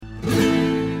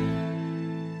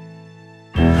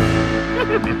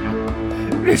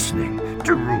Listening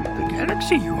to Rule the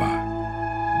Galaxy you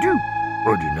are. Do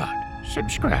or do not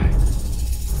subscribe.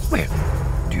 Well,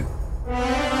 do.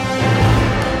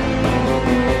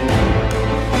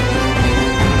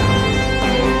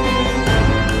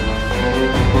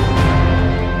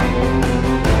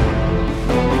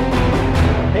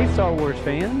 Hey, Star Wars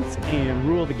fans and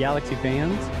Rule the Galaxy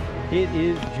fans. It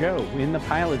is Joe in the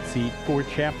pilot seat for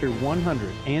Chapter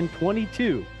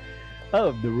 122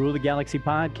 of the Rule the Galaxy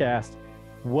podcast.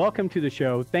 Welcome to the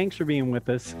show. Thanks for being with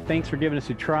us. Thanks for giving us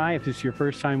a try. If this is your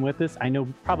first time with us, I know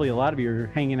probably a lot of you are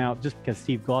hanging out just because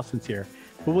Steve Glossen's here,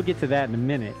 but we'll get to that in a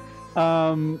minute.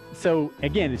 So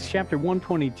again, it's Chapter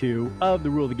 122 of the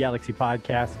Rule the Galaxy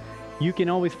podcast. You can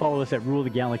always follow us at Rule the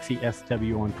Galaxy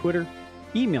SW on Twitter.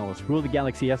 Email us,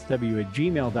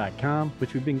 rulethegalaxysw@gmail.com,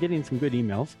 which we've been getting some good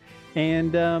emails.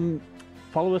 And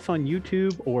follow us on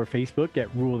YouTube or Facebook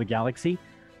at Rule the Galaxy.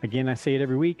 Again, I say it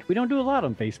every week. We don't do a lot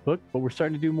on Facebook, but we're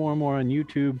starting to do more and more on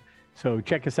YouTube. So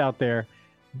check us out there.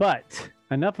 But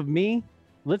enough of me.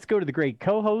 Let's go to the great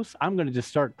co-host. I'm going to just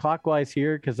start clockwise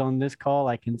here because on this call,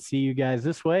 I can see you guys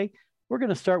this way. We're going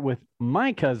to start with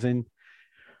my cousin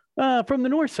from the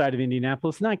north side of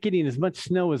Indianapolis, not getting as much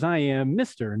snow as I am,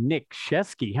 Mr. Nick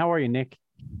Shesky. How are you, Nick?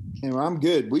 Hey, well, I'm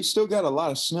good. We still got a lot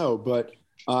of snow, but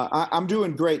I'm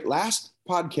doing great. Last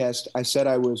podcast, I said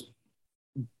I was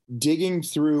digging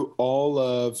through all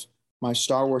of my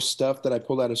Star Wars stuff that I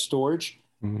pulled out of storage.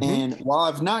 Mm-hmm. And while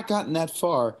I've not gotten that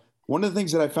far, one of the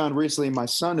things that I found recently my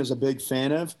son is a big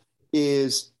fan of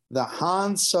is the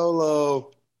Han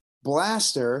Solo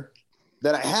blaster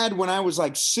that I had when I was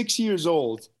like 6 years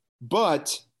old.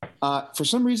 But for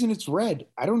some reason, it's red.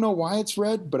 I don't know why it's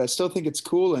red, but I still think it's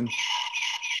cool. And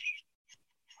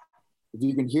if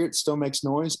you can hear it, still makes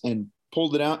noise, and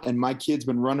pulled it out. And my kid's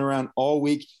been running around all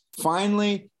week.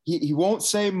 Finally, he won't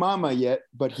say mama yet,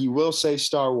 but he will say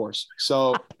Star Wars.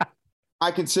 So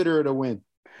I consider it a win.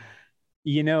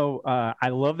 You know, I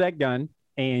love that gun.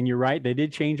 And you're right. They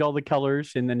did change all the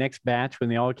colors in the next batch when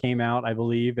they all came out, I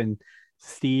believe. And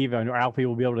Steve or Alfie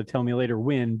will be able to tell me later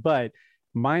when. But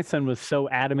my son was so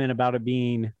adamant about it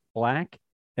being black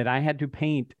that I had to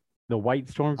paint the white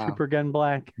Stormtrooper gun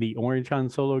black, the orange Han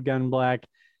Solo gun black,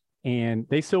 and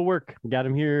they still work. Got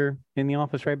them here in the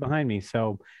office right behind me.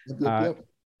 So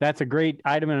that's a great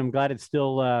item, and I'm glad it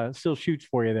still shoots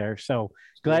for you there. So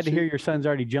glad to hear your son's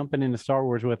already jumping into Star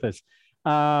Wars with us.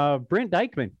 Brent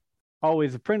Dykman,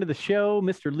 always a friend of the show,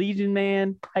 Mr. Legion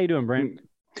Man. How you doing, Brent?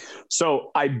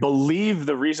 So I believe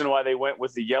the reason why they went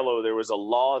with the yellow, there was a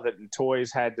law that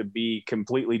toys had to be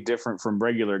completely different from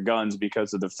regular guns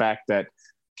because of the fact that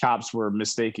cops were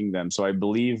mistaking them. So I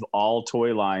believe all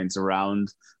toy lines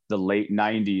around the late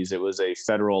 90s, it was a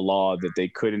federal law that they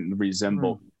couldn't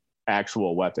resemble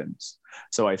actual weapons.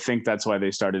 So I think that's why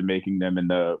they started making them in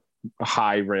the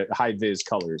high vis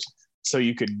colors, so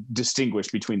you could distinguish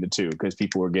between the two because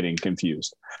people were getting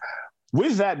confused.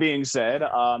 With that being said,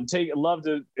 love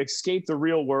to escape the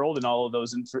real world and all of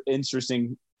those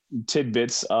interesting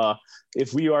tidbits.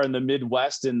 If we are in the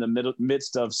Midwest in the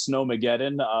midst of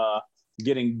Snowmageddon,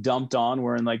 getting dumped on,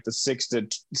 we're in like the 6 to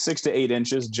 8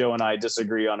 inches. Joe and I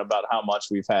disagree on about how much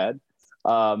we've had.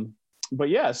 But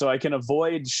yeah, so I can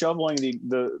avoid shoveling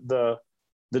the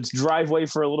driveway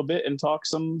for a little bit and talk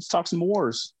some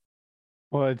wars.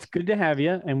 Well, it's good to have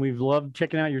you, and we've loved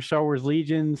checking out your Star Wars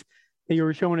Legions. You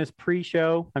were showing us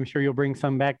pre-show. I'm sure you'll bring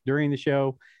some back during the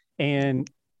show. And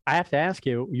I have to ask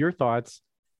you your thoughts.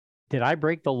 Did I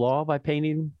break the law by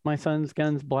painting my son's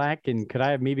guns black? And could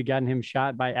I have maybe gotten him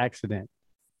shot by accident?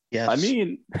 Yes. I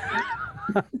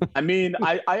mean,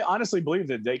 I honestly believe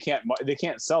that they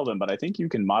can't sell them, but I think you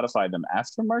can modify them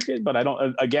aftermarket. But I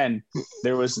don't. Again,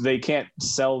 they can't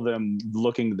sell them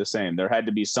looking the same. There had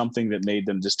to be something that made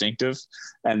them distinctive,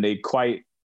 and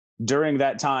during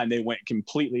that time, they went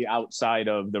completely outside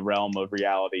of the realm of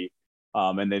reality,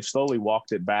 and they've slowly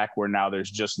walked it back where now there's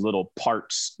just little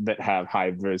parts that have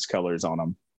high-vis colors on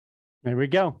them. There we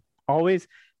go. Always,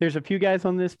 there's a few guys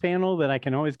on this panel that I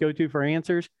can always go to for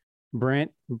answers.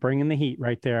 Brent, bringing the heat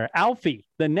right there. Alfie,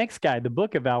 the next guy, the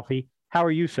book of Alfie. How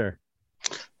are you, sir?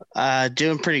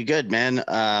 Doing pretty good, man.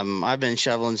 I've been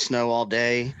shoveling snow all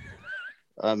day.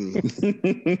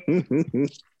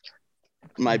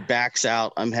 My back's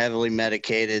out. I'm heavily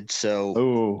medicated,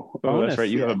 so. Oh, that's right.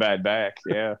 You have a bad back.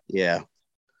 Yeah. Yeah.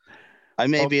 I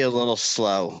may be a little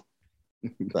slow,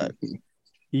 but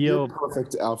you're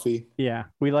perfect, Alfie. Yeah,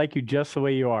 we like you just the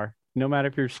way you are, no matter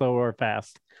if you're slow or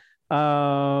fast.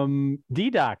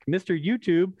 D-Doc, Mr.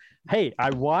 YouTube. Hey,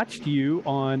 I watched you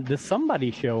on the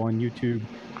Somebody Show on YouTube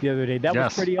the other day. That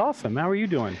was pretty awesome. How are you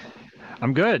doing?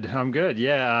 I'm good.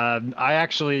 Yeah,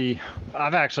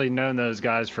 I've actually known those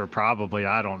guys for probably,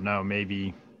 I don't know,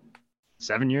 maybe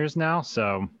 7 years now.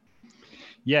 So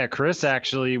yeah, Chris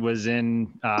actually was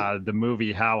in the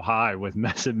movie How High with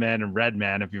Method Man and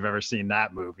Redman, if you've ever seen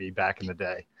that movie back in the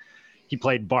day. He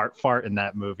played Bart Fart in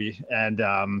that movie.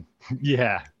 And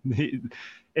yeah,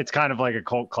 it's kind of like a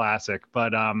cult classic.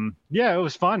 But yeah, it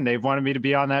was fun. They wanted me to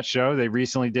be on that show. They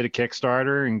recently did a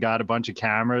Kickstarter and got a bunch of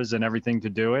cameras and everything to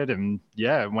do it. And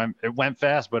yeah, it went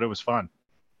fast, but it was fun.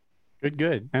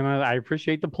 Good. And I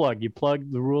appreciate the plug. You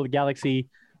plugged the Rule of the Galaxy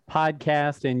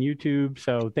podcast and YouTube.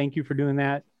 So thank you for doing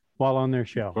that while on their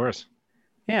show. Of course.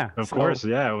 Yeah. Of course.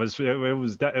 Yeah. It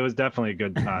was definitely a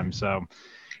good time. So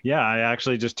yeah, I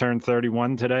actually just turned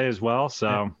 31 today as well.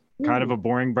 So kind of a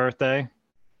boring birthday.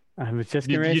 I was just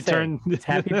going to say, it's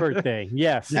happy birthday.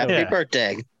 Yes. Happy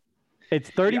birthday. It's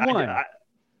 31. I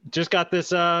just got this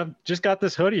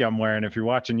hoodie I'm wearing if you're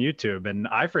watching YouTube, and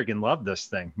I freaking love this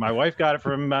thing. My wife got it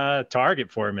from Target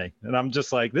for me, and I'm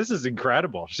just like, this is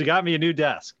incredible. She got me a new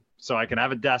desk so I can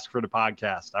have a desk for the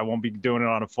podcast. I won't be doing it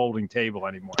on a folding table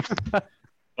anymore.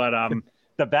 But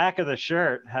the back of the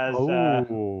shirt has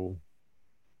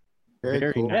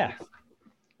Very cool. nice.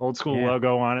 Old school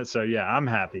logo on it. So yeah, I'm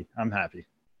happy.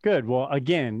 Good. Well,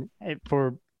 again,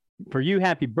 for you,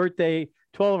 happy birthday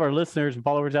to all of our listeners and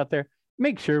followers out there.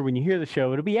 Make sure when you hear the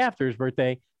show, it'll be after his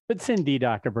birthday, but send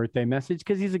D-Doc a birthday message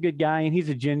because he's a good guy and he's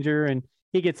a ginger and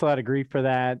he gets a lot of grief for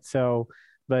that. So,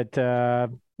 but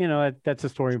that's a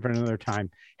story for another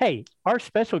time. Hey, our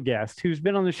special guest who's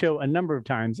been on the show a number of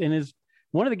times and is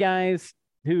one of the guys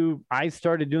who I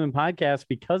started doing podcasts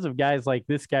because of guys like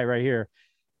this guy right here,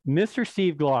 Mr.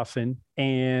 Steve Glosson,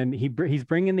 and he's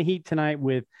bringing the heat tonight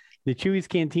with the Chewy's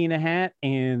Cantina hat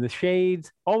and the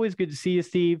shades. Always good to see you,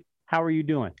 Steve. How are you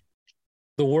doing?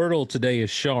 The wordle today is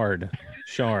shard.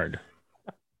 Shard.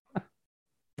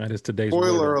 That is today's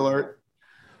Spoiler alert.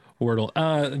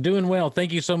 wordle. Doing well.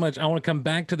 Thank you so much. I want to come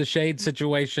back to the shade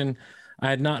situation. I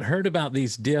had not heard about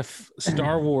these Diff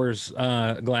Star Wars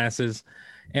glasses,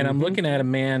 and I'm looking at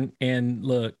them, man. And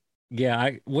look,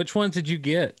 which ones did you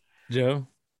get, Joe?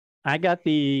 I got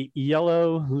the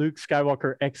yellow Luke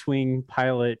Skywalker X-Wing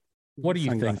pilot. What are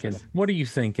you thinking? What are you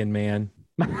thinking, man?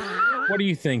 What are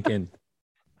you thinking?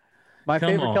 My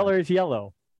favorite color is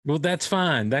yellow. Well, that's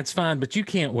fine. That's fine. But you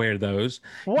can't wear those.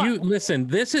 What? You listen,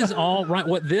 this is all right.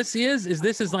 What this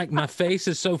is like my face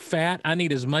is so fat. I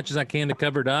need as much as I can to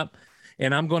cover it up.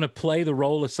 And I'm going to play the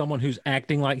role of someone who's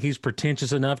acting like he's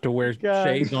pretentious enough to wear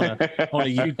shades on a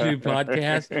YouTube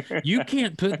podcast. You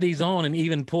can't put these on and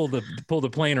even pull the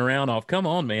plane around off. Come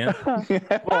on, man.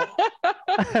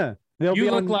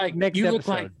 You look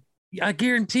like I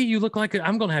guarantee you look like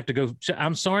I'm going to have to go.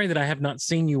 I'm sorry that I have not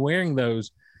seen you wearing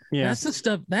those. Yeah,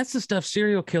 that's the stuff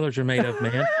serial killers are made of,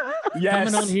 man.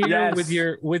 Yes, coming on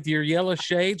here with your yellow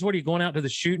shades. What are you going out to the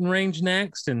shooting range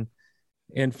next and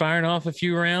firing off a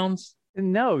few rounds?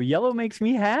 No, yellow makes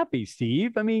me happy,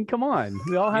 Steve. I mean, come on.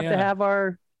 We all have to have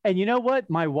our. And you know what?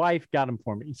 My wife got them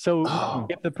for me. So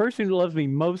if the person who loves me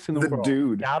most in the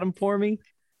world got them for me,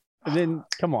 then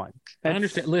come on. I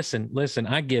understand. Listen,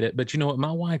 I get it. But you know what?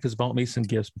 My wife has bought me some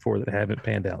gifts before that haven't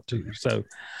panned out too. So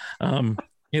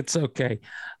it's okay.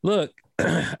 Look,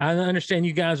 I understand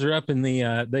you guys are up in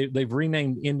the they've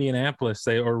renamed Indianapolis.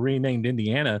 They are renamed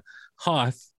Indiana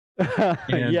Hoth.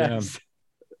 And, yes.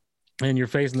 And you're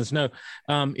facing the snow.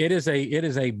 It is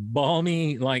a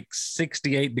balmy, like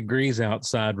 68 degrees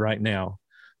outside right now.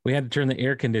 We had to turn the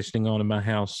air conditioning on in my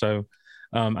house. So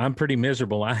I'm pretty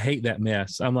miserable. I hate that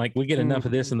mess. I'm like, we get enough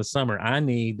of this in the summer. I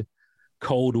need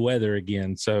cold weather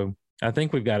again. So I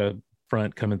think we've got a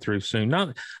front coming through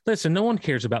soon. Listen, no one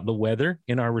cares about the weather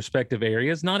in our respective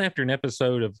areas. Not after an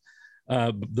episode of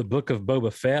the Book of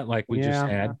Boba Fett like we just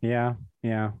had. Yeah.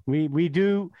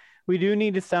 We do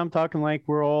need to stop talking like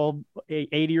we're all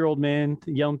 80-year-old men,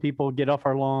 young people, get off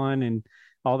our lawn and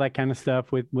all that kind of stuff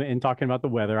and talking about the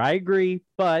weather. I agree,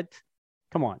 but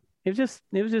come on. It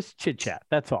was just chit chat.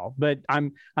 That's all. But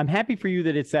I'm happy for you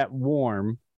that it's that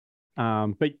warm.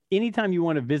 But anytime you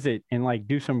want to visit and like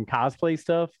do some cosplay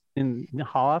stuff in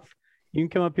Hoth, you can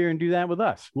come up here and do that with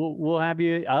us. We'll have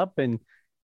you up. And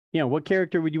what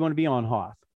character would you want to be on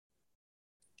Hoth?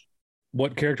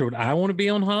 What character would I want to be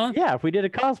on Hoth? Yeah, if we did a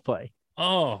cosplay.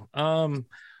 Oh,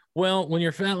 well, when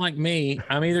you're fat like me,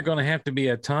 I'm either going to have to be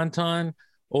a Tauntaun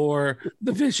or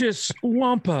the vicious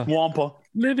Wampa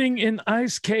living in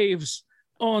ice caves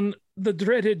on the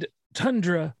dreaded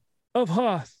tundra of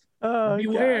Hoth.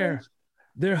 Beware, gosh.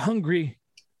 They're hungry.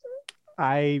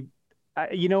 You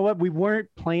know what? We weren't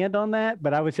planned on that,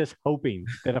 but I was just hoping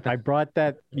that if I brought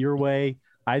that your way,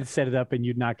 I'd set it up and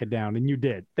you'd knock it down, and you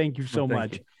did. Thank you so Well,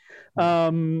 much.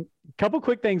 thank Couple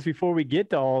quick things before we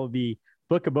get to all of the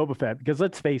Book of Boba Fett, because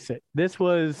let's face it, this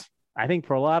was, I think,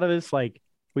 for a lot of us, like,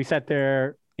 we sat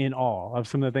there in awe of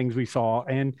some of the things we saw,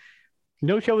 and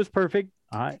no show was perfect.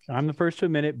 I'm the first to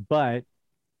admit it, but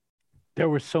there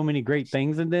were so many great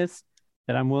things in this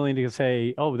that I'm willing to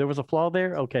say, oh, there was a flaw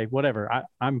there. Okay, whatever.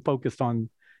 I'm focused on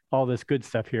all this good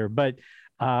stuff here. But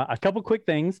a couple quick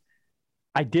things.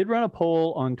 I did run a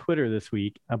poll on Twitter this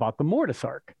week about the Mortis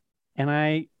arc, and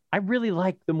I really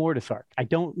like the Mortis arc. I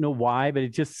don't know why, but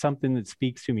it's just something that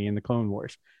speaks to me in the Clone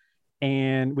Wars.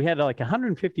 And we had like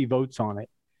 150 votes on it.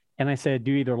 And I said,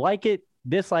 do you either like it,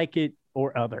 dislike it,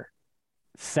 or other?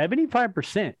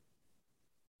 75%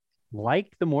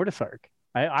 liked the Mortis arc.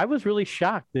 I was really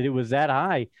shocked that it was that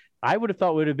high. I would have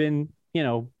thought it would have been,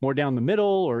 more down the middle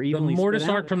or even The Mortis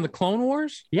arc from the Clone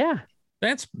Wars? Yeah.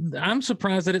 I'm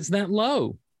surprised that it's that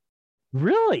low.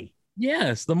 Really?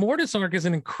 Yes, the Mortis arc is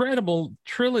an incredible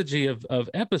trilogy of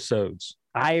episodes.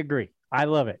 I agree. I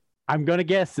love it. I'm going to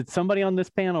guess that somebody on this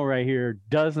panel right here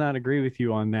does not agree with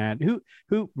you on that.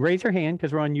 Who raise your hand,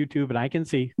 because we're on YouTube and I can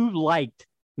see who liked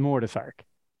Mortis arc.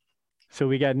 So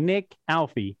we got Nick,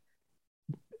 Alfie,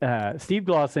 Steve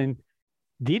Glosson.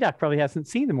 D-Doc probably hasn't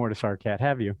seen the Mortis arc yet,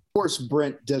 have you? Of course,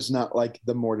 Brent does not like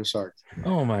the Mortis arc.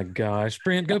 Oh my gosh,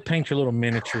 Brent, go paint your little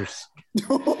miniatures.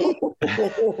 So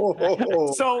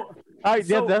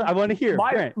I want to hear.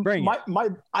 Brent, bring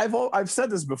it. I've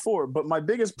said this before, but my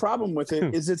biggest problem with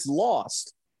it is it's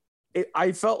Lost.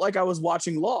 I felt like I was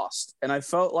watching Lost, and I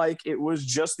felt like it was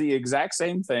just the exact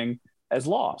same thing as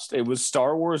Lost. It was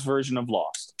Star Wars version of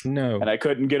Lost. No, and I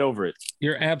couldn't get over it.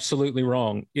 You're absolutely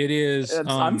wrong. It is.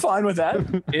 I'm fine with that.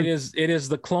 It is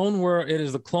the Clone War. It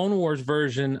is the Clone Wars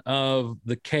version of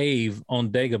the cave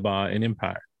on Dagobah in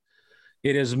Empire.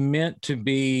 It is meant to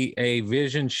be a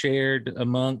vision shared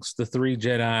amongst the three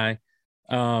Jedi,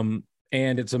 and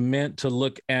it's meant to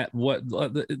look at what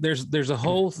there's a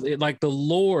whole like the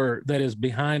lore that is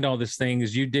behind all this thing.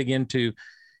 As you dig into,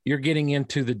 you're getting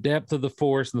into the depth of the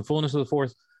Force and the fullness of the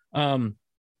Force.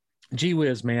 Gee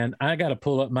whiz, man, I got to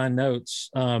pull up my notes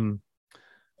on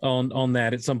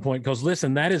that at some point, because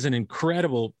listen, that is an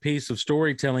incredible piece of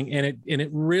storytelling, and it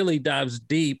really dives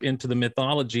deep into the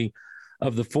mythology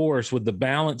of the Force with the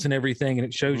balance and everything, and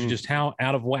it shows you just how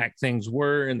out of whack things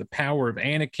were and the power of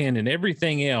Anakin and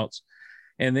everything else.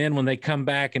 And then when they come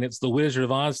back and it's the Wizard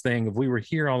of Oz thing of we were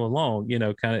here all along,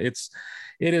 kind of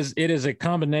it is a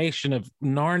combination of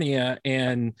Narnia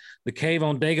and the cave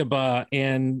on Dagobah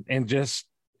and just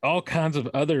all kinds of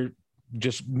other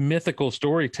just mythical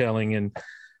storytelling and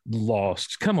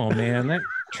Lost. Come on, man, that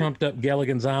trumped up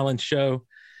Gilligan's Island show.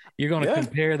 You're going to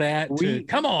compare that to?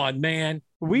 Come on, man.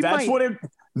 That's what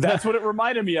it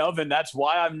reminded me of, and that's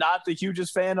why I'm not the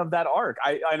hugest fan of that arc.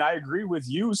 I agree with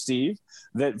you, Steve,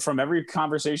 that from every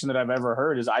conversation that I've ever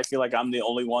heard is I feel like I'm the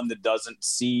only one that doesn't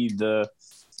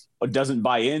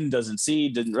buy in,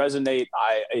 didn't resonate.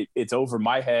 It's over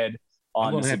my head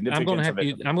on the significance of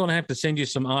it. I'm going to have to send you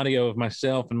some audio of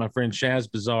myself and my friend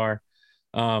Shaz Bazaar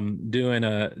doing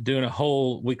a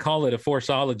whole, we call it a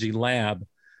Forceology lab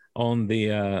on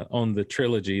the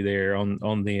trilogy there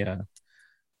on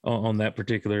that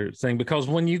particular thing, because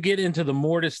when you get into the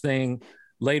Mortis thing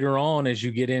later on, as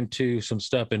you get into some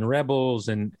stuff in Rebels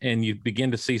and you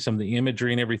begin to see some of the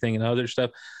imagery and everything and other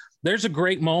stuff, there's a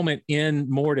great moment in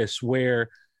Mortis where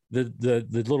the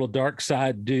little dark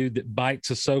side dude that bites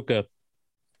Ahsoka,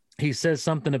 he says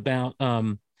something about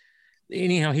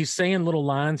anyhow, he's saying little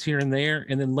lines here and there,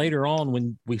 and then later on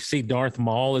when we see Darth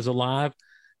Maul is alive,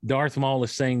 Darth Maul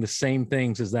is saying the same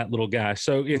things as that little guy.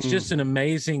 So it's just an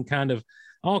amazing kind of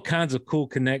all kinds of cool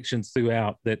connections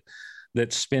throughout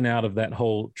that spin out of that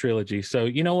whole trilogy. So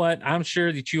you know what? I'm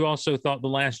sure that you also thought The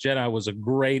Last Jedi was a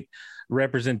great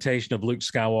representation of Luke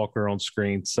Skywalker on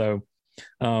screen. So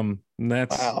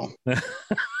that's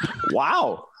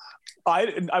wow.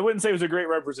 I wouldn't say it was a great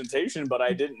representation, but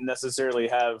I didn't necessarily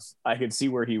I could see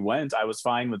where he went. I was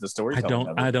fine with the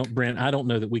storytelling. Brent, I don't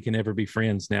know that we can ever be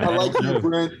friends now. I like you,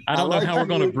 Brent. I don't know how we're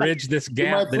going to bridge this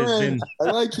gap that has been.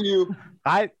 I like you.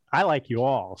 I like you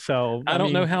all. So I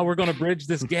don't know how we're going to bridge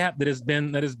this gap that has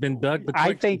been dug.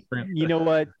 I think, you know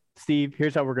what, Steve,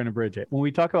 here's how we're going to bridge it. When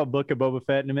we talk about Book of Boba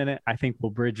Fett in a minute, I think we'll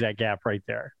bridge that gap right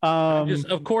there.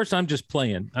 Of course, I'm just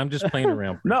playing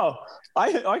around. No,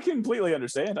 I completely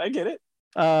understand. I get it.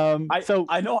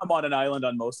 I know I'm on an island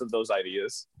on most of those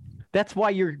ideas. That's why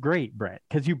you're great, Brett,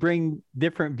 because you bring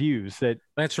different views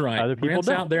that's right. Other people Brent's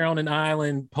don't. out there on an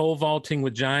island, pole vaulting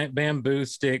with giant bamboo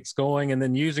sticks, going and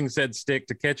then using said stick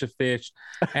to catch a fish.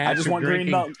 I just want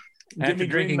green Give me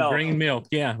green milk. Green milk.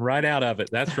 Yeah, right out of it.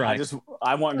 That's right.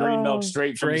 I want green milk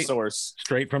straight from the source.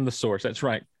 Straight from the source. That's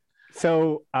right.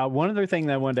 So one other thing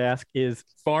that I wanted to ask is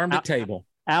farm to table.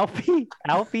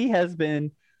 Alfie has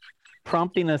been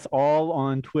prompting us all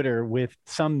on Twitter with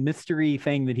some mystery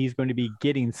thing that he's going to be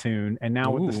getting soon. And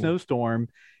now with the snowstorm,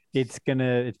 it's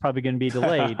probably going to be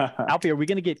delayed. Alfie, are we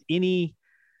going to get any,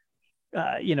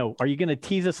 are you going to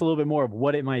tease us a little bit more of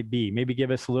what it might be? Maybe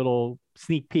give us a little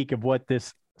sneak peek of what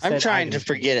this. I'm trying to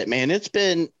forget it, man. It's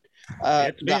been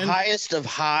the highest of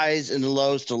highs and the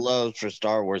lowest of lows for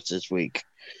Star Wars this week.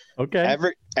 Okay.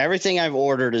 Everything I've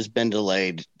ordered has been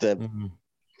delayed.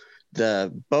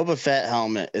 The Boba Fett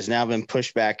helmet has now been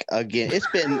pushed back again.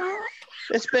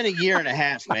 It's been a year and a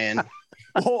half, man.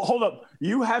 Hold up.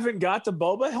 You haven't got the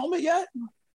Boba helmet yet?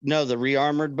 No, the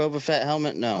re-armored Boba Fett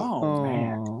helmet. No. Oh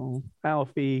man,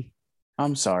 Alfie.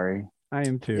 I'm sorry. I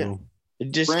am too. Yeah.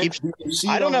 It just keeps.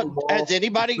 I don't know. Has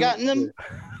anybody gotten them?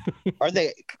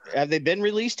 Have they been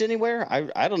released anywhere?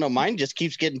 I don't know. Mine just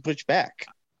keeps getting pushed back.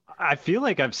 I feel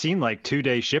like I've seen like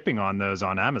 2-day shipping on those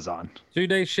on Amazon.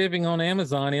 2-day shipping on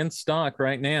Amazon in stock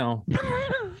right now.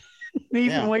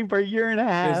 He's been waiting for a year and a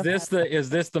half. Is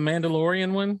this the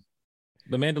Mandalorian one?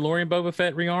 The Mandalorian Boba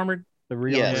Fett re-armored? The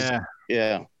re-armored.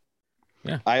 Yes.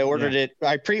 Yeah. I ordered it.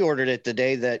 I pre-ordered it the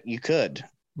day that you could.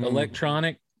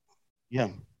 Electronic. Yeah.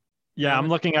 Yeah, I'm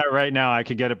looking at it right now. I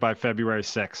could get it by February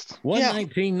 6th.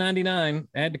 $119.99.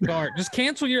 Add to cart. Just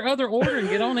cancel your other order and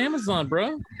get on Amazon,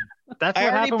 bro. That's I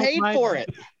what already paid for it.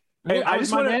 Hey, I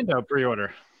just want Mando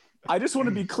pre-order. I just want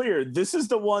to be clear. This is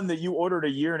the one that you ordered a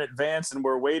year in advance and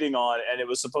we're waiting on, and it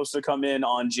was supposed to come in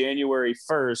on January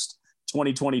 1st,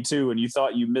 2022, and you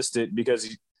thought you missed it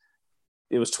because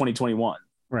it was 2021.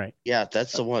 Right. Yeah,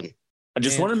 that's the one. I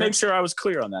just want to make sure I was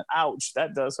clear on that. Ouch,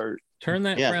 that does hurt. Turn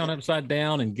that frown upside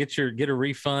down and get a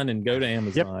refund and go to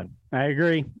Amazon. Yep, I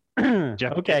agree.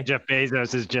 Jeff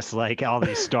Bezos is just like all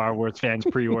these Star Wars fans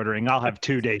pre-ordering. I'll have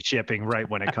 2-day shipping right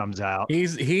when it comes out.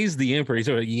 He's the emperor. He's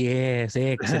like, yes,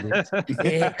 excellent,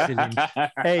 excellent.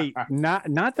 Hey,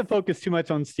 not to focus too much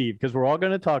on Steve because we're all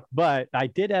going to talk. But I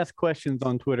did ask questions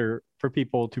on Twitter for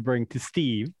people to bring to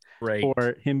Steve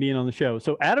for him being on the show.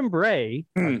 So Adam Bray,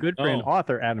 our good friend,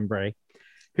 author Adam Bray,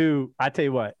 who I tell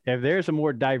you what, if there's a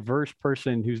more diverse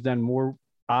person who's done more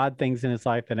odd things in his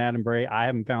life than Adam Bray, I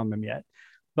haven't found them yet.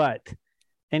 But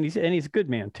he's a good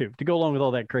man too, to go along with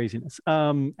all that craziness.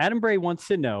 Adam Bray wants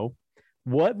to know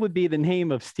what would be the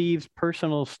name of Steve's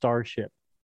personal starship.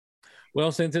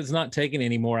 Well, since it's not taken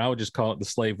anymore, I would just call it the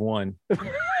Slave One.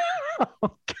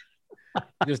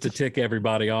 Just to tick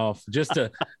everybody off, just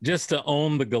to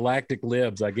own the galactic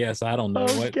libs, I guess. I don't know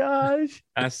what. Gosh,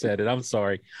 I said it. I'm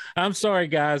sorry,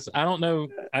 guys. I don't know.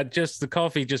 The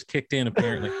coffee just kicked in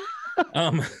apparently.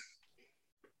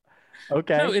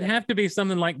 Okay. No, it'd have to be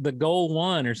something like the Goal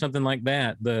 1 or something like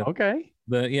that. The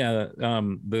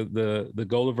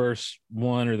Goliverse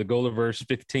 1 or the Goliverse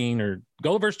 15 or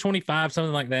Goliverse 25,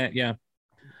 something like that. Yeah.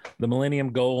 The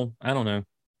Millennium Goal. I don't know.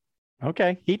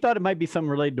 Okay. He thought it might be something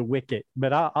related to Wicket,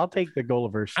 but I'll take the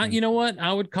Goliverse. You know what?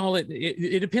 I would call it,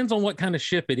 it depends on what kind of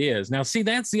ship it is. Now, see,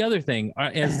 that's the other thing.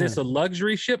 Is this a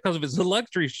luxury ship? Because if it's a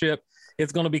luxury ship,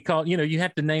 it's going to be called, you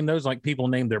have to name those like people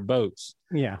name their boats.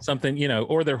 Yeah. Something,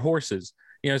 or their horses,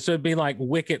 so it'd be like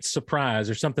Wicket's Surprise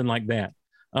or something like that.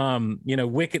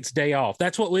 Wicket's Day Off.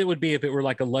 That's what it would be if it were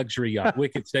like a luxury yacht,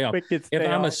 Wicket's Day Off. If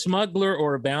I'm a smuggler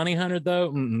or a bounty hunter,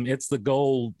 though, it's the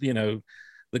gold,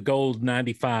 the gold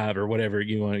 95 or whatever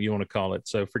you want to call it.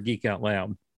 So for Geek Out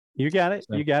Loud. You got it.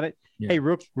 So, you got it. Yeah. Hey,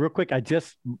 real quick. I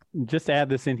just add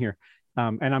this in here.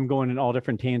 And I'm going in all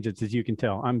different tangents, as you can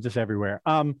tell. I'm just everywhere.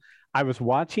 I was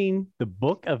watching The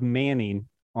Book of Manning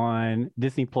on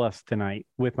Disney Plus tonight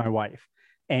with my wife,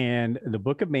 and The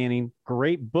Book of Manning,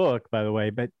 great book, by the way,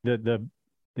 but the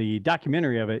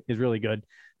documentary of it is really good.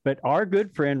 But our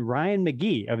good friend Ryan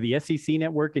McGee of the SEC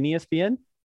Network and ESPN,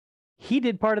 he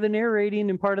did part of the narrating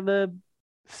and part of the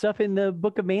stuff in the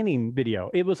Book of Manning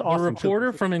video. It was awesome. A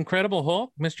reporter from Incredible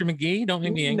Hulk, Mr. McGee. Don't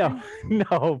make me angry.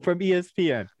 No, from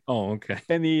ESPN. Oh, okay.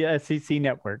 And the SEC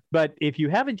Network. But if you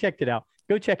haven't checked it out,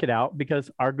 go check it out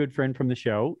because our good friend from the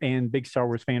show and big Star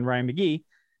Wars fan Ryan McGee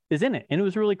is in it, and it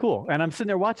was really cool. And I'm sitting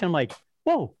there watching. I'm like,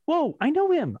 whoa, I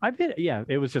know him. Yeah,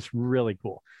 it was just really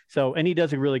cool. So, and he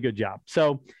does a really good job.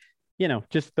 So,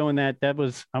 just throwing that. I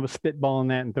was spitballing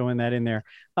that and throwing that in there.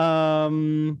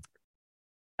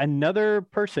 Another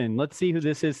person. Let's see who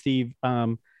this is, Steve.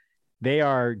 They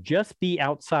are Just Be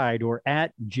Outside or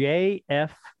at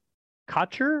JF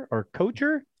Kocher or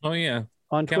Coacher. Oh yeah,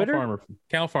 on Twitter.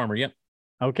 Cal Farmer. Yep.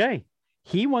 Okay.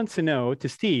 He wants to know to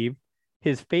Steve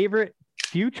his favorite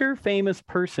future famous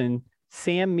person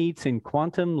Sam meets in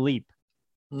Quantum Leap.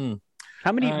 Hmm.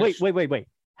 How many? Wait.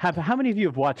 How many of you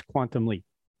have watched Quantum Leap?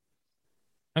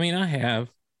 I mean, I have.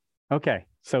 Okay,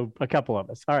 so a couple of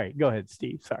us. All right, go ahead,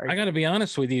 Steve. Sorry. I got to be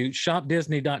honest with you.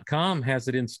 ShopDisney.com has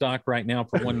it in stock right now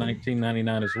for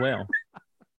 $119.99 as well.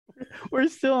 We're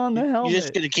still on the helmet. You're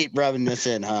just going to keep rubbing this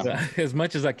in, huh? As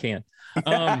much as I can.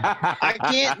 I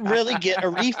can't really get a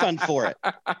refund for it.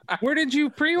 Where did you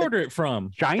pre-order it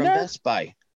from? China? From Best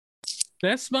Buy.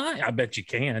 That's fine. I bet you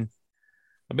can.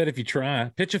 I bet if you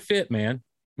try, pitch a fit, man,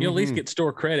 you'll at least get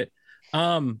store credit.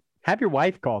 Have your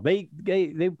wife call. They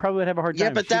probably would have a hard time.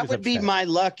 Yeah, but that would be my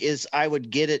luck. Is I would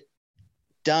get it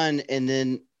done and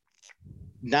then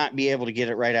not be able to get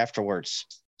it right afterwards.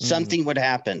 Something would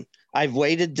happen. I've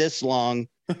waited this long.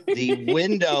 The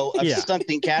window of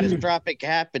something catastrophic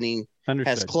happening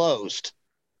has closed.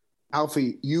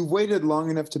 Alfie, you've waited long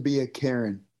enough to be a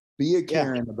Karen. Be a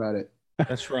Karen about it.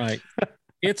 That's right.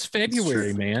 It's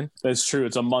February, man. That's true.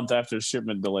 It's a month after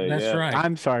shipment delay. That's right.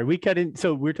 I'm sorry. We cut in.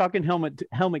 So we're talking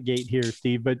helmet gate here,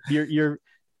 Steve, but your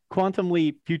Quantum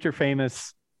Leap, future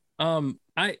famous. I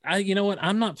you know what?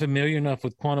 I'm not familiar enough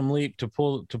with Quantum Leap to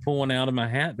pull one out of my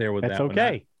hat there with That's that.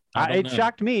 Okay. It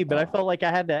shocked me, but I felt like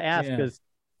I had to ask Yeah. because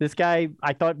this guy,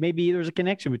 I thought maybe there's a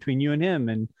connection between you and him.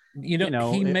 And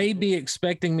he may be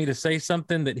expecting me to say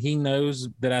something that he knows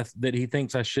that he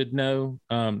thinks I should know.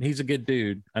 He's a good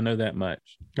dude. I know that much.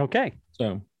 Okay.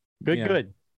 So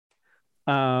good.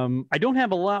 I don't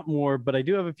have a lot more, but I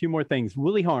do have a few more things.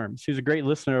 Willie Harms, who's a great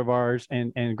listener of ours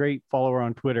and a great follower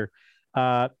on Twitter.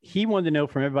 He wanted to know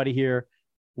from everybody here,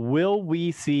 will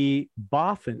we see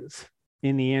Boffins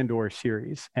in the Andor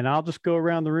series? And I'll just go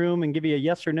around the room and give you a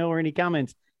yes or no or any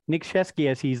comments. Nick Shesky,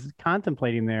 as he's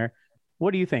contemplating there,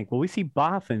 what do you think? Will we see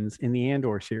Boffins in the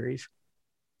Andor series?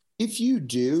 If you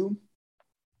do,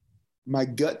 my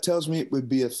gut tells me it would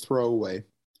be a throwaway.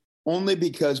 Only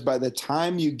because by the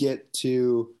time you get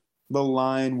to the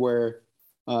line where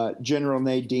General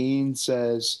Nadine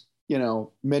says,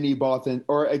 many Bothans,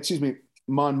 or excuse me,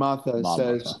 Mon Mothma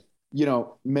says,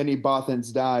 many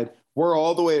Bothans died, we're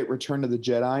all the way at Return of the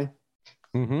Jedi.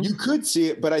 Mm-hmm. You could see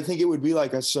it, but I think it would be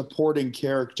like a supporting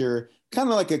character, kind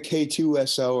of like a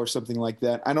K2SO or something like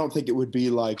that. I don't think it would be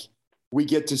like we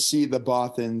get to see the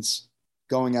Bothans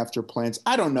going after plants.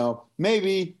 I don't know.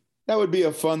 Maybe that would be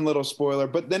a fun little spoiler.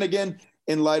 But then again,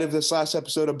 in light of this last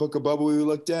episode of Book of Boba we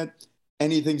looked at,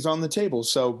 anything's on the table.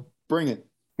 So bring it.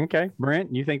 Okay.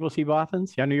 Brent, you think we'll see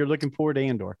Bothans? I know you're looking forward to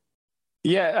Andor.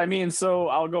 Yeah, I mean, so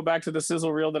I'll go back to the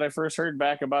sizzle reel that I first heard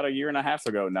back about a year and a half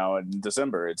ago now in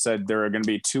December. It said there are going to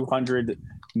be 200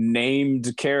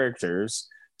 named characters.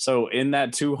 So in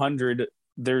that 200,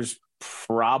 there's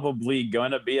probably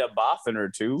going to be a Bothan or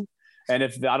two. And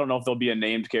I don't know if there'll be a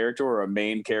named character or a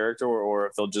main character or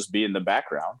if they'll just be in the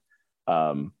background.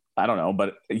 I don't know,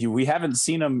 but we haven't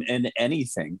seen them in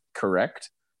anything, correct?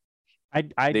 I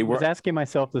was asking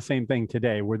myself the same thing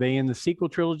today. Were they in the sequel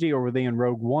trilogy or were they in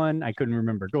Rogue One? I couldn't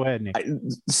remember. Go ahead, Nick.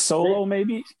 Solo,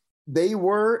 maybe? They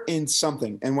were in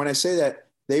something. And when I say that,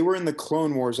 they were in the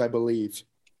Clone Wars, I believe.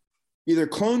 Either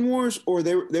Clone Wars or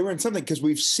they were in something because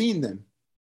we've seen them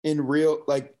in real,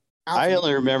 like. I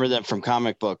only remember them from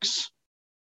comic books.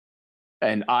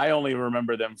 And I only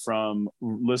remember them from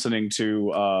listening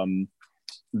to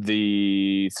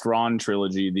the Thrawn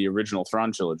trilogy, the original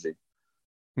Thrawn trilogy.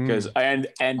 Because and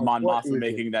Mon Mothma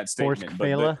making that statement,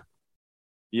 but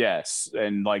yes,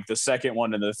 and like the second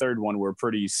one and the third one were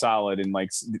pretty solid and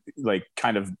like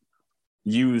kind of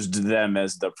used them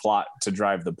as the plot to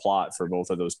drive the plot for both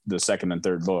of those, the second and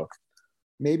third book.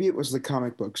 Maybe it was the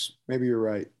comic books. Maybe you're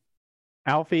right.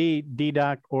 Alfie,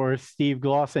 D-Doc, or Steve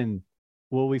Glosson,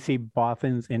 will we see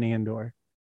Bothans in Andor?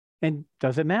 And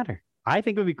does it matter? I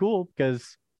think it would be cool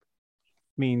because,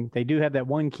 I mean, they do have that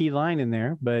one key line in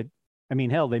there, but I mean,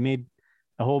 hell, they made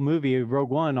a whole movie of Rogue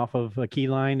One off of a key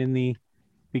line in the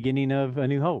beginning of A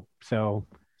New Hope. So,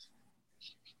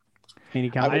 any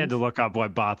comments? I had to look up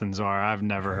what Bothans are. I've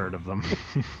never heard of them.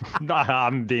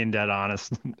 I'm being dead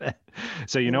honest.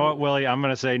 So you know what, Willie? I'm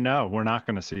going to say no. We're not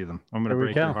going to see them. I'm going to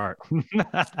break your heart.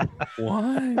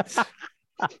 What?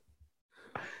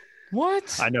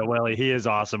 What? I know, Willie. He is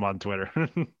awesome on Twitter.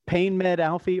 Pain Med,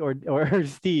 Alfie, or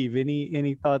Steve?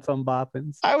 Any thoughts on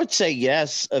Bothans? I would say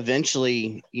yes.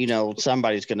 Eventually,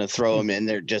 somebody's going to throw them in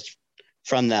there just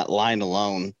from that line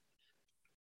alone.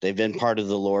 They've been part of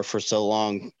the lore for so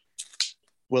long.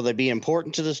 Will they be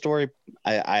important to the story?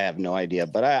 I have no idea,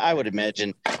 but I would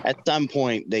imagine at some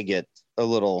point they get a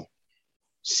little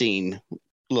scene,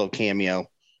 little cameo.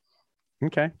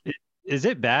 Okay. Is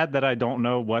it bad that I don't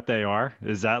know what they are?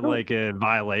 Is that like a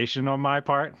violation on my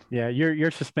part? Yeah,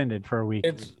 you're suspended for a week.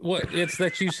 It's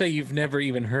that you say you've never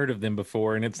even heard of them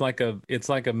before, and it's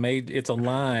a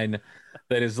line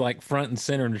that is like front and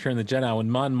center in Return of the Jedi when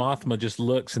Mon Mothma just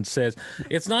looks and says,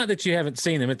 "It's not that you haven't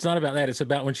seen them. It's not about that. It's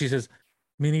about when she says,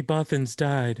 many Bothans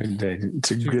died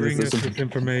to bring us this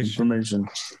information."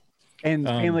 And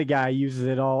Family Guy uses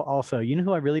it all also. You know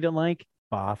who I really don't like?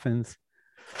 Bothans.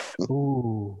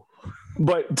 Ooh.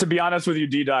 But to be honest with you,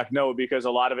 D-Doc, no, because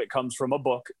a lot of it comes from a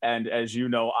book. And as you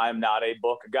know, I'm not a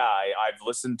book guy. I've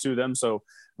listened to them. So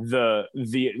the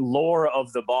lore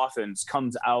of the Bothans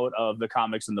comes out of the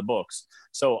comics and the books.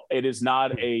 So it is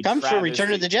not a comes from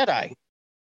Return of the Jedi.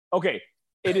 Okay.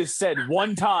 It is said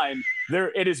one time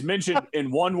there. It is mentioned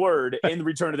in one word in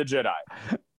Return of the Jedi.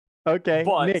 Okay,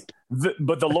 but Nick.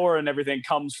 But the lore and everything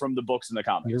comes from the books and the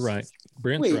comics. You're right.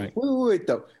 Brent's right. Wait,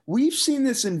 though. We've seen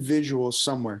this in visuals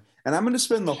somewhere, and I'm going to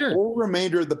spend the whole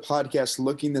remainder of the podcast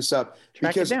looking this up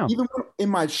because even in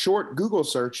my short Google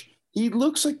search, he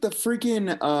looks like the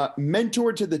freaking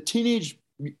mentor to the Teenage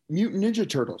Mutant Ninja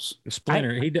Turtles.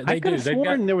 Splinter. I could have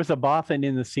sworn there was a Bothan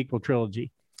in the sequel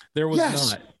trilogy. There was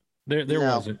not. There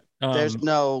wasn't. There's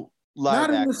no live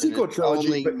not in the sequel trilogy.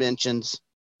 Only mentions.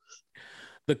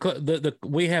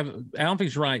 We have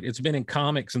Alfie's right. It's been in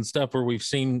comics and stuff where we've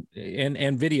seen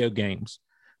and video games.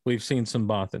 We've seen some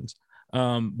Bothans,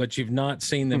 but you've not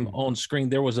seen them on screen.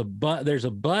 There's a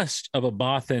bust of a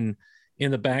Bothan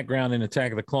in the background in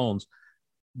Attack of the Clones.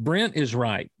 Brent is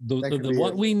right.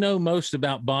 What we know most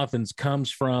about Bothans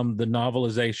comes from the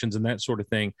novelizations and that sort of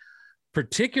thing.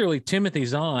 Particularly Timothy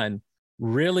Zahn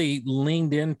really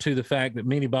leaned into the fact that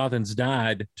many Bothans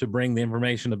died to bring the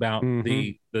information about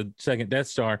the second Death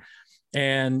Star.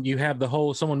 And you have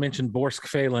someone mentioned Borsk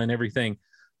Fela and everything,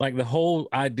 like the whole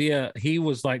idea, he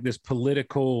was like this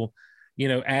political,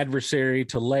 adversary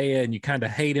to Leia, and you kind of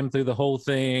hate him through the whole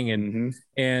thing.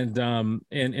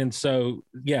 And so,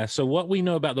 yeah. So what we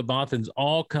know about the Bothans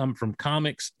all come from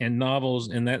comics and novels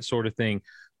and that sort of thing.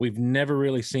 We've never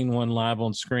really seen one live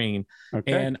on screen.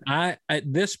 Okay. And at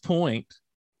this point,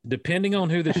 depending on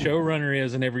who the showrunner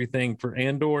is and everything for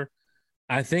Andor,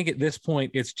 I think at this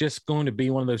point, it's just going to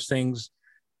be one of those things.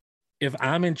 If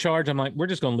I'm in charge, I'm like, we're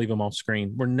just going to leave them off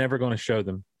screen. We're never going to show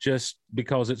them, just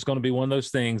because it's going to be one of those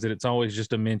things that it's always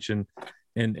just a mention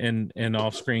and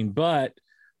off screen. But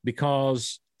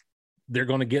because they're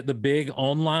going to get the big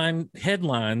online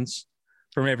headlines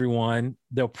from everyone,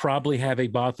 they'll probably have a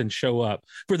Bothan show up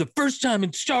for the first time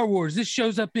in Star Wars. This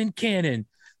shows up in canon.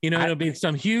 It'll be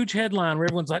some huge headline where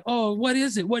everyone's like, "Oh, what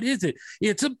is it? What is it?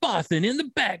 It's a Bothan in the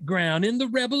background in the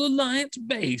Rebel Alliance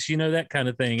base," that kind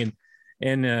of thing,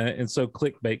 and so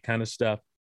clickbait kind of stuff.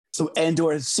 So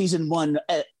Andor season 1,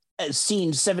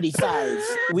 scene 75,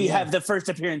 we have the first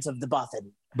appearance of the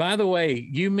Bothan. By the way,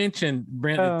 you mentioned,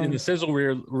 Brent, in the sizzle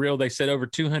reel, they said over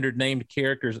 200 named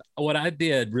characters. What I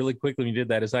did really quickly when you did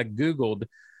that is I Googled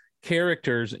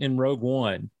characters in Rogue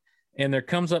One, and there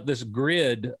comes up this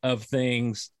grid of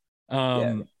things,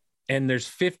 and there's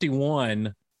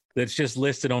 51 that's just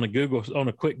listed on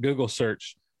a quick Google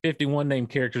search. 51 named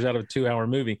characters out of a 2-hour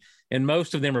movie, and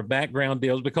most of them are background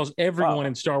deals because everyone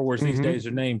in Star Wars these days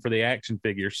are named for the action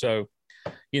figure. So,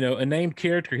 a named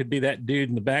character could be that dude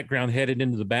in the background headed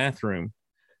into the bathroom.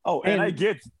 Oh, and I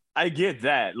get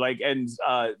that. And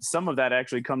some of that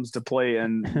actually comes to play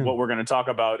in what we're going to talk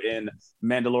about in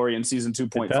Mandalorian season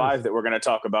 2.5 that we're going to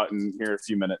talk about in here in a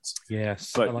few minutes.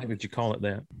 Yes, but I like that you call it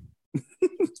that.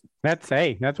 That's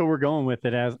what we're going with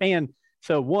it as. And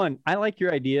so, one, I like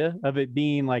your idea of it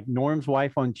being like Norm's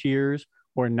wife on Cheers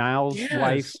or Niles'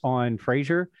 wife on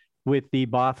Frasier, with the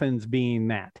Bothans being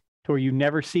that, to where you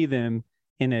never see them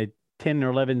in a 10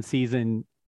 or 11 season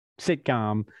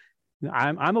sitcom.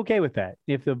 I'm okay with that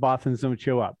if the Bothans don't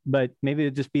show up, but maybe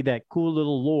it'd just be that cool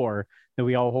little lore that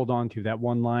we all hold on to, that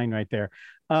one line right there.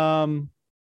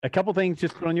 A couple things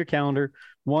just put on your calendar.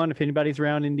 One, if anybody's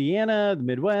around Indiana, the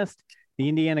Midwest, the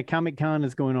Indiana Comic Con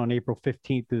is going on April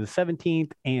 15th through the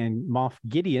 17th, and Moff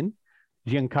Gideon,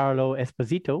 Giancarlo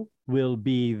Esposito, will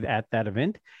be at that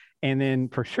event. And then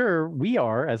for sure, we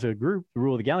are, as a group, the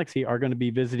Rule of the Galaxy, are going to be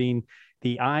visiting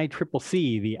the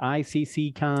ICCC, the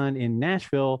ICC Con in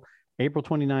Nashville, April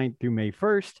 29th through May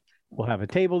 1st. We'll have a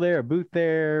table there, a booth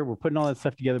there. We're putting all that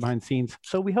stuff together behind the scenes.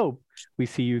 So we hope we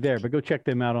see you there, but go check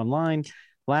them out online.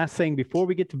 Last thing before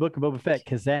we get to Book of Boba Fett,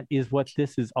 because that is what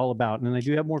this is all about. And I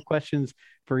do have more questions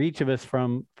for each of us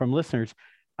from listeners.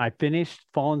 I finished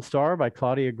Fallen Star by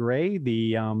Claudia Gray,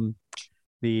 the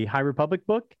High Republic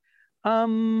book.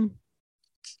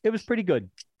 It was pretty good.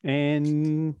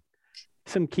 And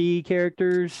some key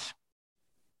characters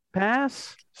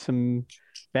pass. Some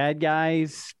bad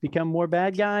guys become more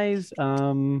bad guys.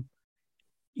 I'm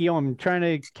trying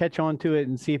to catch on to it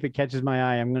and see if it catches my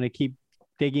eye. I'm going to keep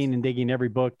digging and digging every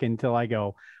book until I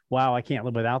go, wow, I can't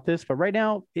live without this. But right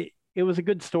now, it was a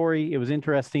good story. It was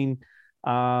interesting.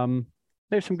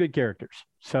 There's some good characters.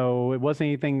 So it wasn't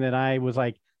anything that I was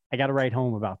like, I got to write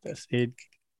home about this. It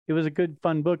was a good,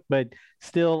 fun book, but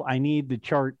still I need the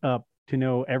chart up to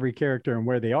know every character and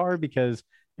where they are, because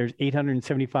there's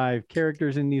 875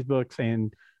 characters in these books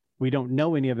and we don't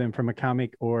know any of them from a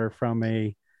comic or from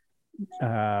a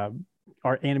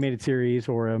our animated series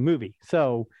or a movie.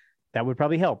 So that would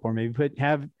probably help. Or maybe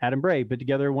have Adam Bray put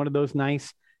together one of those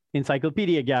nice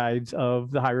encyclopedia guides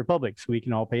of the High Republic so we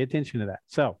can all pay attention to that.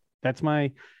 So that's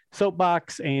my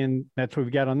soapbox, and that's what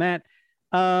we've got on that.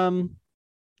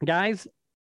 Guys,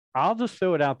 I'll just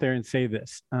throw it out there and say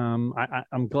this.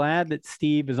 I'm glad that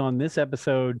Steve is on this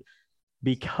episode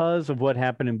because of what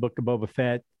happened in Book of Boba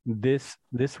Fett this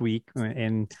week.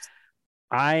 And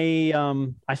I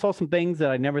saw some things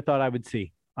that I never thought I would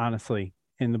see, honestly,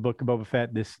 in the Book of Boba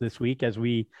Fett this week, as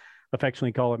we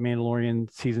affectionately call it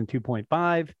Mandalorian season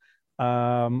 2.5.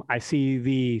 I see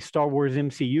the Star Wars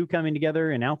MCU coming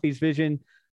together in Alfie's vision.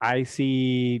 I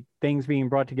see things being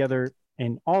brought together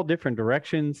in all different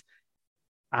directions.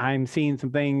 I'm seeing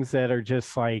some things that are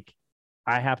just like,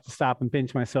 I have to stop and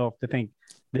pinch myself to think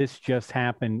this just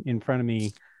happened in front of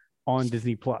me on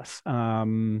Disney Plus.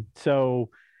 So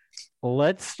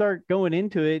let's start going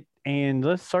into it, and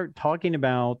let's start talking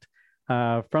about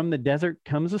From the Desert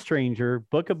Comes a Stranger,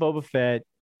 Book of Boba Fett,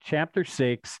 Chapter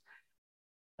 6.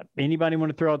 Anybody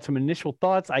want to throw out some initial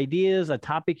thoughts, ideas, a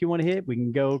topic you want to hit? We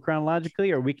can go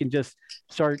chronologically, or we can just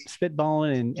start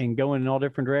spitballing and going in all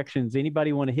different directions.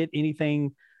 Anybody want to hit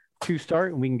anything to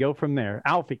start? And we can go from there.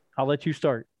 Alfie, I'll let you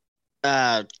start.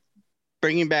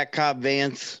 Bringing back Cobb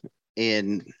Vanth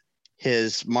in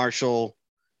his Marshall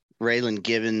Raylan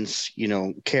Givens,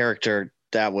 character,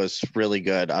 that was really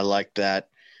good. I like that.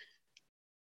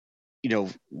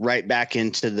 Right back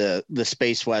into the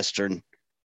space Western.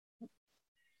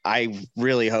 I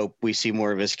really hope we see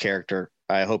more of his character.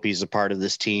 I hope he's a part of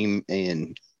this team,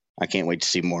 and I can't wait to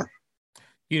see more.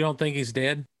 You don't think he's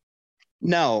dead?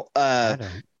 No.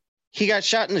 He got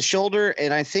shot in the shoulder,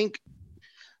 and I think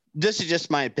this is just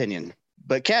my opinion,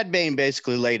 but Cad Bane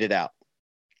basically laid it out.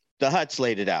 The Hutts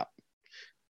laid it out.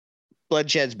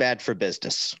 Bloodshed's bad for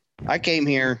business. I came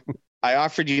here. I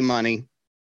offered you money.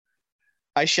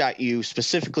 I shot you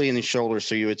specifically in the shoulder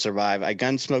so you would survive. I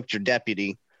gunsmoked your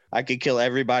deputy. I could kill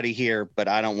everybody here, but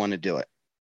I don't want to do it.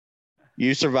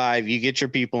 You survive. You get your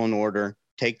people in order.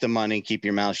 Take the money. Keep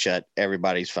your mouth shut.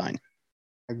 Everybody's fine.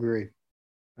 Agreed.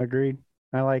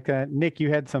 I like that. Nick, you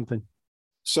had something.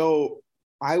 So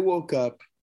I woke up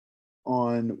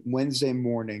on Wednesday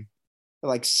morning at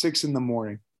like 6 a.m,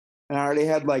 and I already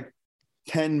had like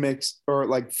 10 mixed, or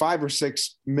like 5 or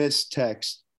 6 missed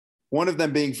texts. One of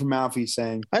them being from Alfie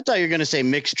saying, I thought you were going to say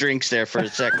mixed drinks there for a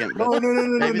second. But no.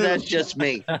 Maybe that's just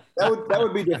me. That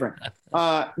would be different.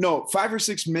 No, 5 or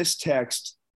 6 missed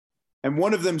texts, and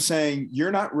one of them saying,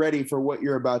 you're not ready for what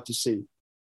you're about to see.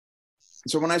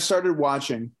 So when I started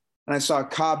watching and I saw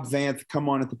Cobb Vanth come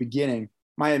on at the beginning,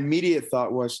 my immediate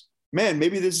thought was, man,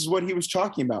 maybe this is what he was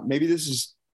talking about. Maybe this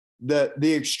is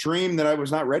the extreme that I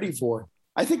was not ready for.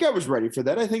 I think I was ready for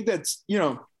that. I think that's,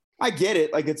 I get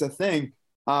it. Like, it's a thing.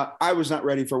 I was not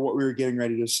ready for what we were getting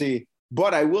ready to see.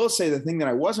 But I will say the thing that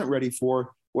I wasn't ready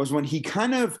for was when he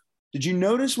did you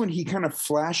notice when he kind of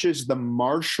flashes the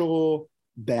Marshal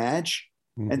badge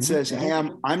and says, hey,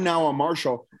 I'm now a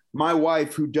Marshal. My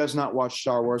wife, who does not watch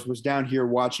Star Wars, was down here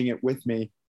watching it with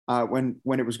me when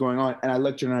it was going on. And I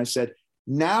looked at her and I said,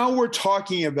 now we're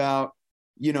talking about,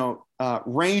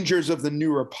 Rangers of the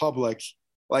New Republic.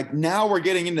 Like, now we're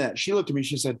getting into that. She looked at me,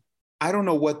 she said, I don't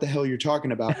know what the hell you're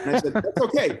talking about. And I said, that's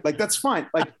okay. Like, that's fine.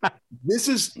 Like, this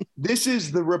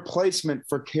is the replacement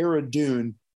for Cara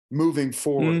Dune moving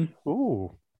forward.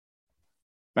 Ooh,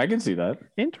 I can see that.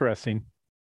 Interesting.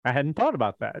 I hadn't thought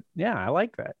about that. Yeah, I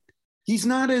like that. He's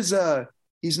not as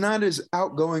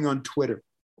outgoing on Twitter.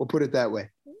 We'll put it that way.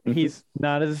 He's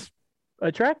not as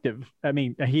attractive. I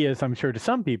mean, he is, I'm sure, to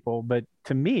some people, but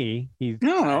to me, he's. I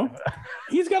don't know.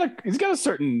 He's got a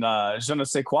certain je ne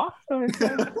sais quoi.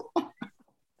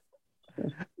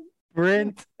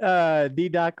 Brent,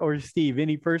 D-Doc, or Steve,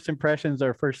 any first impressions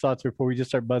or first thoughts before we just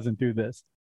start buzzing through this?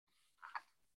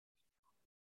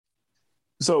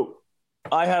 So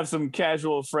I have some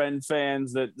casual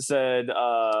fans that said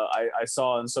I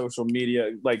saw on social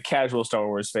media, like casual Star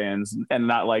Wars fans and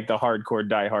not like the hardcore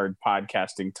diehard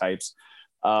podcasting types,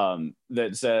 that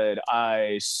said,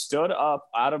 "I stood up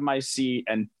out of my seat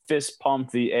and fist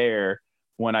pumped the air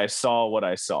when I saw what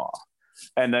I saw."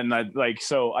 And then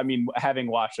so, I mean, having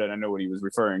watched it, I know what he was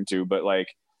referring to, but like,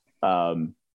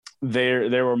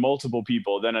 there were multiple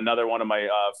people. Then another one of my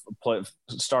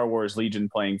Star Wars Legion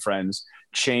playing friends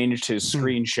changed his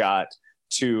screenshot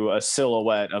to a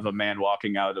silhouette of a man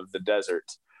walking out of the desert.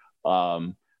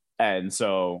 And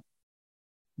so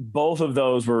both of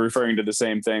those were referring to the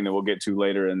same thing that we'll get to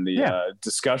later in the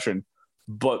discussion.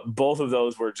 But both of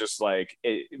those were just like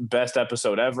best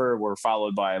episode ever, were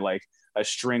followed by like a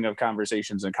string of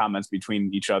conversations and comments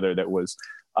between each other that was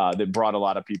that brought a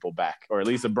lot of people back, or at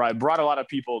least it brought a lot of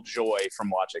people joy from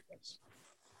watching this.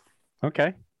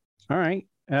 Okay. All right.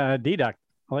 D-Doc,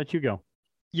 I'll let you go.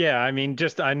 Yeah, I mean,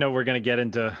 I know we're going to get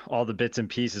into all the bits and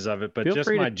pieces of it, but Feel just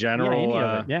free my to,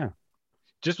 general,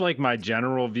 just like my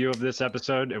general view of this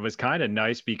episode, it was kind of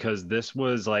nice because this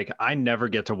was like, I never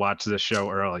get to watch this show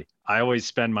early. I always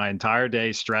spend my entire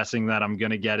day stressing that I'm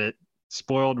going to get it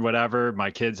spoiled, whatever.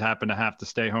 My kids happen to have to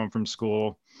stay home from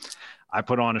school. I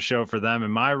put on a show for them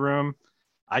in my room.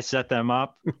 I set them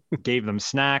up, gave them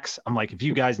snacks. I'm like, if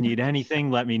you guys need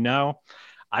anything, let me know.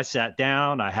 I sat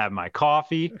down, I had my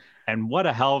coffee, and what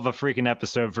a hell of a freaking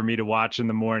episode for me to watch in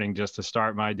the morning just to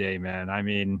start my day, man. I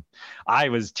mean, I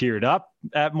was teared up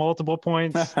at multiple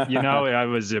points. You know, I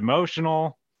was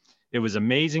emotional. It was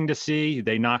amazing to see.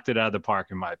 They knocked it out of the park,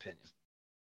 in my opinion.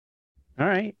 All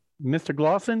right. Mr.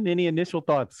 Glosson, any initial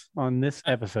thoughts on this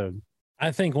episode?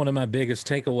 I think one of my biggest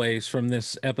takeaways from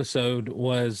this episode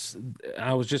was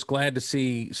I was just glad to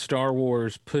see Star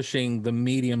Wars pushing the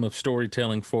medium of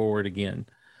storytelling forward again.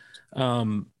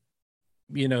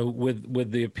 You know,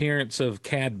 with the appearance of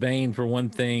Cad Bane for one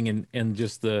thing, and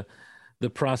just the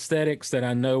prosthetics that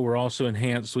I know were also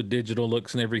enhanced with digital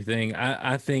looks and everything.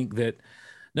 I think that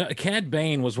Cad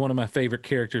Bane was one of my favorite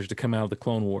characters to come out of the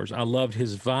Clone Wars. I loved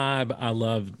his vibe. I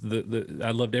loved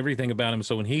I loved everything about him.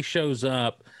 So when he shows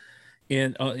up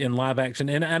in live action,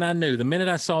 and I knew the minute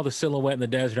I saw the silhouette in the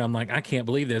desert, I'm like, I can't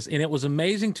believe this. And it was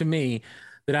amazing to me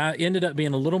that I ended up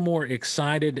being a little more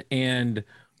excited and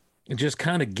just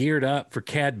kind of geared up for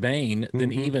Cad Bane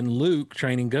than even Luke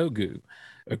training Grogu.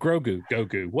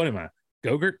 What am I?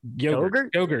 Gogurt.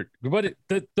 What?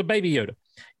 The baby Yoda.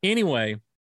 Anyway,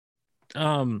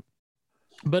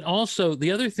 but also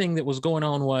the other thing that was going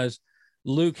on was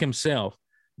Luke himself.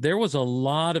 There was a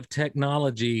lot of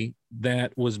technology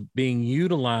that was being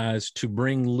utilized to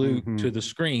bring Luke to the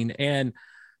screen. And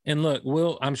look,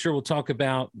 I'm sure we'll talk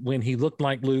about when he looked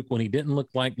like Luke, when he didn't look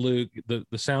like Luke, the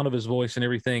sound of his voice and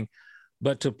everything.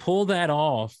 But to pull that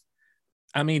off,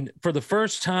 I mean, for the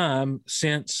first time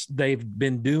since they've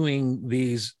been doing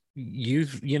these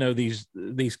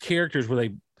these characters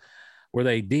where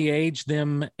they de-age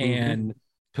them and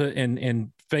put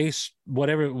and face what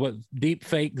deep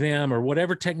fake them or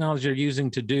whatever technology they're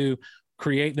using to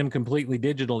create them completely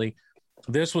digitally.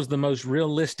 This was the most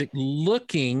realistic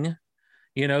looking.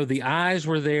 You know, the eyes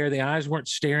were there. The eyes weren't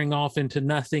staring off into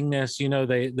nothingness. You know,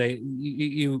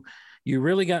 you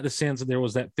really got the sense that there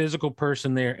was that physical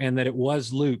person there and that it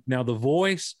was Luke. Now the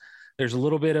voice, there's a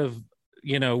little bit of,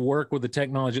 work with the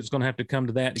technology. It's going to have to come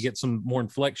to that to get some more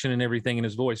inflection and everything in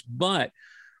his voice. But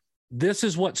this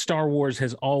is what Star Wars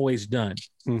has always done.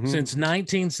 Since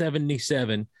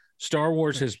 1977, Star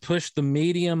Wars has pushed the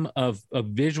medium of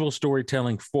visual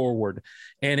storytelling forward,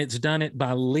 and it's done it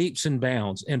by leaps and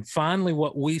bounds. And finally,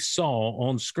 what we saw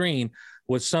on screen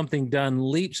was something done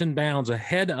leaps and bounds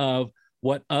ahead of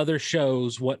what other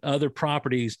shows, what other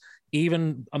properties,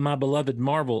 even my beloved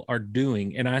Marvel are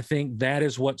doing. And I think that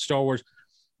is what Star Wars,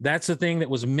 that's the thing that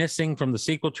was missing from the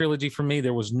sequel trilogy for me.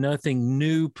 There was nothing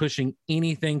new pushing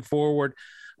anything forward.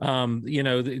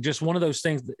 Just one of those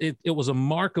things. It was a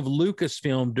mark of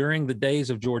Lucasfilm during the days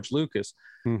of George Lucas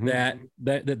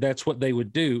that's what they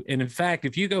would do. And in fact,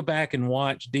 if you go back and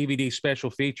watch DVD special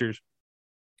features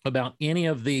about any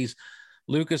of these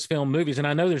Lucasfilm movies, and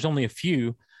I know there's only a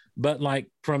few, but like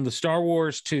from the Star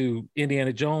Wars to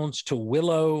Indiana Jones to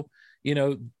Willow,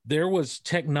 there was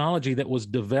technology that was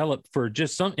developed for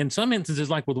just in some instances,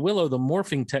 like with Willow, the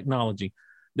morphing technology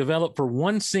developed for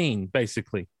one scene,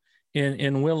 basically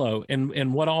in Willow,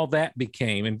 and what all that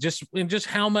became, and just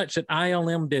how much that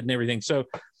ILM did and everything. So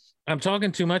I'm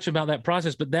talking too much about that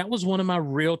process, but that was one of my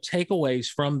real takeaways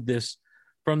from this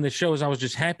show, is I was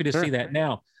just happy to see that.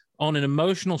 Now, on an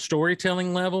emotional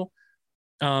storytelling level,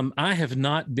 I have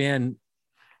not been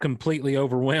completely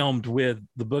overwhelmed with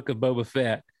the Book of Boba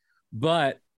Fett,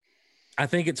 but I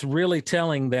think it's really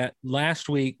telling that last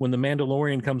week when The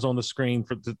Mandalorian comes on the screen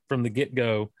from the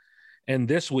get-go, and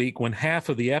this week when half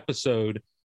of the episode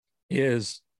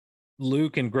is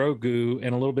Luke and Grogu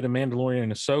and a little bit of Mandalorian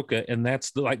and Ahsoka, and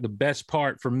that's the best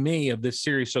part for me of this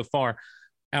series so far,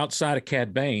 outside of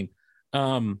Cad Bane.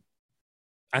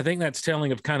 I think that's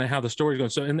telling of kind of how the story's going.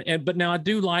 So, but now I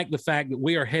do like the fact that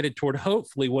we are headed toward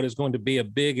hopefully what is going to be a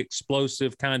big,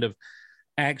 explosive kind of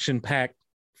action-packed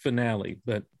finale.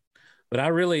 But I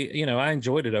really, I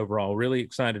enjoyed it overall. Really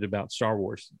excited about Star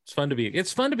Wars. It's fun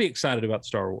to be excited about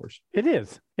Star Wars. It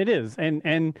is,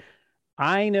 and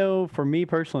I know for me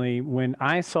personally, when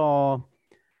I saw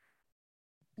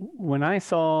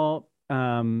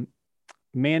Mando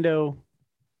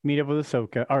meet up with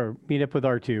Ahsoka, or meet up with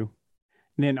R2.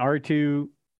 And then R2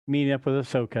 meeting up with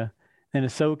Ahsoka, and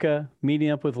Ahsoka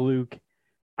meeting up with Luke.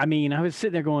 I mean, I was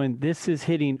sitting there going, this is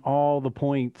hitting all the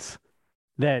points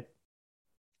that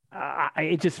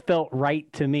it just felt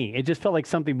right to me. It just felt like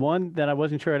something, one, that I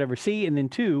wasn't sure I'd ever see, and then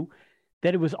two,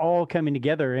 that it was all coming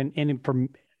together.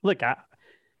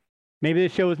 Maybe the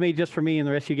show was made just for me and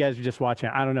the rest of you guys are just watching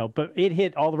it. I don't know. But it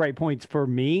hit all the right points for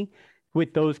me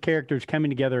with those characters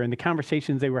coming together and the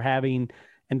conversations they were having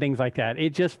and things like that.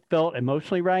 It just felt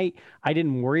emotionally right. I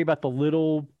didn't worry about the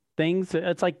little things.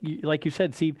 It's like you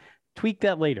said, Steve, tweak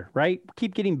that later, right?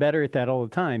 Keep getting better at that all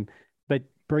the time. But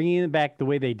bringing it back the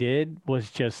way they did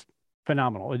was just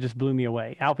phenomenal. It just blew me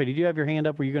away. Alfie, did you have your hand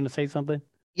up? Were you going to say something?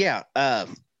 Yeah.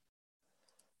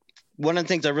 One of the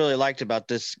things I really liked about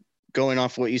this, going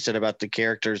off what you said about the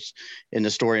characters in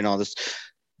the story and all this,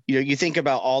 you think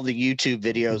about all the YouTube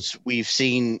videos we've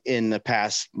seen in the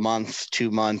past month,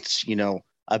 2 months,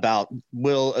 about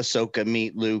will Ahsoka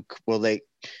meet Luke?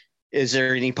 Is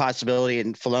there any possibility?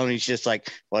 And Filoni's just like,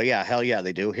 well, yeah, hell yeah,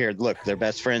 they do. Here, look, they're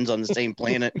best friends on the same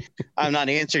planet. I'm not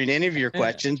answering any of your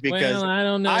questions because I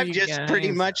don't know. I've just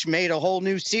pretty much made a whole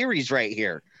new series right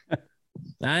here.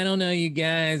 I don't know, you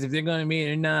guys, if they're going to meet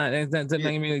or not. That's not something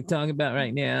I can really talk about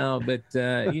right now. But,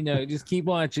 just keep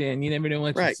watching. You never know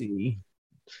what you see.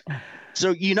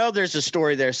 So, there's a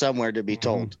story there somewhere to be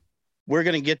told. We're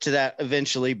going to get to that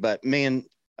eventually. But, man,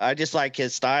 I just like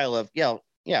his style of, yeah,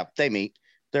 they meet.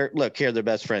 They're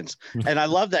best friends. And I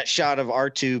love that shot of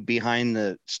R2 behind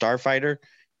the starfighter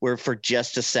where for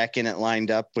just a second it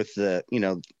lined up with the,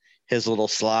 his little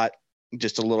slot,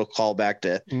 just a little callback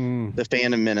to the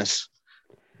Phantom Menace.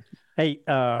 Hey,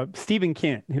 Stephen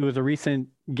Kent, who was a recent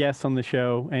guest on the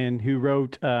show and who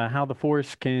wrote How the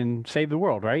Force Can Save the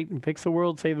World, right? Fix the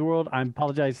world, save the world. I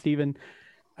apologize, Stephen.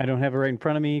 I don't have it right in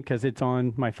front of me because it's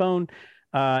on my phone.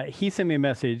 He sent me a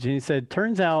message and he said,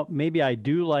 turns out maybe I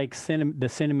do like the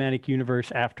cinematic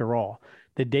universe after all.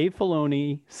 The Dave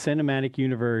Filoni cinematic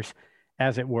universe,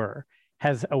 as it were,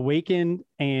 has awakened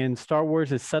and Star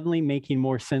Wars is suddenly making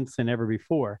more sense than ever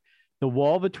before. The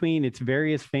wall between its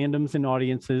various fandoms and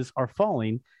audiences are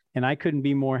falling, and I couldn't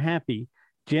be more happy.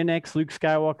 Gen X Luke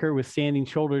Skywalker was standing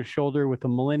shoulder to shoulder with a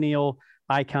millennial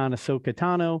icon Ahsoka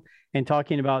Tano and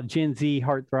talking about Gen Z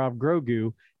heartthrob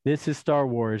Grogu. This is Star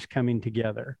Wars coming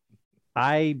together.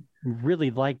 I really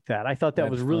liked that. I thought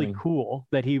that was really cool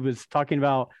that he was talking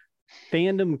about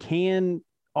fandom can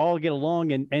all get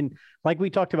along. And like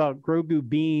we talked about Grogu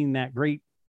being that great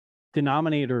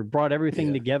denominator, brought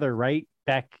everything together, right?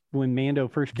 Back when Mando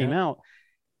first came out.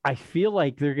 I feel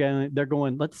like they're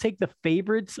going, let's take the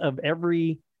favorites of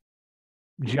every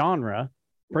genre,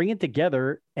 bring it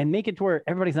together and make it to where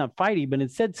everybody's not fighting, but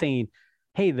instead saying,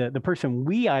 hey, the person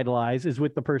we idolize is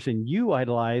with the person you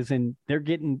idolize, and they're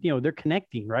getting, they're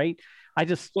connecting, right? I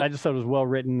just thought it was well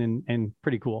written and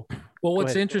pretty cool. Well,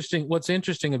 what's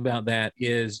interesting about that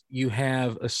is you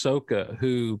have Ahsoka,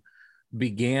 who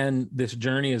began this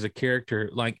journey as a character,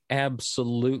 like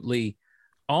absolutely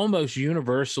almost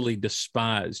universally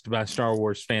despised by Star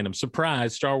Wars fandom.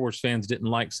 Surprise, Star Wars fans didn't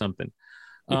like something.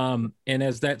 And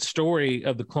as that story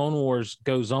of the Clone Wars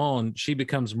goes on, she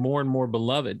becomes more and more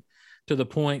beloved to the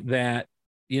point that,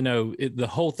 the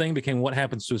whole thing became what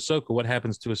happens to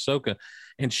Ahsoka.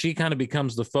 And she kind of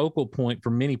becomes the focal point for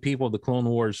many people of the Clone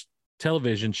Wars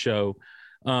television show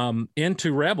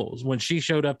into Rebels. When she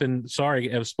showed up in,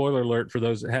 a spoiler alert for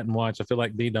those that hadn't watched, I feel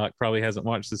like D-Doc probably hasn't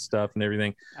watched this stuff and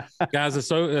everything. Guys,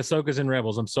 Ahsoka's in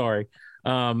Rebels. I'm sorry.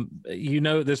 At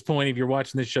this point, if you're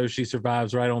watching this show, she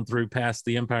survives right on through past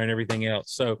the Empire and everything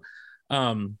else. So,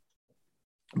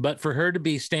 but for her to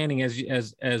be standing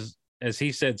as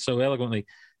he said so eloquently,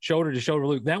 shoulder to shoulder,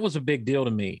 Luke, that was a big deal to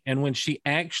me. And when she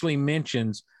actually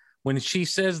when she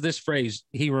says this phrase,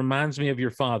 he reminds me of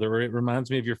your father, or it reminds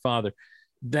me of your father,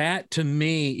 that to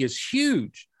me is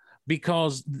huge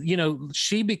because,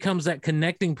 she becomes that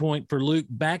connecting point for Luke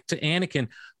back to Anakin,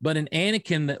 but an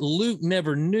Anakin that Luke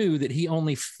never knew, that he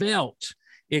only felt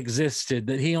existed,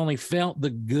 that he only felt the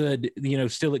good,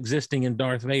 still existing in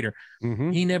Darth Vader.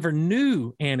 Mhm. He never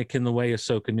knew Anakin the way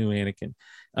Ahsoka knew Anakin.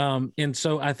 And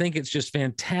so I think it's just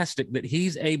fantastic that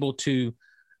he's able to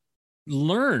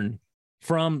learn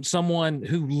from someone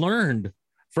who learned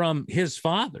from his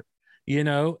father,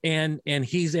 and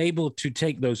he's able to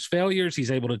take those failures.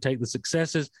 He's able to take the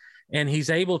successes, and he's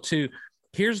able to,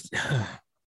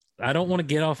 I don't want to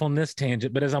get off on this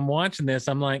tangent, but as I'm watching this,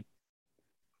 I'm like,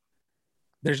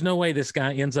 there's no way this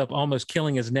guy ends up almost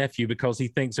killing his nephew because he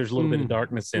thinks there's a little bit of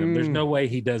darkness in him. There's no way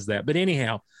he does that. But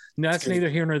anyhow, no, that's neither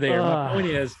here nor there. My point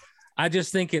is, I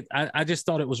just think I just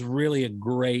thought it was really a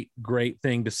great, great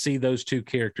thing to see those two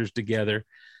characters together.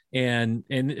 And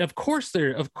of course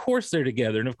they're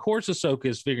together. And of course Ahsoka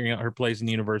is figuring out her place in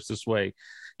the universe this way.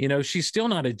 She's still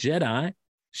not a Jedi.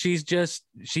 She's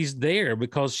there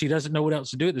because she doesn't know what else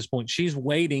to do at this point. She's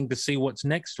waiting to see what's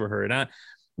next for her. And I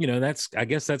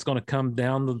guess that's going to come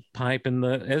down the pipe in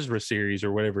the Ezra series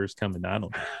or whatever is coming. I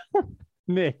don't know.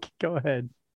 Nick, go ahead.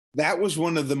 That was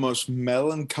one of the most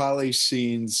melancholy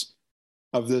scenes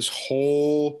of this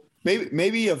whole,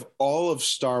 maybe of all of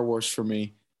Star Wars for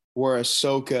me, where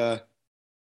Ahsoka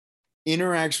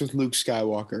interacts with Luke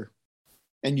Skywalker,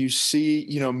 and you see,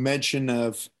 mention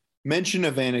of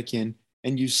Anakin,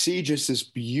 and you see just this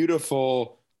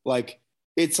beautiful,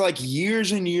 it's like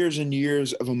years and years and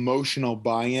years of emotional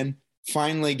buy-in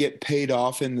finally get paid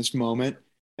off in this moment.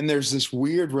 And there's this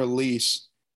weird release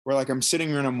where I'm sitting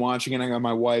here and I'm watching, and I got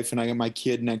my wife and I got my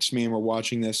kid next to me, and we're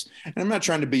watching this. And I'm not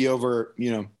trying to be over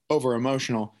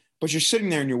emotional, but you're sitting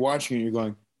there and you're watching it and you're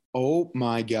going, oh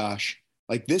my gosh.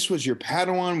 This was your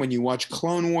Padawan. When you watch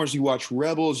Clone Wars, you watch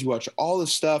Rebels, you watch all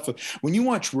this stuff. When you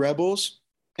watch Rebels,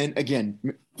 and again,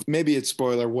 maybe it's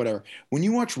spoiler, whatever. When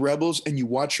you watch Rebels and you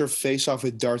watch her face off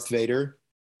with Darth Vader,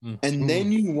 and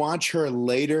then you watch her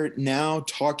later now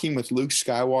talking with Luke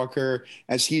Skywalker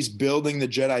as he's building the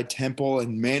Jedi Temple,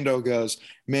 and Mando goes,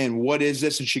 man, what is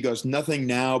this? And she goes, nothing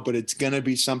now, but it's going to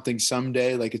be something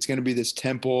someday. It's going to be this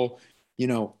temple.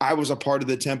 I was a part of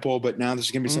the temple, but now this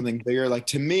is going to be something bigger.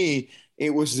 To me, it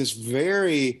was this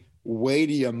very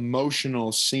weighty,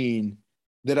 emotional scene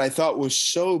that I thought was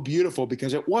so beautiful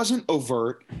because it wasn't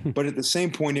overt, but at the same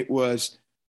point it was,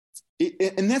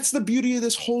 and that's the beauty of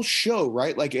this whole show,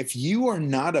 right? If you are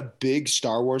not a big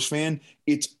Star Wars fan,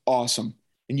 it's awesome.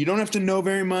 And you don't have to know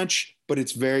very much, but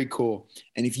it's very cool.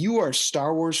 And if you are a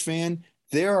Star Wars fan,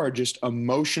 there are just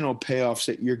emotional payoffs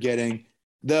that you're getting.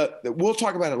 We'll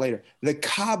talk about it later. The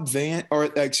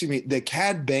the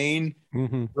Cad Bane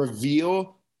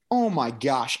reveal. Oh my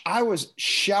gosh. I was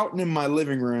shouting in my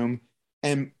living room,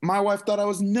 and my wife thought I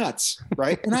was nuts,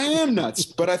 right? And I am nuts,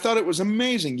 but I thought it was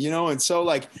amazing, And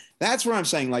so that's what I'm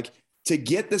saying, to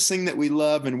get this thing that we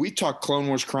love, and we talk Clone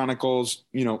Wars Chronicles,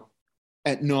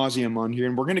 ad nauseum on here,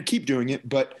 and we're going to keep doing it,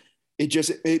 but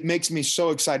it makes me so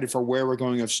excited for where we're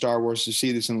going of Star Wars, to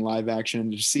see this in live action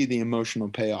and to see the emotional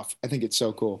payoff. I think it's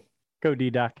so cool. Go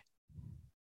D-Doc.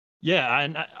 Yeah,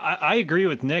 and I agree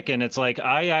with Nick, and it's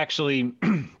I actually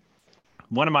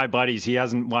one of my buddies, he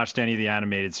hasn't watched any of the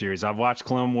animated series. I've watched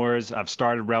Clone Wars, I've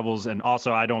started Rebels, and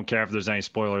also I don't care if there's any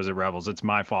spoilers at Rebels. It's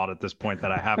my fault at this point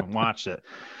that I haven't watched it.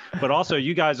 But also,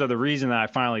 you guys are the reason that I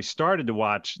finally started to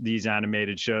watch these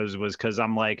animated shows, was because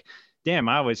I'm damn,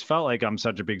 I always felt like I'm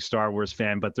such a big Star Wars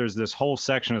fan, but there's this whole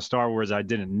section of Star Wars I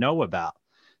didn't know about.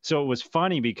 So it was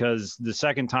funny because the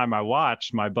second time I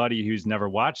watched, my buddy who's never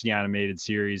watched the animated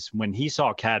series, when he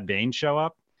saw Cad Bane show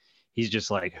up, he's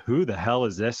just who the hell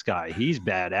is this guy? He's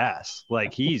badass.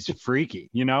 He's freaky,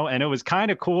 And it was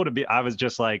kind of cool I was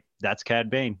just that's Cad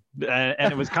Bane.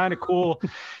 And it was kind of cool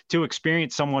to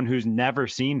experience someone who's never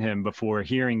seen him before,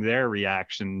 hearing their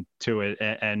reaction to it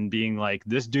and being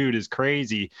this dude is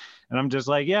crazy. And I'm just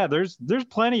yeah, there's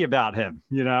plenty about him,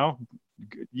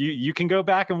 You can go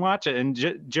back and watch it. And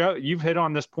Joe, you've hit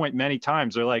on this point many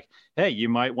times. They're hey, you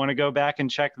might want to go back and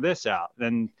check this out.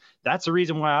 And that's the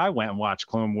reason why I went and watched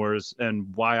Clone Wars,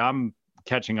 and why I'm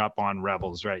catching up on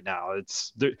Rebels right now.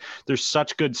 There's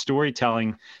such good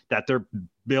storytelling that they're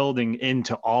building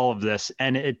into all of this,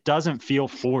 and it doesn't feel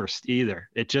forced either.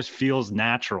 It just feels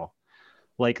natural.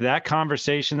 That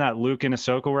conversation that Luke and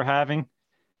Ahsoka were having,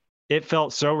 it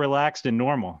felt so relaxed and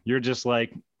normal. You're just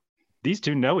these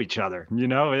two know each other,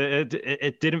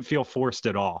 it didn't feel forced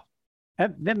at all.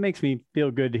 That makes me feel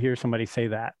good to hear somebody say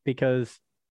that, because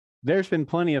there's been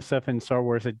plenty of stuff in Star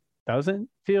Wars that doesn't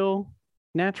feel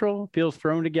natural, feels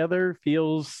thrown together,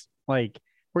 feels like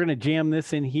we're going to jam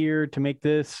this in here to make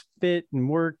this fit and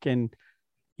work. And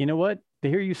you know what? To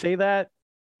hear you say that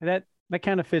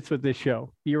kind of fits with this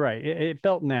show. You're right. It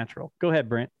felt natural. Go ahead,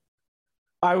 Brent.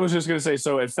 I was just going to say,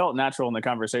 so it felt natural in the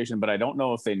conversation, but I don't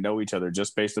know if they know each other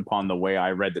just based upon the way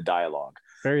I read the dialogue.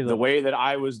 The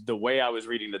way I was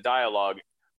reading the dialogue,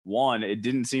 one, it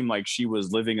didn't seem like she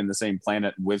was living in the same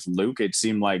planet with Luke. It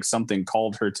seemed like something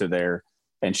called her to there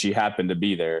and she happened to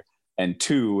be there. And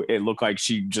two, it looked like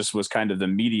she just was kind of the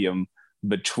medium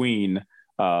between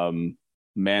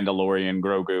Mandalorian,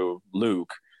 Grogu,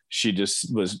 Luke. She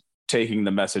just was taking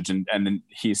the message, and then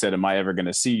he said, am I ever going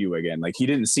to see you again? Like, he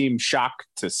didn't seem shocked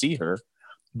to see her,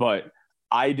 but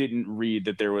I didn't read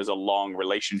that there was a long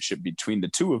relationship between the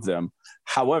two of them.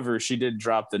 However, she did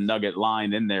drop the nugget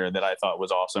line in there that I thought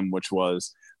was awesome, which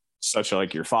was such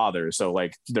like your father. So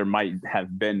like there might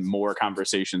have been more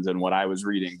conversations than what I was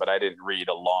reading, but I didn't read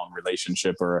a long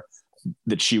relationship or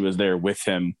that she was there with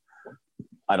him.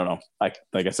 I don't know. Like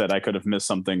I said, I could have missed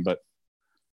something, but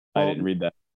I didn't read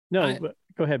that. No,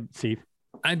 go ahead, Steve.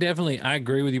 I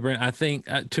agree with you, Brent. I think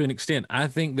to an extent, I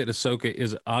think that Ahsoka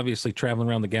is obviously traveling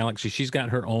around the galaxy. She's got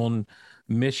her own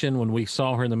mission. When we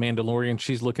saw her in The Mandalorian,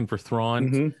 she's looking for Thrawn.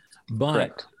 Mm-hmm.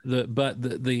 But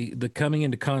the coming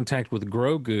into contact with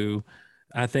Grogu,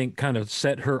 I think kind of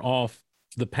set her off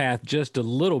the path just a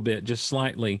little bit, just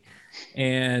slightly.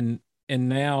 And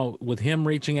now with him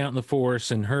reaching out in the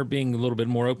Force and her being a little bit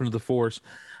more open to the Force,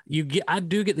 I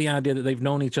do get the idea that they've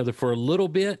known each other for a little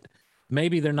bit.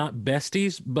 Maybe they're not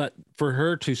besties, but for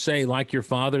her to say, like your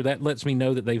father, that lets me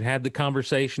know that they've had the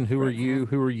conversation. Who are you?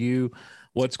 Who are you?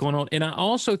 What's going on? And I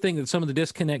also think that some of the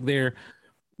disconnect there,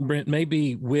 Brent, may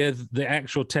be with the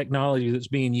actual technology that's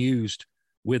being used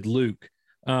with Luke.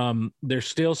 There's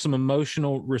still some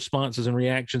emotional responses and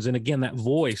reactions. And again, that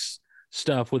voice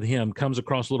stuff with him comes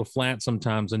across a little flat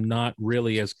sometimes and not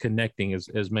really as connecting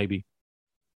as maybe.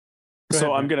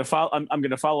 So I'm going to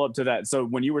follow up to that. So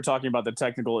when you were talking about the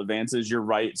technical advances, you're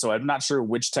right. So I'm not sure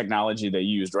which technology they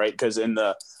used, right? Because in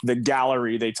the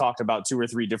gallery, they talked about 2 or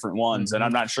 3 different ones, mm-hmm. and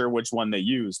I'm not sure which one they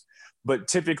used. But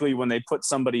typically when they put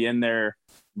somebody in there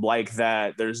like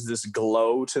that, there's this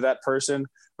glow to that person,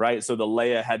 right? So the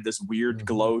Leia had this weird mm-hmm.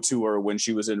 glow to her when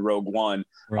she was in Rogue One.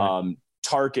 Right.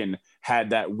 Tarkin had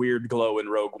that weird glow in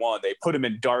Rogue One. They put him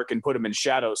in dark and put him in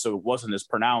shadow, so it wasn't as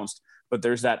pronounced. But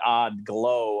there's that odd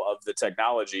glow of the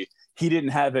technology. He didn't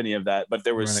have any of that, but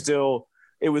there was still,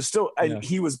 and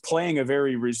he was playing a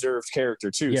very reserved character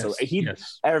too. Yes, so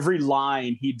every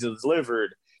line he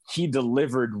delivered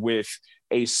with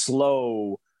a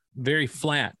slow, very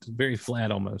flat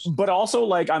almost. But also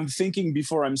like I'm thinking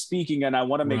before I'm speaking, and I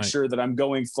want to make sure that I'm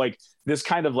going like this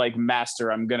kind of like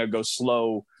master. I'm going to go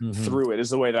slow mm-hmm. through it is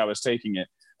the way that I was taking it.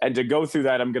 And to go through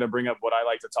that, I'm going to bring up what I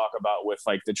like to talk about with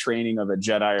like the training of a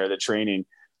Jedi or the training.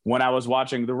 When I was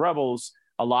watching the Rebels,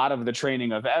 a lot of the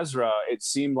training of Ezra, it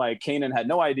seemed like Kanan had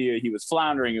no idea he was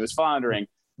floundering.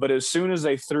 But as soon as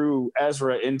they threw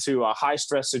Ezra into a high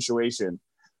stress situation,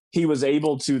 he was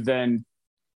able to then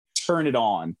turn it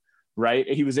on, right?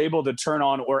 He was able to turn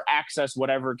on or access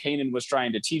whatever Kanan was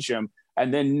trying to teach him.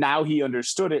 And then now he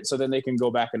understood it, so then they can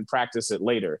go back and practice it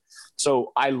later.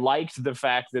 So I liked the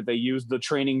fact that they used the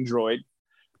training droid,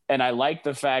 and I liked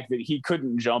the fact that he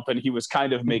couldn't jump and he was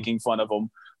kind of making fun of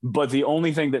him. But the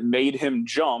only thing that made him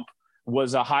jump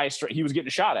was a high stress. He was getting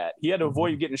shot at. He had to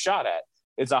avoid getting shot at.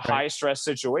 It's a high stress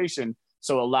situation,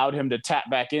 so it allowed him to tap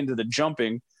back into the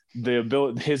jumping,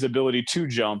 his ability to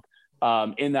jump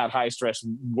in that high stress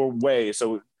way.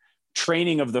 So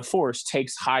training of the Force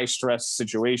takes high stress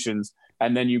situations,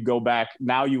 and then you go back.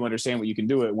 Now you understand what you can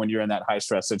do it when you're in that high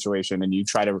stress situation, and you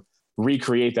try to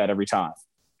recreate that every time.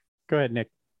 Go ahead, Nick.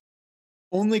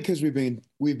 Only because we've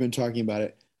been talking about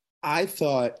it. I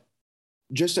thought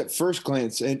just at first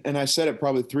glance, and I said it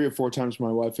probably 3 or 4 times to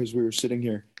my wife as we were sitting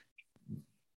here,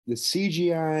 the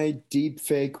CGI, deep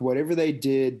fake, whatever they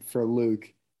did for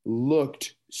Luke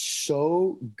looked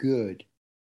so good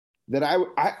that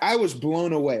I was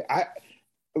blown away.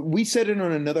 We said it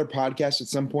on another podcast at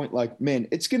some point, like, man,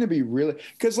 it's going to be really,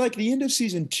 because like the end of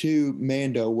season 2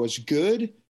 Mando was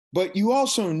good, but you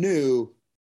also knew,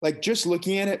 like, just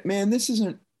looking at it, man, this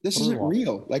isn't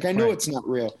real. Like, I know it's not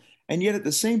real. And yet at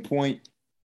the same point,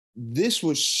 this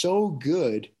was so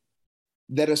good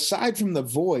that aside from the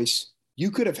voice,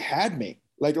 you could have had me.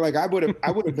 Like I would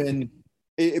have been,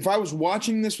 if I was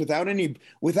watching this without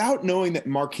knowing that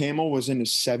Mark Hamill was in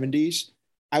his 70s,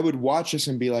 I would watch this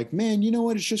and be like, man, you know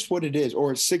what? It's just what it is. Or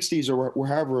his 60s or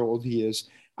however old he is.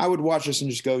 I would watch this and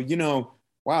just go,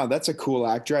 wow, that's a cool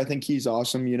actor. I think he's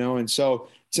awesome, And so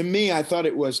to me, I thought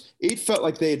it felt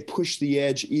like they had pushed the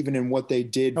edge even in what they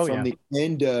did the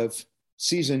end of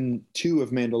season 2 of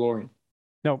Mandalorian.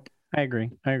 Nope. I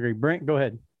agree. Brent, go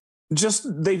ahead. Just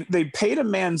they paid a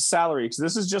man's salary, because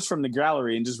this is just from the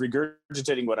gallery and just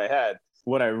regurgitating what I had.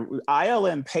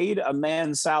 ILM paid a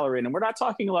man's salary, and we're not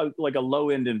talking about like a low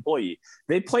end employee.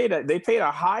 They paid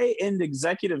a high end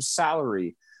executive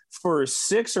salary for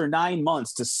 6 or 9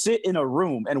 months to sit in a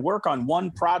room and work on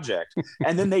one project,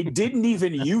 and then they didn't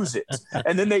even use it,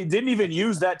 and then they didn't even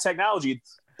use that technology.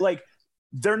 Like,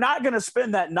 they're not going to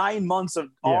spend that 9 months of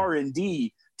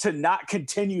R&D to not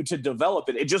continue to develop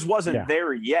it. It just wasn't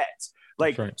there yet.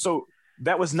 Like, so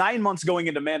that was 9 months going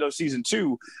into Mando season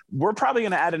 2. We're probably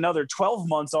going to add another 12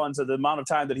 months onto the amount of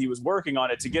time that he was working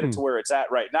on it to get it to where it's at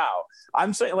right now.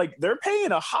 I'm saying, like, they're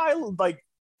paying a high, like,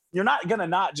 you're not going to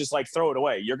not just like throw it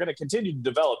away. You're going to continue to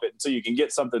develop it until you can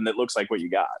get something that looks like what you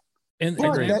got. And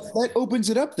that opens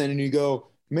it up then, and you go,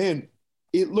 man,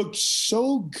 it looked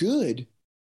so good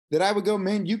that I would go,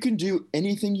 man, you can do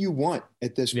anything you want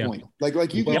at this point.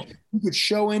 Like you could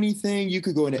show anything, you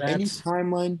could go into any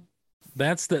timeline.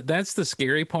 That's the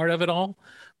scary part of it all.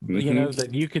 You know,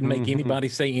 that you can make anybody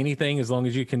say anything as long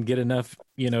as you can get enough,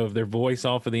 you know, of their voice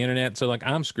off of the internet. So like,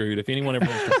 I'm screwed if anyone ever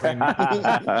wants to frame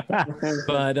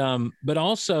me. But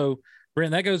also,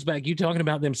 Brent, that goes back, you talking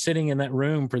about them sitting in that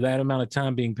room for that amount of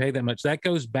time being paid that much. That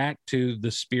goes back to the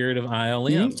spirit of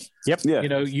ILM. Yeah. You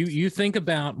know, you think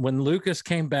about when Lucas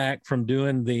came back from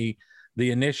doing the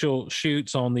initial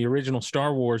shoots on the original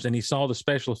Star Wars, and he saw the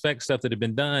special effects stuff that had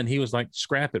been done, he was like,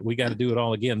 scrap it. We got to do it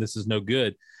all again. This is no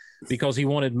good, because he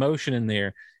wanted motion in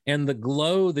there. And the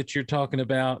glow that you're talking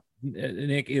about,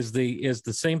 Nick, is the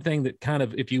same thing that kind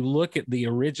of, if you look at the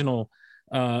original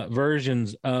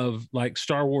versions of like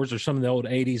Star Wars or some of the old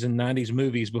 80s and 90s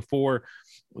movies before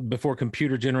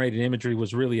computer generated imagery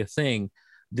was really a thing,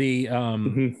 the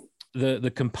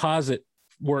composite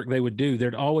work they would do,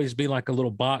 there'd always be like a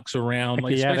little box around,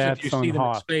 like especially if you see them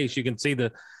in space, you can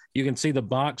see the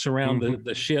box around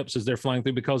the ships as they're flying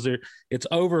through, because it's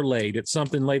overlaid, it's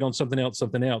something laid on something else,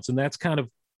 and that's kind of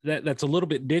that's a little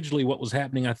bit digitally what was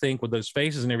happening, I think, with those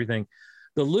faces and everything.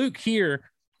 The Luke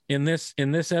here in this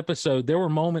episode, there were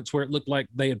moments where it looked like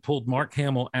they had pulled Mark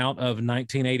Hamill out of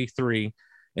 1983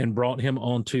 and brought him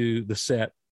onto the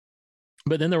set.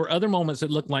 But then there were other moments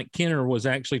that looked like Kenner was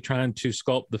actually trying to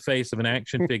sculpt the face of an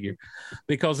action figure,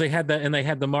 because they had that, and they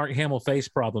had the Mark Hamill face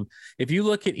problem. If you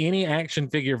look at any action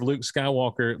figure of Luke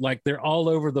Skywalker, like, they're all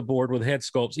over the board with head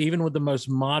sculpts, even with the most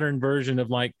modern version of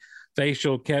like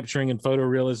facial capturing and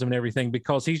photorealism and everything,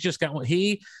 because he's just got one.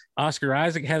 Oscar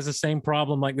Isaac has the same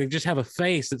problem. Like, they just have a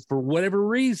face that's, for whatever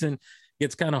reason,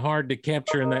 it's kind of hard to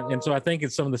capture in that. And so I think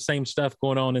it's some of the same stuff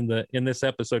going on in this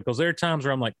episode, because there are times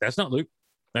where I'm like, that's not Luke.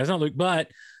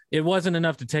 But it wasn't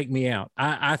enough to take me out.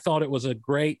 I thought it was a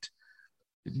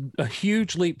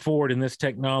huge leap forward in this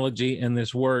technology and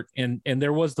this work. And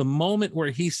there was the moment where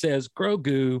he says,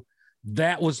 Grogu,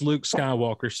 that was Luke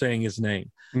Skywalker saying his name.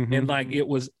 And like, it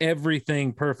was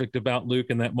everything perfect about Luke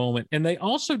in that moment. And they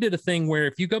also did a thing where,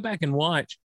 if you go back and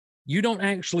watch, you don't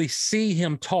actually see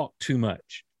him talk too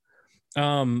much.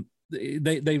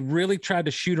 They really tried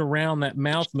to shoot around that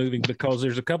mouth moving, because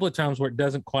there's a couple of times where it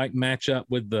doesn't quite match up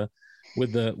with the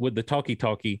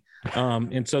talkie.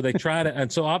 And so they try to, and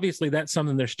so obviously that's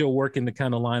something they're still working to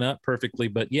kind of line up perfectly.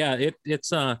 But yeah,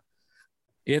 it's I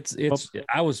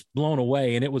was blown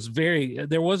away, and it was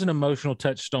there was an emotional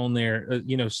touchstone there,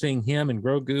 you know, seeing him and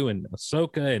Grogu and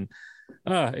Ahsoka, and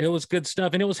it was good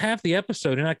stuff. And it was half the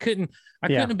episode, and I couldn't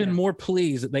have been more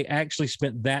pleased that they actually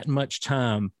spent that much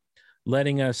time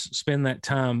letting us spend that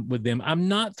time with them. I'm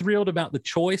not thrilled about the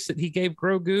choice that he gave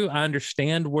Grogu. I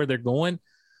understand where they're going.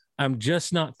 I'm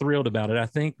just not thrilled about it. I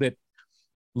think that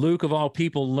Luke, of all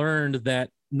people, learned that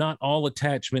not all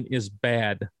attachment is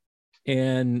bad,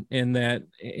 and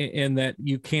that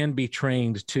you can be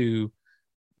trained to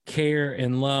care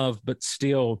and love, but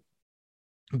still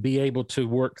be able to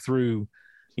work through,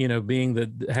 you know,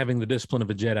 having the discipline of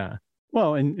a Jedi.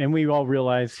 Well, and we all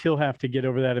realize he'll have to get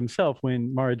over that himself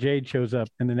when Mara Jade shows up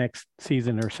in the next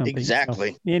season or something.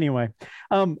 Exactly. So, anyway,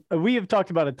 we have talked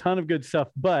about a ton of good stuff,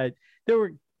 but there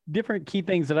were different key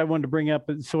things that I wanted to bring up.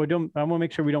 So I want to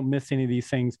make sure we don't miss any of these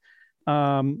things. You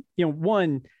know,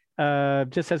 one,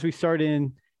 just as we start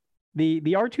in the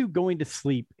R2 going to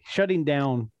sleep, shutting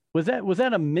down, was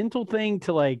that a mental thing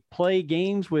to like play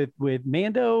games with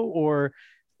Mando, or,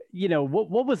 you know,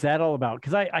 what was that all about?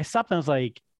 Because I stopped and I was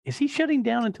like, is he shutting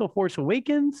down until Force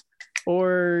Awakens,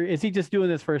 or is he just doing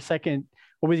this for a second,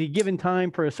 or was he given time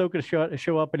for Ahsoka to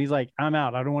show up and he's like, I'm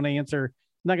out. I don't want to answer.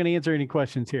 I'm not going to answer any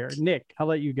questions here. Nick, I'll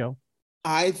let you go.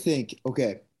 I think,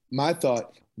 my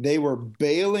thought, they were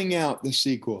bailing out the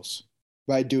sequels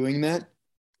by doing that,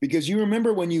 because you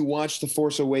remember when you watch The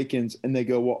Force Awakens and they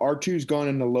go, well, R2's gone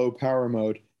into low power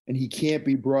mode and he can't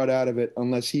be brought out of it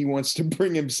unless he wants to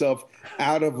bring himself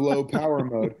out of low power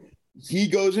mode. he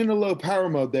goes into low power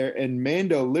mode there, and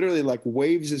Mando literally like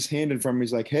waves his hand in front of him.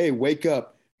 He's like, "Hey, wake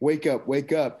up, wake up,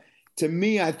 wake up." To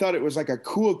me, I thought it was like a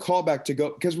cool callback to go,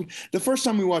 because the first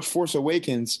time we watched Force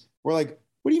Awakens, we're like,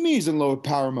 "What do you mean he's in low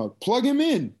power mode? Plug him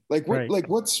in. Like what? Right. Like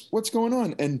what's going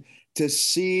on?" And to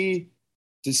see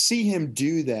him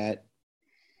do that,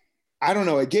 I don't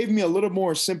know. It gave me a little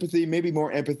more sympathy, maybe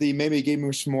more empathy, maybe it gave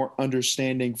me some more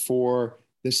understanding for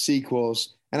the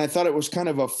sequels. And I thought it was kind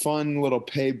of a fun little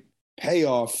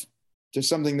payoff to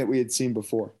something that we had seen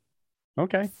before.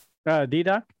 Okay.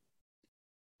 D-Doc?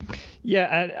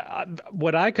 Yeah,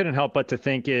 what I couldn't help but to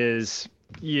think is,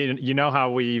 you know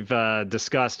how we've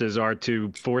discussed is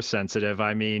R2 force sensitive.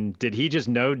 I mean, did he just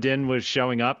know Din was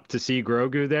showing up to see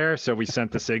Grogu there, so we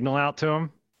sent the signal out to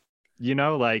him? You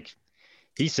know, like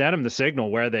he sent him the signal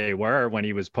where they were when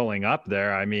he was pulling up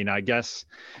there. I mean, I guess,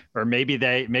 or maybe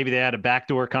they had a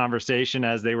backdoor conversation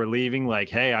as they were leaving, like,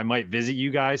 "Hey, I might visit you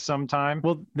guys sometime."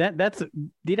 Well, that's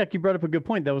D-Doc, you brought up a good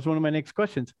point. That was one of my next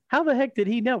questions. How the heck did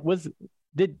he know?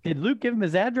 Did Luke give him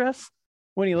his address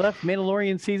when he left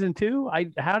Mandalorian season 2?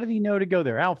 How did he know to go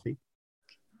there, Alfie?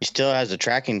 He still has a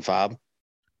tracking fob.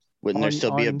 Wouldn't there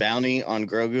still be a bounty on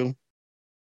Grogu?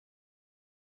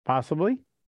 Possibly.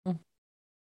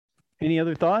 Any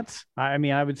other thoughts? I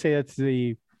mean, I would say that's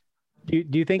the. Do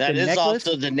you think that the is necklace,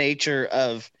 also the nature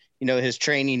of his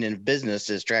training in business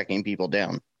is tracking people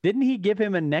down? Didn't he give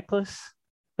him a necklace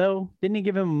though? Didn't he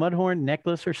give him a Mudhorn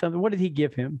necklace or something? What did he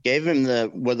give him? Gave him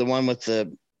the one with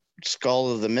the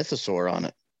skull of the mythosaur on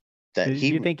it. Do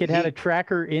you think it had a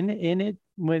tracker in it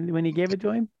when he gave it to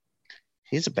him?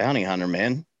 He's a bounty hunter,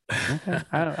 man. Okay.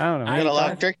 I don't know. He got a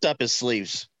lot tricked up his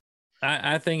sleeves.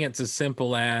 I think it's as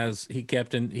simple as they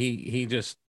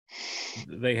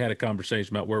had a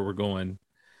conversation about where we're going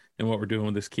and what we're doing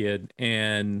with this kid.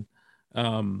 And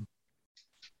I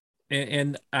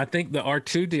think the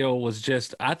R2 deal was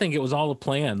I think it was all a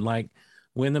plan. Like,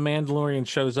 when the Mandalorian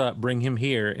shows up, bring him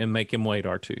here and make him wait,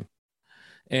 R2.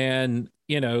 And,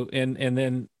 and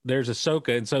then there's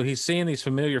Ahsoka. And so he's seeing these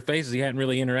familiar faces. He hadn't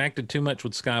really interacted too much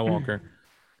with Skywalker,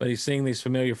 but he's seeing these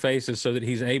familiar faces so that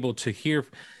he's able to hear.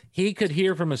 He could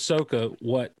hear from Ahsoka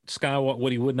what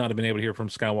he would not have been able to hear from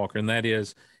Skywalker. And that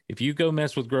is, if you go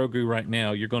mess with Grogu right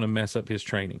now, you're going to mess up his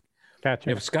training.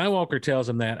 Gotcha. If Skywalker tells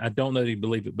him that, I don't know that he'd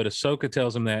believe it, but Ahsoka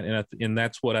tells him that. And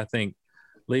that's what I think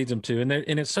leads him to. And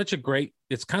it's such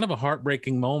it's kind of a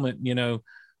heartbreaking moment,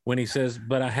 when he says,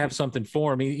 "But I have something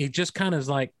for him." He just kind of is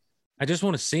like, "I just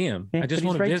want to see him. I just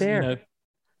want to visit." There.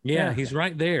 Yeah, he's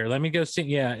right there. Let me go see.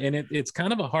 Yeah. And it's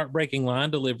kind of a heartbreaking line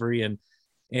delivery and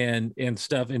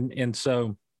stuff. And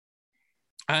so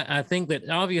I think that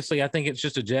obviously, I think it's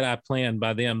just a Jedi plan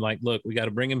by them. Like, look, we got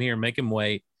to bring him here, make him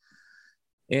wait,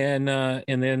 and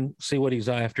then see what he's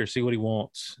after, see what he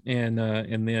wants, and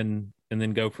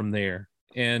then go from there.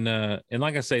 And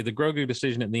like I say, the Grogu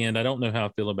decision at the end, I don't know how I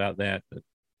feel about that. But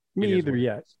me either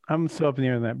yet. I'm still up in the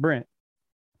air on that. Brent.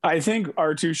 I think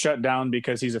R2 shut down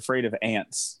because he's afraid of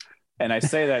ants. And I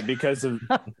say that because of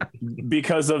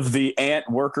the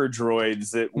ant worker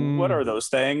droids. What are those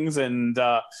things? And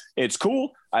it's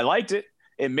cool. I liked it.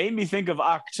 It made me think of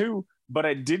Ahch-To, but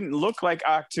it didn't look like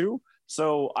Ahch-To.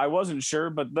 So I wasn't sure,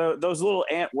 but those little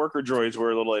ant worker droids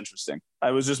were a little interesting.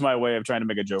 It was just my way of trying to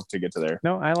make a joke to get to there.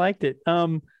 No, I liked it.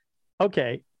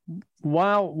 Okay.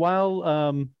 While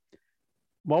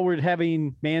we're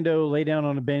having Mando lay down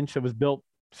on a bench that was built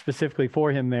specifically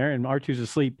for him there, and R2's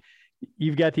asleep,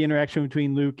 you've got the interaction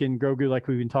between Luke and Grogu, like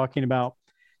we've been talking about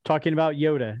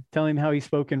Yoda, telling him how he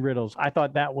spoke in riddles. I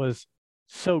thought that was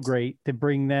so great to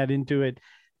bring that into it.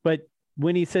 But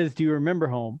when he says, "Do you remember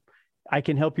home? I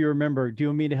can help you remember. Do you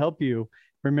want me to help you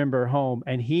remember home?"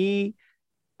 And he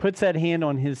puts that hand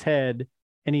on his head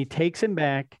and he takes him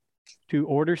back to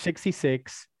Order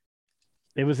 66.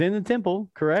 It was in the temple,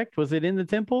 correct? Was it in the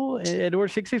temple at Order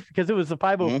 66? Because it was the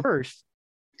 501st,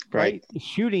 right?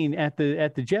 Shooting at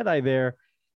the Jedi there.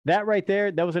 That right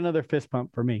there, that was another fist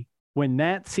pump for me. When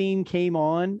that scene came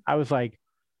on, I was like,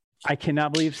 I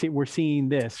cannot believe we're seeing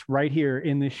this right here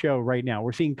in this show right now.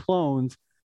 We're seeing clones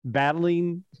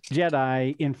battling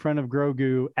Jedi in front of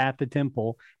Grogu at the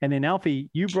temple. And then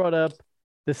Alfie, you brought up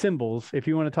the symbols. If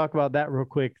you want to talk about that real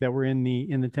quick, that were in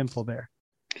the temple there.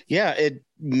 Yeah, it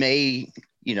may,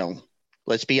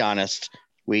 let's be honest.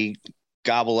 We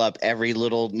gobble up every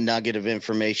little nugget of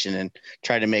information and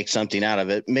try to make something out of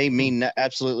it. May mean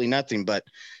absolutely nothing, but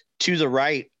to the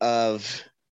right of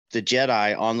the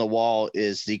Jedi on the wall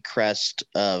is the crest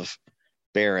of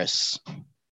Barriss.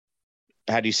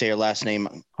 How do you say her last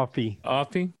name?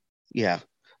 Offie? Yeah.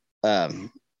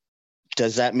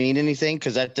 Does that mean anything?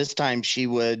 Because at this time she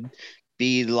would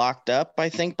be locked up, I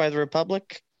think, by the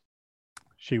Republic.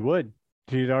 She would.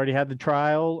 She'd already had the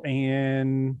trial,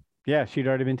 and yeah, she'd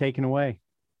already been taken away.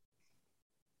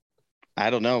 I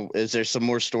don't know. Is there some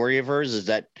more story of hers? Is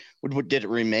that did it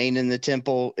remain in the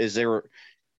temple? Is there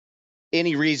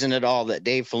any reason at all that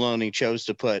Dave Filoni chose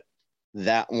to put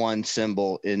that one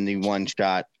symbol in the one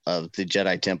shot of the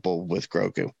Jedi Temple with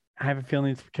Grogu? I have a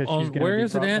feeling it's because she's Where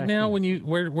is it brought at back now? in. When you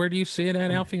where do you see it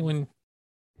at, Alfie? When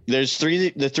There's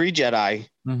the three Jedi.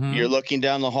 Mhm. You're looking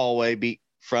down the hallway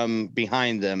from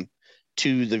behind them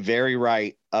to the very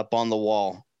right up on the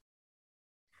wall.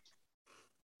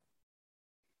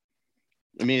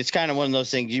 I mean, it's kind of one of those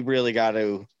things you really got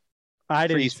to I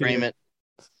didn't freeze see frame it.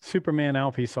 Superman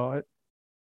Alfie saw it.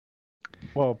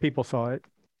 Well, people saw it.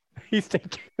 He's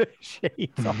taking the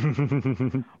shades off.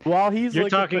 While he's You're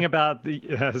looking talking for- about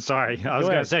the. Sorry, I was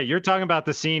going to ahead. say you're talking about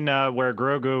the scene where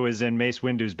Grogu is in Mace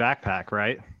Windu's backpack,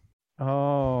 right?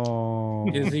 Oh,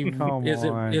 is he? come on. Is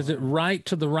it right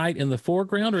to the right in the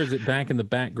foreground, or is it back in the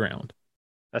background?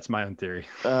 That's my own theory.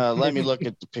 Let me look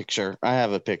at the picture. I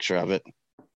have a picture of it.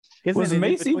 Isn't Was it in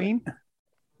Mace between?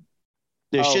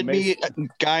 There Oh, should be Mace- a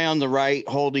guy on the right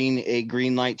holding a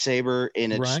green lightsaber,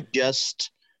 and it's Right.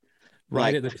 just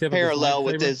Right like at the tip parallel of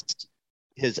with lightsaber?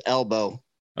 his elbow.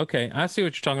 Okay, I see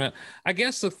what you're talking about. I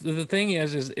guess the thing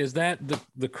is that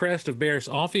the crest of Barriss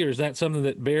Offee, or is that something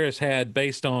that Barriss had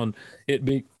based on it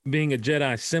being a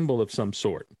Jedi symbol of some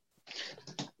sort?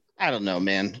 I don't know,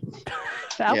 man.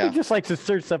 Alfie Yeah. just likes to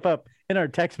search stuff up in our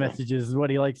text messages is what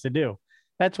he likes to do.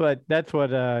 That's what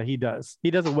he does.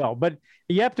 He does it well. But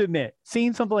you have to admit,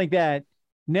 seeing something like that,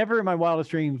 never in my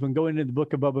wildest dreams when going into the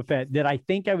Book of Boba Fett did I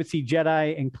think I would see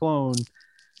Jedi and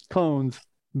clones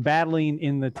battling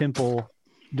in the temple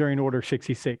during Order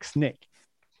 66. Nick.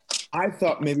 I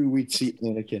thought maybe we'd see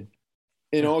Anakin.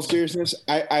 In all seriousness,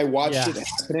 I watched Yeah. it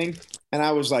happening, and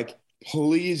I was like,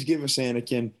 please give us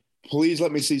Anakin. Please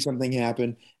let me see something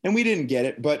happen. And we didn't get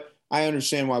it, but I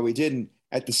understand why we didn't.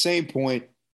 At the same point,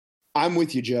 I'm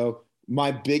with you, Joe.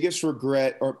 My biggest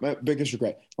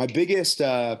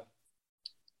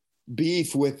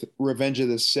beef with Revenge of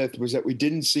the Sith was that we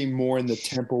didn't see more in the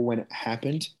temple when it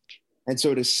happened. And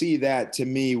so to see that, to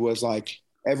me, was like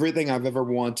everything I've ever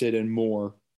wanted and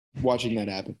more watching that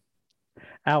happen.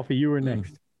 Alfie, you were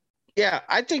next. Yeah,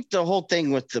 I think the whole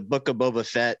thing with the Book of Boba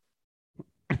Fett,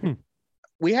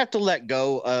 we have to let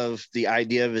go of the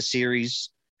idea of a series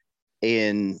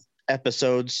in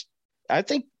episodes. I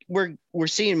think we're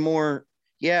seeing more.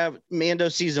 Yeah, Mando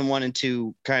season 1 and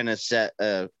 2 kind of set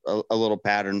a little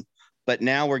pattern, but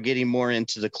now we're getting more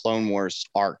into the Clone Wars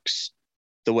arcs,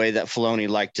 the way that Filoni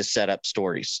liked to set up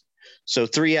stories. So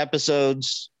 3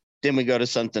 episodes, then we go to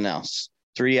something else.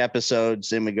 3 episodes,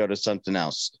 then we go to something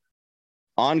else.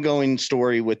 Ongoing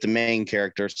story with the main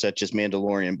characters, such as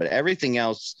Mandalorian, but everything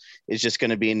else is just going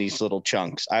to be in these little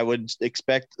chunks. I would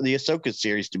expect the Ahsoka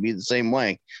series to be the same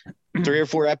way. 3 or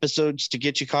 4 episodes to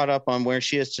get you caught up on where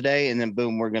she is today, and then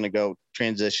boom, we're going to go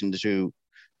transition to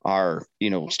our,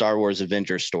 Star Wars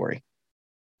Avengers story.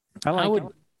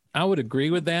 I would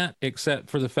agree with that, except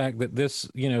for the fact that this,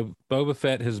 Boba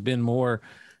Fett has been more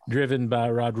driven by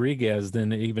Rodriguez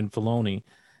than even Filoni.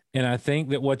 And I think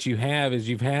that what you have is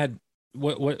you've had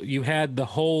what you had the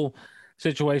whole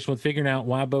situation with figuring out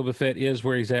why Boba Fett is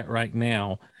where he's at right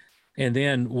now. And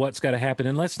then what's got to happen.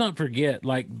 And let's not forget,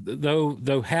 like,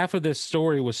 though half of this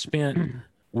story was spent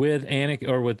with Anakin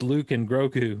or with Luke and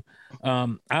Grogu,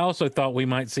 I also thought we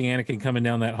might see Anakin coming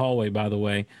down that hallway, by the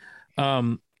way.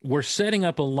 We're setting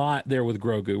up a lot there with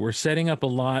Grogu. We're setting up a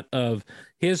lot of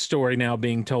his story now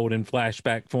being told in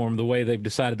flashback form, the way they've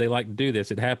decided they like to do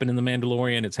this. It happened in The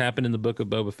Mandalorian. It's happened in the Book of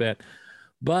Boba Fett.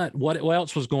 But what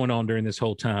else was going on during this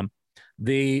whole time?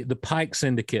 The Pike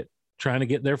Syndicate trying to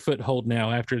get their foothold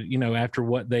now after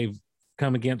what they've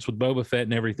come against with Boba Fett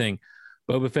and everything.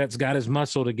 Boba Fett's got his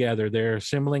muscle together. They're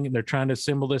trying to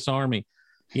assemble this army.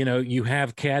 You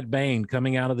have Cad Bane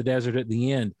coming out of the desert at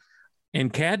the end.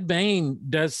 And Cad Bane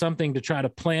does something to try to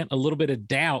plant a little bit of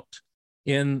doubt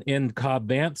in Cobb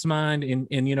Vanth's mind. And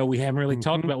we haven't really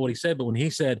talked about what he said, but when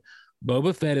he said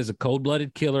Boba Fett is a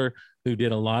cold-blooded killer who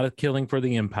did a lot of killing for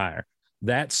the Empire,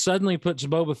 that suddenly puts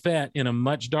Boba Fett in a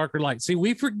much darker light. See,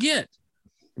 we forget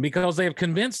because they have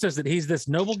convinced us that he's this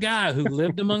noble guy who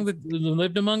lived among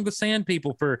the Sand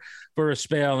People for a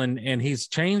spell, and he's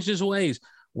changed his ways.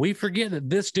 We forget that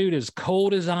this dude is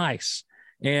cold as ice.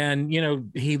 And,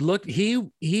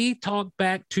 he talked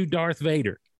back to Darth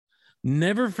Vader.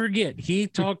 Never forget, he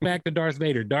talked back to Darth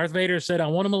Vader. Darth Vader said, I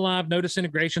want him alive, no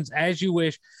disintegrations, as you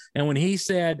wish. And when he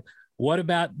said, what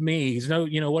about me?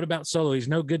 What about Solo? He's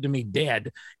no good to me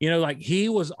dead. He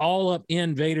was all up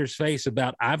in Vader's face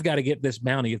about, I've got to get this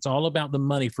bounty. It's all about the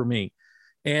money for me.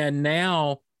 And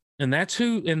now, and that's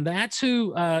who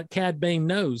Cad Bane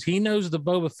knows. He knows the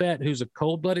Boba Fett who's a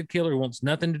cold-blooded killer, wants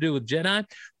nothing to do with Jedi,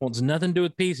 wants nothing to do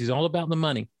with peace. He's all about the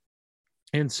money.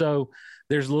 And so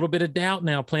there's a little bit of doubt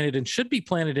now planted, and should be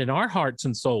planted in our hearts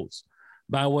and souls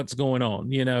by what's going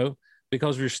on, you know,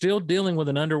 because we're still dealing with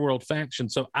an underworld faction.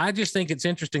 So I just think it's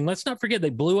interesting. Let's not forget they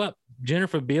blew up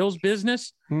Jennifer Beals'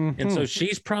 business. Mm-hmm. And so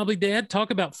she's probably dead.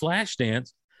 Talk about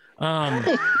Flashdance.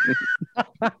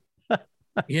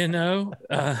 You know,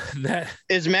 that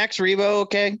is Max Rebo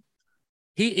okay?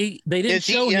 They didn't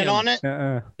show him on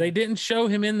it. They didn't show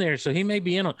him in there, so he may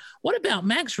be in on. What about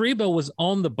Max Rebo was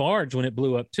on the barge when it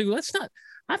blew up too? Let's not.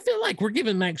 I feel like we're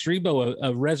giving Max Rebo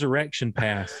a resurrection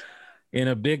pass in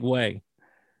a big way.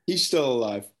 He's still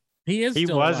alive. He is. He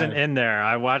still wasn't alive. in there.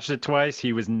 I watched it twice.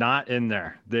 He was not in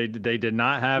there. They did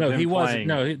not have him. No, he wasn't. playing.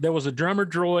 No, there was a drummer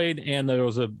droid and there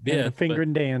was a bit. Finger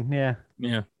and Dan. Yeah.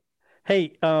 Yeah.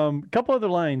 Hey, couple other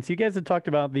lines. You guys have talked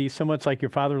about the so much like your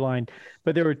father line,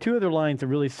 but there were two other lines that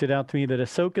really stood out to me that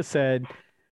Ahsoka said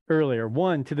earlier.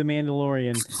 One to the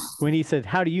Mandalorian when he said,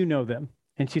 "How do you know them?"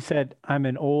 And she said, "I'm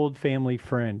an old family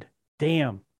friend."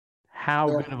 Damn, how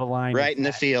good of a line! Right in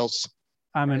the feels.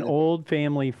 I'm an old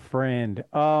family friend.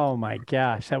 Oh my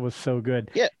gosh, that was so good.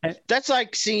 Yeah, that's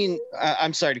like seeing.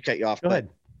 I'm sorry to cut you off, Go but ahead.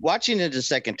 watching it a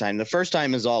second time. The first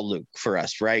time is all Luke for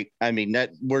us, right? I mean,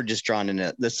 that we're just drawn in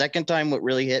it. The second time, what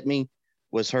really hit me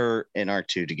was her and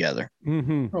R2 together.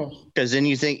 Because then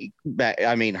you think back.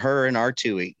 I mean, her and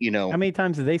R2. You know, How many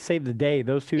times did they save the day?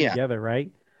 Those two together,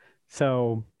 right?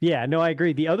 So yeah, no, I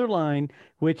agree. The other line,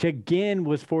 which again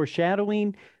was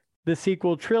foreshadowing the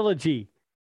sequel trilogy.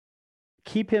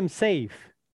 Keep him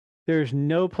safe. There's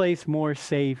no place more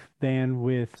safe than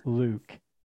with Luke.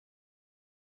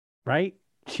 Right?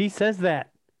 She says that.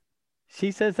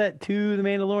 She says that to the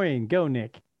Mandalorian. Go,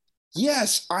 Nick.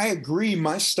 Yes, I agree.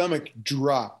 My stomach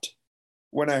dropped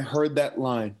when I heard that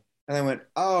line. And I went,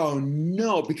 oh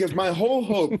no, because my whole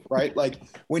hope, right? Like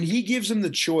when he gives him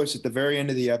the choice at the very end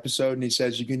of the episode and he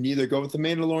says, you can either go with the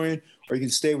Mandalorian or you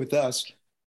can stay with us.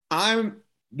 I'm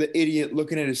the idiot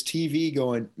looking at his TV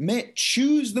going, man,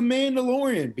 choose the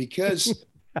Mandalorian because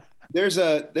there's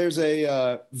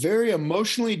a very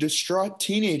emotionally distraught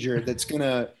teenager that's going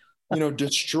to,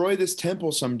 destroy this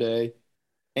temple someday.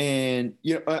 And,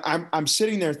 I'm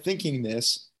sitting there thinking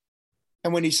this.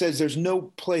 And when he says there's no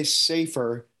place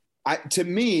safer, to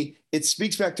me, it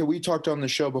speaks back to, we talked on the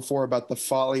show before about the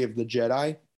folly of the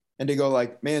Jedi, and to go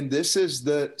like, man, this is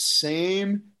the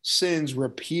same sins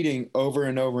repeating over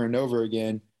and over and over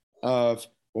again of,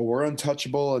 well, we're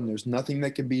untouchable and there's nothing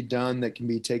that can be done that can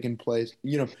be taken place,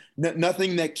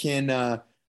 nothing that can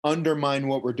undermine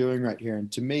what we're doing right here.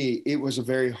 And to me, it was a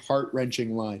very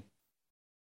heart-wrenching line.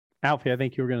 Alfie, I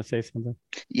think you were going to say something.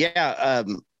 Yeah,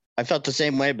 I felt the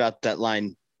same way about that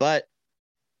line, but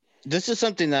this is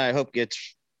something that I hope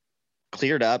gets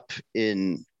cleared up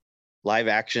in live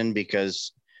action,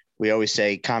 because we always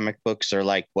say comic books are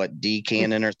like D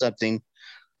canon or something,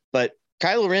 but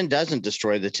Kylo Ren doesn't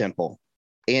destroy the temple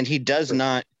and he does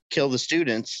not kill the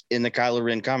students in the Kylo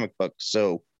Ren comic book.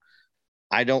 So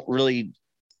I don't really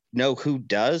know who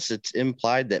does. It's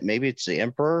implied that maybe it's the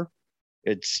Emperor.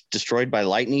 It's destroyed by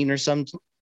lightning or some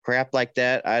crap like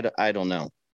that. I don't know.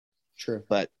 True.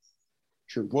 But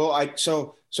true. Well,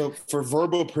 so for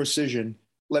verbal precision,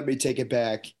 let me take it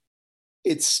back.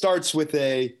 It starts with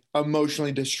a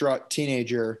emotionally distraught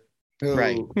teenager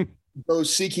who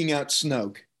goes seeking out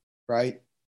Snoke, right?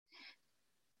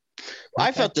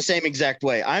 I felt the same exact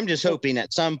way. I'm just hoping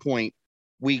at some point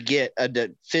we get a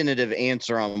definitive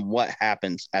answer on what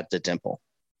happens at the temple.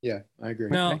 Yeah, I agree.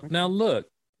 Now look,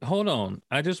 hold on.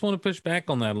 I just want to push back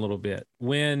on that a little bit.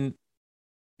 When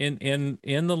in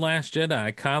The Last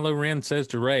Jedi, Kylo Ren says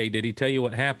to Rey, did he tell you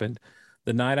what happened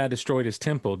the night I destroyed his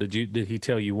temple? Did he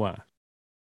tell you why?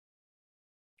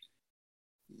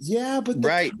 Yeah, but the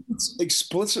comments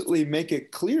explicitly make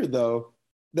it clear though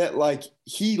that like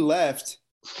he left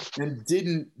and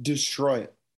didn't destroy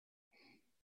it.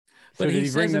 But So he did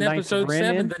he bring says in the Knights of episode Ren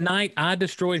 7, in? the night I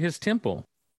destroyed his temple.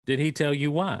 Did he tell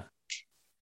you why?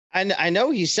 I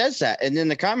know he says that, and then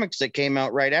the comics that came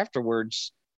out right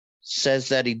afterwards says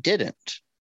that he didn't.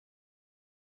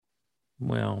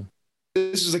 Well,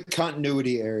 this is a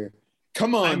continuity area.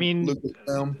 Come on, I mean,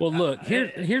 Lucasfilm. Well, look,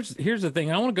 here's the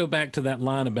thing. I want to go back to that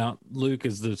line about Luke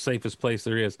is the safest place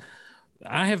there is.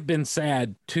 I have been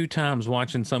sad 2 times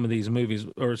watching some of these movies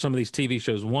or some of these TV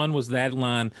shows. One was that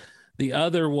line. The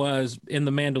other was in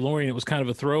The Mandalorian. It was kind of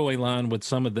a throwaway line with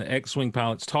some of the X-Wing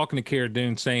pilots talking to Cara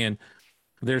Dune saying,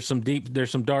 there's some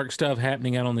dark stuff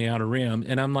happening out on the Outer Rim.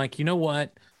 And I'm like, you know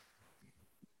what?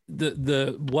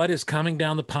 the what is coming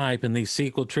down the pipe in these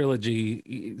sequel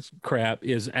trilogy crap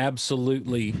is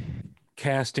absolutely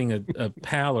casting a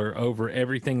pallor over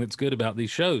everything that's good about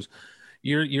these shows.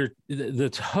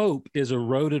 The hope is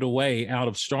eroded away out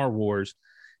of Star Wars,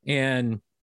 and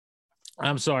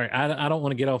I'm sorry, I don't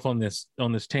want to get off on this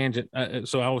tangent,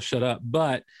 so I will shut up.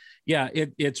 But yeah,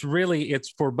 it's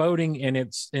foreboding, and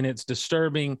it's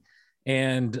disturbing,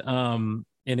 and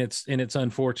it's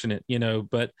unfortunate,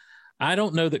 But I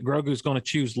don't know that Grogu's going to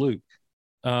choose Luke.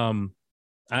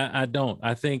 I don't.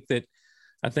 I think that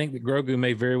Grogu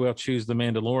may very well choose the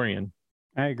Mandalorian.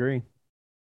 I agree.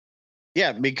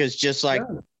 Yeah, because just like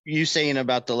you saying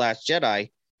about The Last Jedi,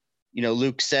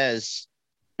 Luke says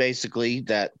basically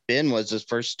that Ben was his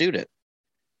first student.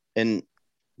 And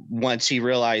once he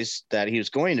realized that he was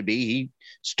going to be, he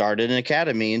started an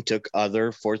academy and took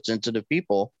other force sensitive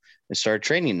people and started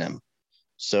training them.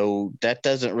 So that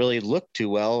doesn't really look too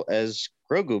well as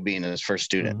Grogu being his first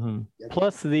student. Mm-hmm.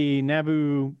 Plus, the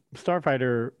Naboo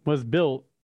starfighter was built,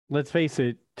 let's face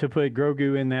it, to put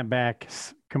Grogu in that back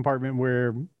compartment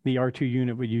where the R2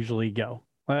 unit would usually go.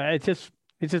 It's just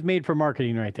made for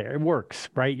marketing right there. It works,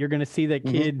 right? You're going to see that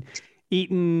kid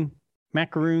eating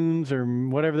macaroons or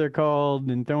whatever they're called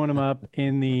and throwing them up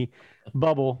in the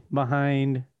bubble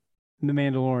behind the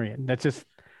Mandalorian. That's just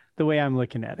the way I'm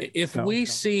looking at it.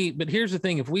 But here's the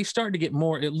thing, if we start to get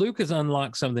more, Luke has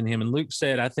unlocked something in him, and Luke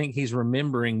said, I think he's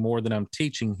remembering more than I'm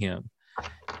teaching him.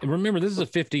 And remember, this is a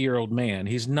 50-year-old man.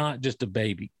 He's not just a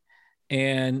baby.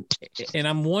 And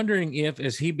I'm wondering if,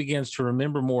 as he begins to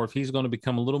remember more, if he's going to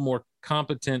become a little more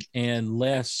competent and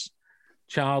less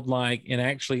childlike. And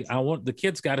actually, the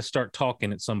kid's got to start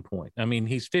talking at some point. I mean,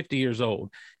 he's 50 years old,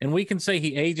 and we can say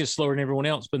he ages slower than everyone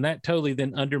else, but that totally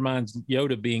then undermines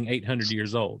Yoda being 800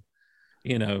 years old,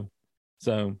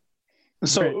 So,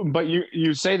 but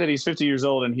you say that he's 50 years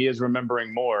old and he is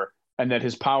remembering more, and that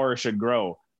his power should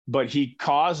grow. But he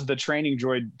caused the training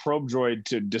probe droid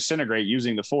to disintegrate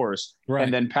using the Force, right,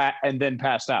 and then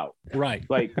passed out. Right.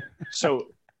 Like, so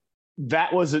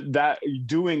that was that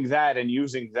doing that and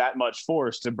using that much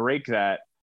Force to break that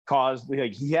caused,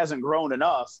 like, he hasn't grown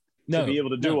enough to be able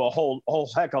to do a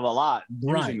whole heck of a lot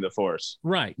using the Force.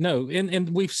 Right. No. And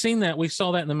we've seen that. We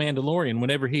saw that in The Mandalorian.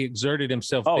 Whenever he exerted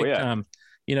himself big time,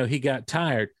 he got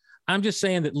tired. I'm just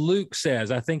saying that Luke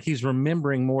says, I think he's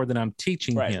remembering more than I'm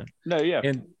teaching him. No, yeah.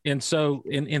 And so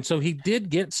he did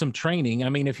get some training. I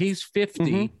mean, if he's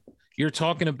 50, you're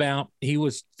talking about he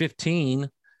was 15,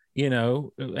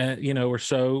 or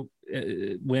so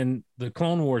when the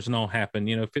Clone Wars and all happened,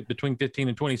 between 15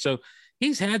 and 20. So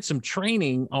he's had some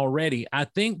training already. I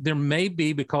think there may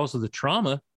be, because of the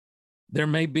trauma, there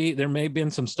may have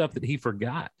been some stuff that he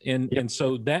forgot. And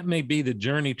so that may be the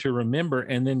journey to remember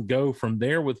and then go from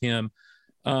there with him.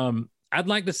 I'd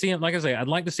like to see him, like I say, I'd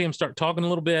like to see him start talking a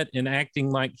little bit and acting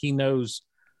like he knows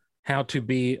how to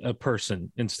be a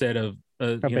person instead of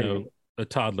a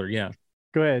toddler. Yeah.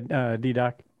 Go ahead,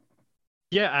 D-Doc.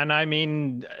 Yeah, and I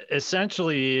mean,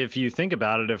 essentially, if you think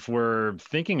about it, if we're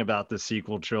thinking about the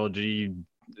sequel trilogy,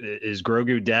 is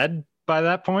Grogu dead by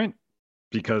that point?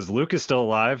 Because Luke is still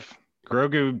alive.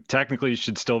 Grogu technically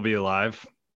should still be alive.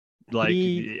 Like,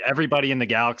 everybody in the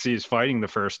galaxy is fighting the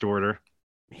First Order.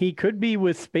 He could be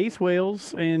with space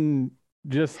whales and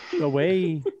just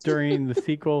away during the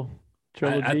sequel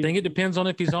trilogy. I think it depends on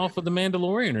if he's off with the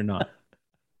Mandalorian or not.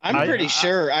 I'm pretty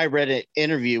sure I read an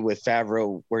interview with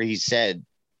Favreau where he said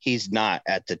he's not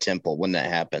at the temple when that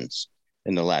happens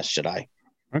in The Last Jedi.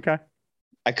 Okay.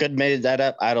 I could have made that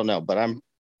up. I don't know, but I'm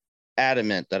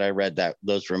adamant that I read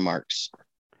those remarks.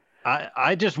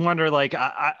 I just wonder, like,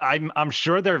 I'm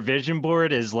sure their vision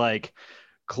board is like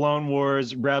Clone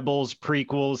Wars, Rebels,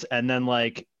 prequels, and then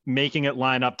like making it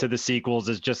line up to the sequels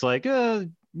is just like,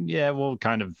 we'll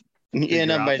kind of. Yeah,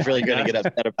 nobody's really going to get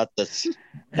upset about this.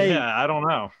 Hey, yeah, I don't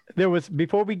know. There was,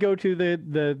 before we go to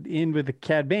the end with the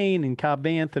Cad Bane and Cobb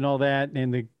Vanth and all that,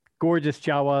 and the gorgeous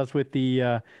Jawas with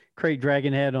the Krayt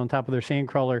Dragon head on top of their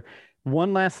sandcrawler,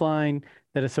 one last line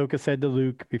that Ahsoka said to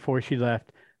Luke before she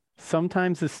left: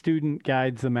 sometimes the student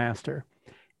guides the master.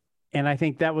 And I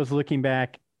think that was looking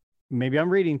back. Maybe I'm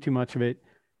reading too much of it,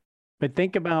 but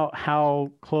think about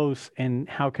how close and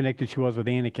how connected she was with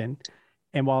Anakin.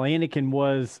 And while Anakin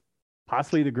was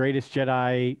possibly the greatest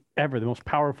Jedi ever, the most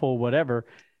powerful, whatever,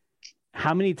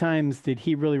 how many times did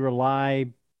he really rely,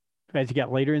 as you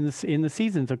got later in the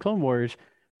seasons of Clone Wars,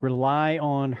 rely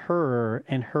on her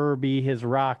and her be his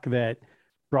rock that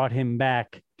brought him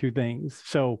back to things?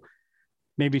 So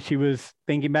maybe she was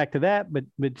thinking back to that, but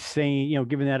saying,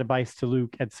 giving that advice to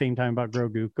Luke at the same time about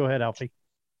Grogu. Go ahead, Alfie.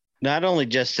 Not only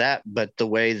just that, but the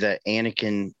way that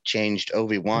Anakin changed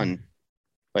Obi-Wan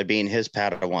by being his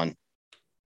Padawan.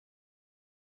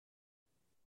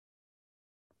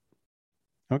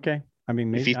 Okay. I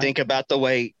mean, maybe if you think about the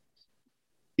way,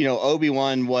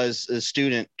 Obi-Wan was a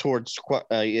student towards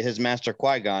his master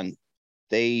Qui-Gon,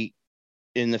 they,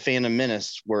 in the Phantom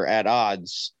Menace, were at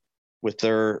odds with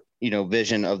their,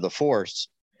 vision of the Force.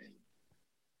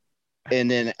 And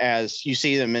then as you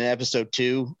see them in episode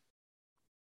 2,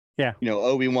 yeah,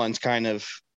 Obi-Wan's kind of,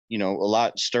 a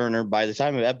lot sterner. By the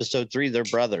time of episode 3, they're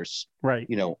brothers. Right.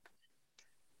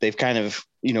 They've kind of,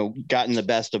 gotten the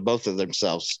best of both of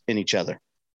themselves in each other.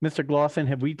 Mr. Glosson,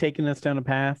 have we taken this down a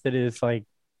path that is like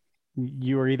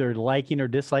you are either liking or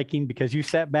disliking? Because you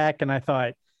sat back and I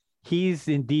thought he's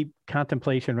in deep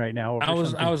contemplation right now. I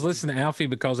was listening to Alfie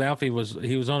because Alfie was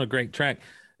on a great track.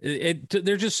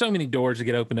 There's just so many doors to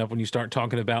get opened up when you start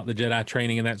talking about the Jedi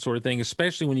training and that sort of thing,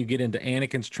 especially when you get into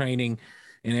Anakin's training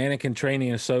and Anakin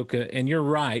training Ahsoka. And you're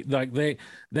right. Like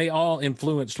they all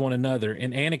influenced one another,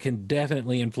 and Anakin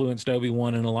definitely influenced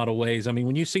Obi-Wan in a lot of ways. I mean,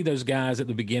 when you see those guys at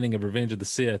the beginning of Revenge of the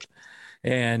Sith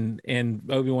and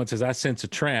Obi-Wan says, "I sense a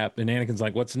trap," and Anakin's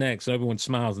like, "What's next?" And Obi-Wan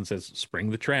smiles and says,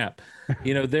 "Spring the trap."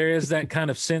 There is that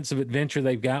kind of sense of adventure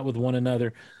they've got with one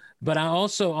another. But I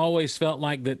also always felt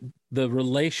like that the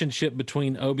relationship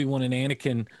between Obi-Wan and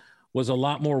Anakin was a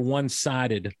lot more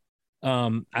one-sided.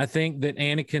 I think that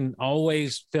Anakin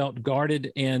always felt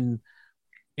guarded and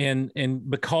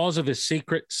because of his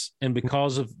secrets and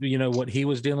because of, what he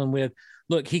was dealing with.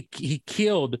 Look, he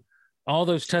killed all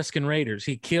those Tusken Raiders.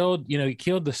 He killed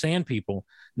the Sand People,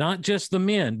 not just the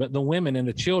men, but the women and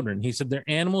the children. He said, "They're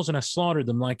animals and I slaughtered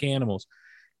them like animals."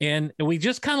 And we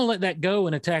just kind of let that go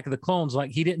in Attack of the Clones.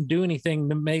 Like he didn't do anything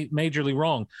majorly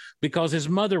wrong because his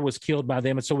mother was killed by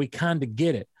them. And so we kind of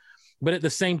get it. But at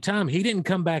the same time, he didn't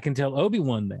come back and tell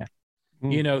Obi-Wan that.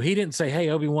 He didn't say, "Hey,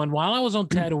 Obi-Wan, while I was on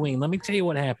Tatooine, let me tell you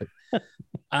what happened.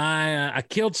 I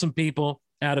killed some people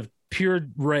out of pure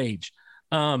rage."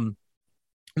 Not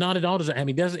at all does that happen.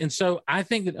 He doesn't. And so I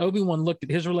think that Obi-Wan looked at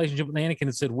his relationship with Anakin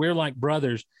and said, "We're like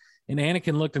brothers." And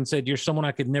Anakin looked and said, "You're someone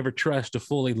I could never trust to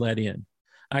fully let in.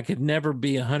 I could never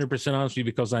be 100% honest with you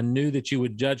because I knew that you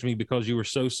would judge me because you were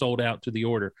so sold out to the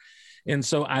order." And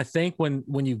so I think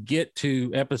when you get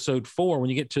to episode 4, when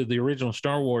you get to the original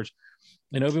Star Wars,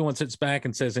 and Obi-Wan sits back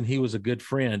and says, "And he was a good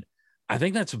friend," I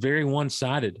think that's very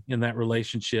one-sided in that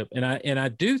relationship. And I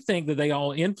do think that they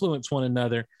all influence one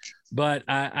another, but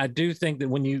I do think that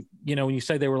when you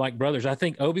say they were like brothers, I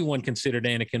think Obi-Wan considered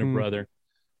Anakin a brother,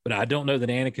 but I don't know that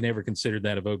Anakin ever considered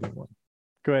that of Obi-Wan.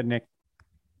 Go ahead, Nick.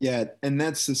 Yeah, and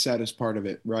that's the saddest part of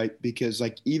it, right? Because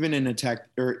like even in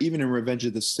Revenge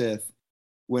of the Sith,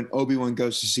 when Obi-Wan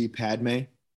goes to see Padme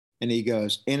and he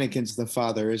goes, "Anakin's the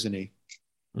father, isn't he?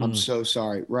 I'm so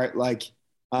sorry," right? Like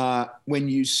when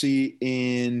you see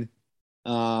in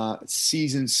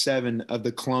season 7 of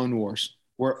the Clone Wars,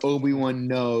 where Obi-Wan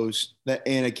knows that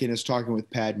Anakin is talking with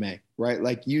Padme, right?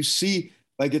 Like you see,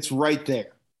 like it's right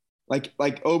there.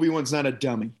 Like Obi-Wan's not a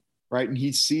dummy, right? And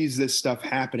he sees this stuff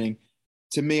happening.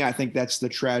 To me, I think that's the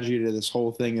tragedy of this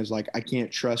whole thing is like, I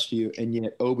can't trust you. And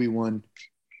yet Obi-Wan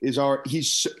when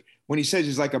he says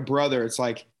he's like a brother, it's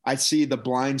like, I see the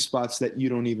blind spots that you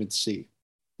don't even see.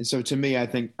 And so to me, I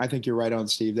think you're right on,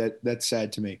 Steve. That's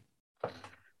sad to me.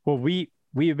 Well, we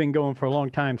have been going for a long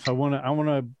time, so I want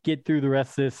to get through the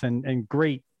rest of this and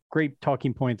great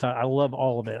talking points. I love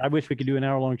all of it. I wish we could do an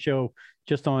hour-long show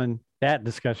just on that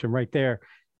discussion right there.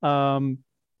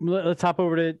 Let's hop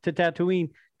over to Tatooine.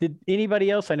 Did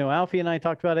anybody else? I know Alfie and I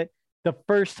talked about it. The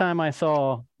first time I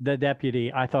saw the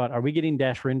deputy, I thought, "Are we getting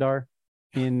Dash Rendar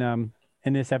in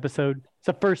this episode?" It's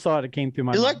the first thought that came through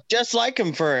my mind. You looked just like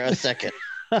him for a second.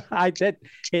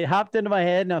 It hopped into my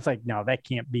head, and I was like, "No, that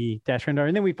can't be Dash Rendar."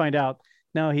 And then we find out,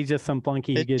 no, he's just some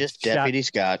flunky. It's just Deputy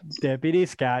Scott. Deputy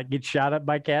Scott gets shot up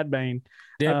by Cad Bane.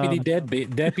 Deputy Dead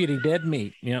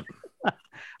Meat. Yep.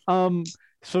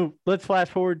 So let's flash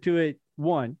forward to it.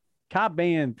 One, Cad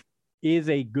Bane is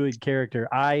a good character.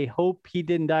 I hope he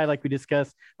didn't die like we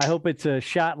discussed. I hope it's a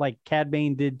shot like Cad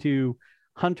Bane did to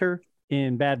Hunter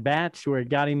in Bad Batch, where it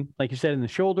got him, like you said, in the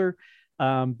shoulder,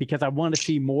 because I want to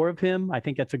see more of him. I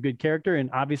think that's a good character. And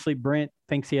obviously Brent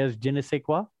thinks he has je ne sais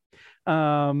quoi.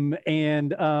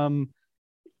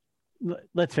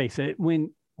 Let's face it,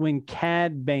 when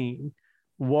Cad Bane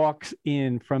walks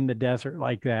in from the desert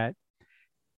like that,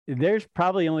 there's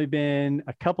probably only been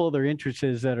a couple other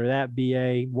entrances that are that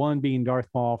BA, one being Darth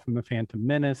Maul from The Phantom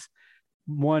Menace,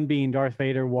 one being Darth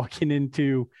Vader walking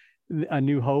into A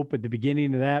New Hope at the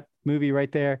beginning of that movie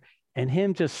right there, and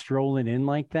him just strolling in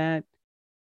like that.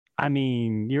 I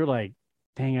mean, you're like,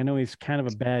 dang, I know he's kind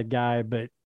of a bad guy, but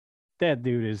that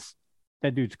dude's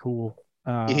cool.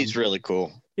 He's really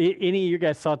cool. any of your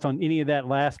guys' thoughts on any of that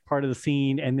last part of the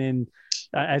scene, and then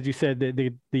as you said,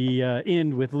 the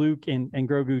end with Luke and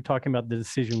Grogu talking about the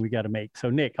decision we got to make. So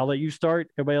Nick, I'll let you start.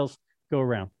 Everybody else go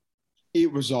around.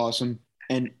 It was awesome,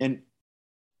 and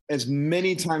as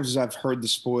many times as I've heard the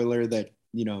spoiler that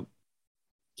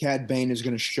Cad Bane is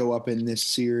going to show up in this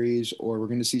series, or we're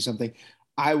going to see something.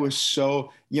 I was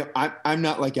so, I'm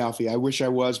not like Alfie. I wish I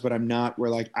was, but I'm not. Where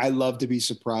like I love to be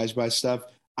surprised by stuff.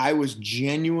 I was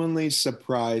genuinely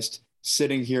surprised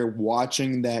sitting here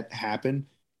watching that happen.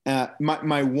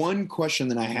 My one question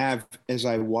that I have as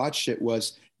I watched it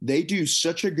was, they do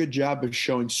such a good job of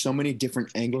showing so many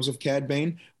different angles of Cad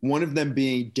Bane. One of them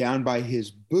being down by his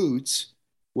boots,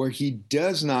 where he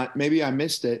does not, maybe I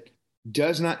missed it,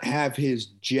 does not have his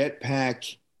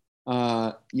jetpack,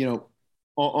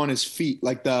 on his feet,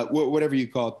 like the whatever you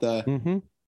call it,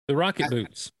 the rocket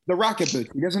boots. The rocket boots.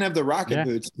 He doesn't have the rocket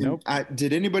boots. Nope.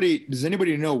 Does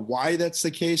anybody know why that's the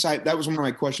case? That was one of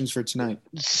my questions for tonight.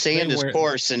 Sand is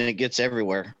coarse and it gets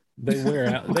everywhere. They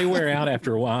wear out. They wear out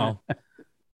after a while.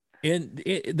 And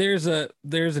there's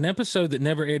an episode that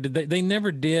never aired. They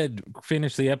never did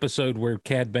finish the episode where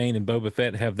Cad Bane and Boba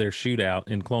Fett have their shootout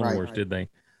in Clone Wars, did they?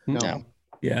 No.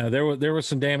 Yeah, there was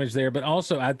some damage there, but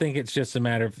also I think it's just a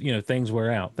matter of things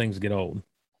wear out, things get old.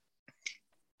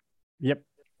 Yep.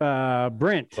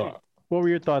 Brent, what were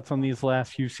your thoughts on these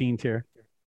last few scenes here?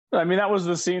 I mean, that was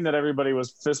the scene that everybody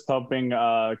was fist pumping.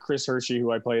 Chris Hershey,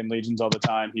 who I play in Legions all the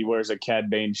time, he wears a Cad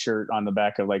Bane shirt on the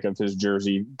back of his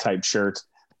jersey type shirt.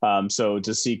 So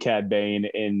to see Cad Bane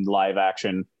in live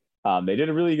action, they did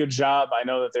a really good job. I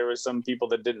know that there was some people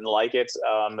that didn't like it.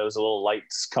 It was a little light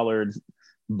colored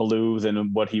blue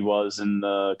than what he was in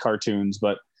the cartoons,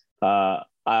 but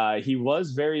he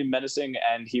was very menacing,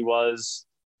 and he was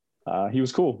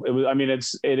cool.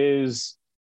 It is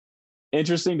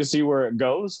interesting to see where it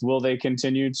goes. Will they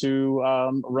continue to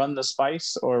run the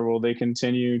Spice, or will they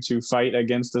continue to fight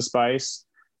against the Spice?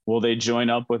 Will they join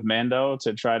up with Mando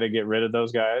to try to get rid of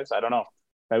those guys? I don't know.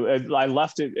 It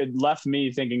left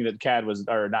me thinking that Cobb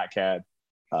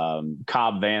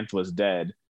Vanth was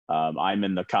dead. I'm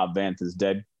in the Cobb Vanth is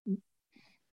dead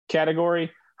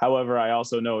category. However, I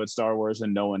also know it's Star Wars,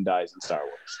 and no one dies in Star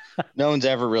Wars. No one's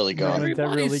ever really gone.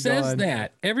 Everybody says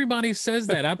that. Everybody says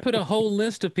that. I put a whole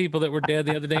list of people that were dead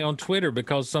the other day on Twitter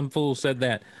because some fool said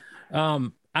that.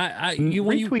 When you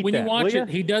watch it,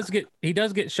 he does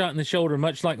get shot in the shoulder,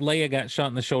 much like Leia got shot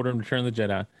in the shoulder in Return of the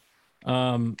Jedi.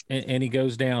 And he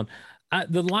goes down.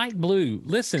 The light blue.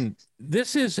 Listen,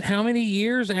 this is how many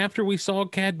years after we saw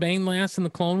Cad Bane last in the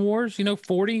Clone Wars?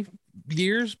 40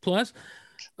 years plus.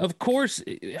 Of course,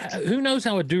 who knows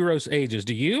how a Duros ages?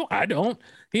 Do you? I don't.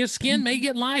 His skin may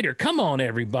get lighter. Come on,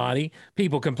 everybody.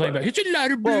 People complain about it's a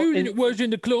lighter blue than it was in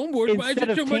the Clone Wars. Why is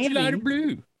it so much lighter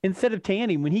blue? Instead of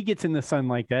tanning, when he gets in the sun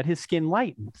like that, his skin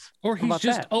lightens. Or he's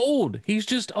just old. He's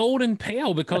just old and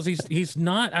pale because he's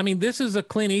not. I mean, this is a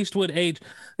Clint Eastwood age.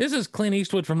 This is Clint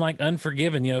Eastwood from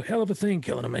Unforgiven. Hell of a thing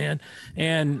killing a man.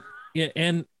 And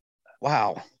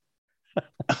wow.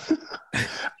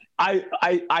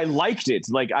 I liked it.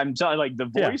 I'm telling, the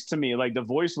voice to me, the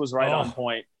voice was right on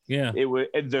point. Yeah. It was.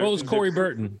 What was Corey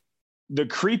Burton? The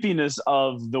creepiness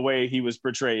of the way he was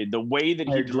portrayed, the way that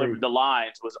he delivered the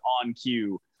lines was on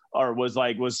cue, or was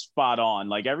spot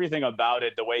on. Everything about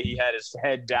it, the way he had his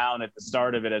head down at the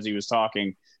start of it as he was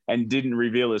talking, and didn't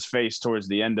reveal his face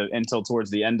until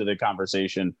towards the end of the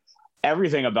conversation.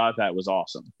 Everything about that was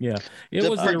awesome. Yeah, it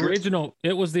was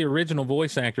the original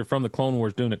voice actor from the Clone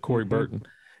Wars doing it, Corey Burton.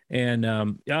 And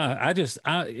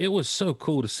it was so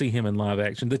cool to see him in live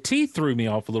action. The teeth threw me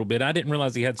off a little bit. I didn't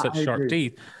realize he had such sharp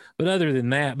teeth. But other than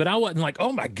that, I wasn't like,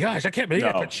 oh my gosh, I can't believe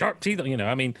I put sharp teeth.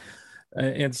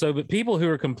 But people who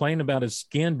are complaining about his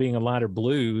skin being a lighter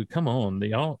blue, come on,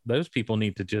 those people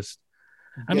need to just.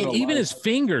 Even his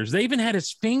fingers. They even had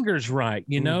his fingers right,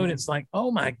 and it's like,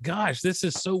 oh my gosh, this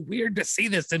is so weird to see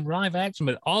this in live action,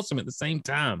 but awesome at the same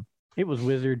time. It was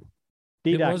Wizard.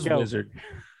 Wizard.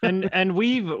 and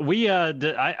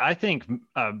I think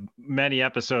many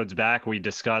episodes back we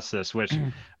discussed this, which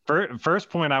first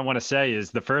point I want to say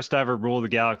is the first ever Rule of the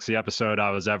Galaxy episode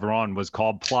I was ever on was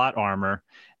called Plot Armor.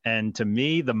 And to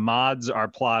me, the mods are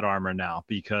plot armor now,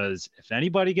 because if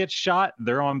anybody gets shot,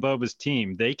 they're on Boba's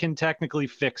team. They can technically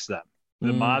fix them.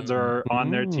 The mods are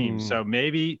on their team. So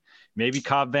maybe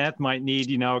Cobb Vanth might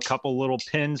need, a couple little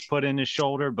pins put in his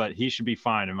shoulder, but he should be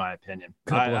fine, in my opinion.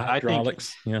 I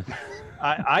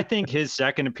think his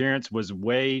second appearance was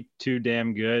way too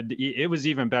damn good. It was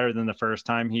even better than the first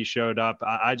time he showed up.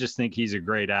 I just think he's a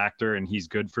great actor and he's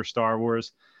good for Star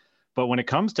Wars. But when it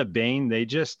comes to Bane,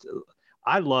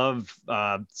 I love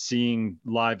seeing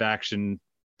live action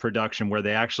production where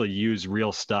they actually use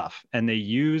real stuff, and they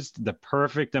used the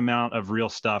perfect amount of real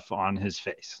stuff on his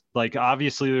face. Like,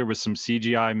 obviously there was some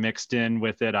CGI mixed in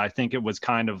with it. I think it was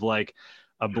kind of like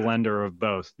a blender of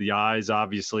both. The eyes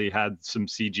obviously had some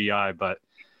CGI, but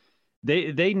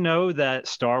they know that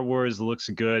Star Wars looks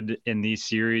good in these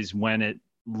series when it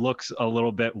looks a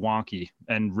little bit wonky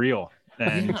and real.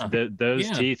 And those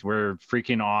teeth were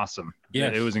freaking awesome.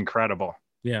 Yes. It was incredible.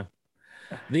 Yeah.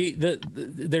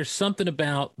 There's something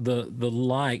about the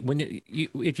light when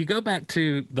if you go back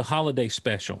to the holiday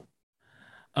special,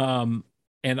 and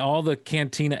all the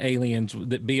Cantina aliens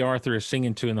that B. Arthur is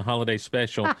singing to in the holiday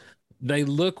special, they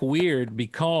look weird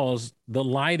because the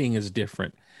lighting is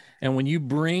different. And when you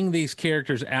bring these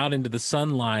characters out into the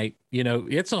sunlight, you know,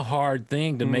 it's a hard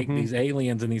thing to make these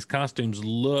aliens and these costumes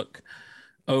look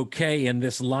okay in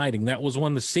this lighting. That was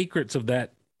one of the secrets of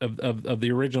that of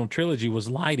the original trilogy was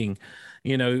lighting.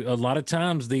 You know, a lot of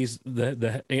times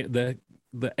the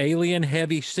alien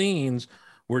heavy scenes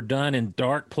were done in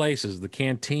dark places, the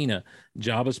cantina,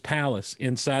 Jabba's palace,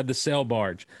 inside the sail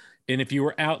barge. And if you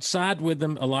were outside with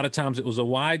them, a lot of times it was a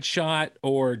wide shot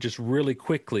or just really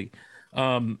quickly.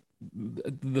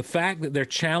 The fact that they're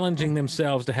challenging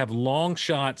themselves to have long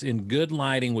shots in good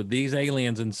lighting with these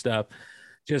aliens and stuff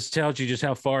just tells you just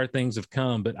how far things have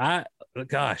come. But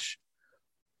gosh,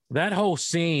 that whole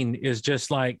scene is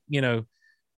just like, you know,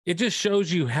 it just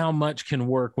shows you how much can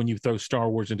work when you throw Star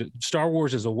Wars into Star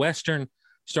Wars as a Western,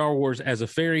 Star Wars as a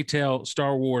fairy tale,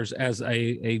 Star Wars as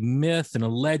a myth and a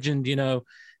legend, you know,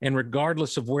 and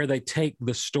regardless of where they take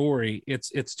the story,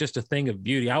 it's just a thing of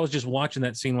beauty. I was just watching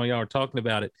that scene while y'all were talking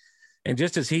about it. And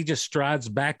just as he just strides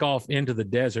back off into the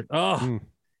desert,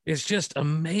 it's just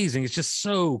amazing. It's just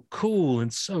so cool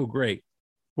and so great.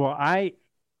 Well,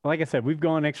 like I said, we've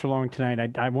gone extra long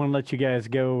tonight. I want to let you guys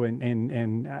go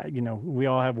and you know, we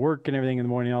all have work and everything in the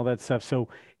morning, all that stuff. So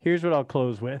here's what I'll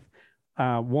close with.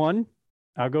 One,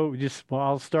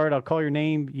 I'll start. I'll call your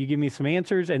name. You give me some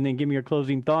answers and then give me your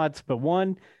closing thoughts. But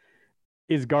one,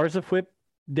 is Garza Fwip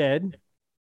dead?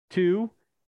 Two,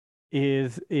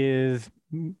 is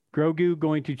Grogu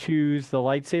going to choose the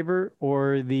lightsaber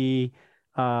or the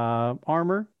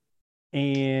armor?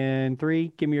 And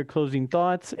three, give me your closing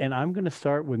thoughts. And I'm going to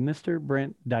start with Mr.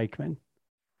 Brent Dykman.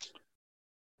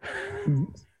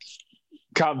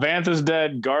 Cobb Vanth is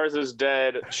dead. Garza's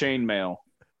dead. Chainmail.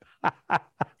 All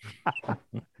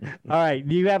right.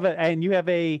 You have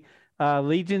a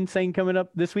Legion thing coming up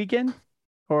this weekend?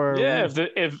 Or yeah,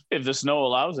 if the snow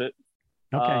allows it.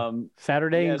 Okay.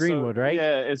 Saturday in Greenwood, right?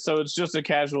 Yeah, it's just a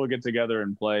casual get together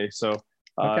and play. So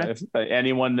if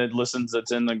anyone that listens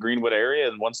that's in the Greenwood area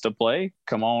and wants to play,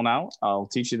 come on out. I'll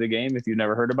teach you the game if you've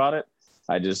never heard about it.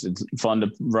 It's fun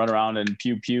to run around and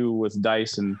pew with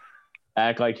dice and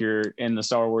act like you're in the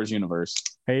Star Wars universe.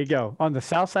 There you go. On the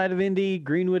south side of Indy,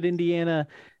 Greenwood, Indiana,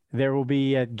 there will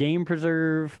be a Game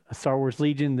Preserve, a Star Wars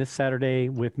Legion this Saturday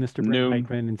with Mr. Brent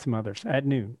Dykman and some others at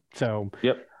noon. So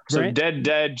yep. Brent, so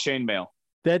dead chainmail.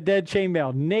 Dead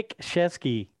chainmail. Nick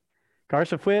Shesky,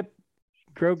 Garza Fwip,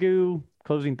 Grogu.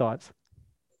 Closing thoughts.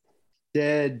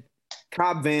 Dead.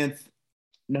 Cobb Vanth,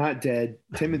 not dead.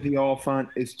 Timothy Olyphant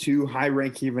is too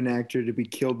high-ranking of an actor to be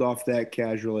killed off that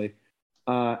casually.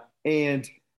 And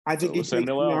I think it's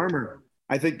the armor.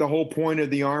 I think the whole point of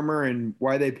the armor and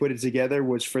why they put it together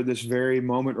was for this very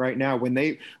moment right now.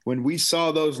 When we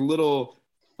saw those little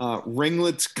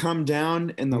ringlets come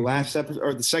down in the last episode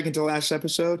or the second to last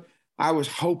episode, I was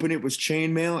hoping it was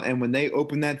chainmail. And when they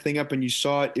opened that thing up and you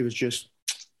saw it, it was just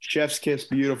chef's kiss,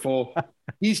 beautiful.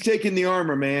 He's taking the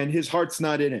armor, man. His heart's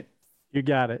not in it. You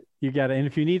got it. And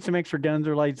if you need some extra guns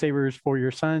or lightsabers for your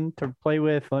son to play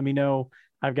with, let me know.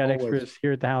 I've got extras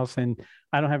here at the house, and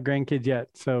I don't have grandkids yet,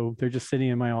 so they're just sitting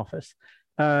in my office.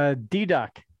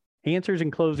 D-Duck, answers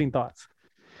and closing thoughts.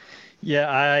 Yeah,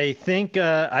 I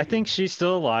think she's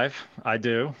still alive. I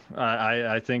do.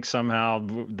 I think somehow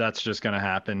that's just going to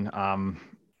happen.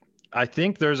 I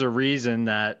think there's a reason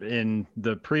that in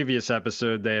the previous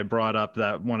episode they had brought up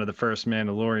that one of the first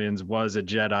Mandalorians was a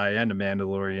Jedi and a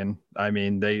Mandalorian. I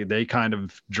mean, they kind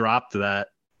of dropped that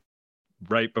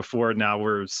right before now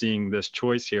we're seeing this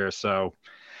choice here. So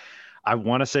I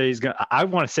want to say he's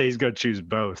gonna choose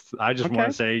both. I just want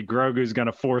to say Grogu's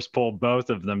gonna force pull both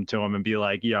of them to him and be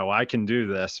like, yo, I can do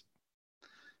this.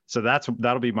 So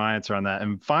that'll be my answer on that.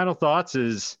 And final thoughts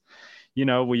is, you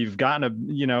know, we've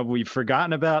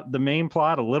forgotten about the main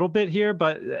plot a little bit here,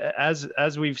 but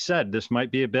as we've said, this might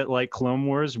be a bit like Clone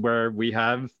Wars where we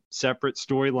have separate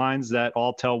storylines that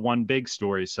all tell one big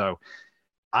story. So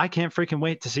I can't freaking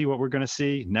wait to see what we're going to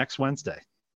see next Wednesday.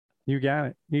 You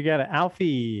got it.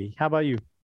 Alfie, how about you?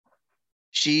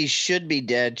 She should be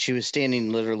dead. She was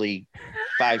standing literally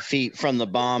 5 feet from the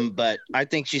bomb, but I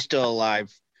think she's still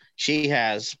alive. She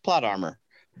has plot armor.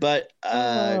 But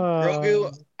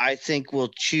Grogu, I think,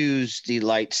 will choose the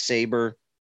lightsaber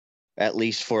at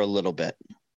least for a little bit.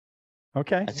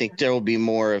 Okay. I think there will be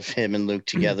more of him and Luke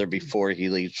together before he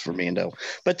leaves for Mando.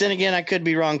 But then again, I could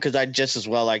be wrong because I'd just as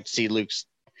well like to see Luke's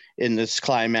in this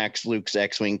climax, Luke's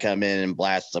X-Wing come in and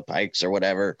blast the Pikes or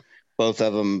whatever. Both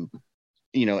of them,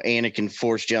 you know, Anakin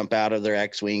force jump out of their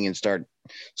X-Wing and start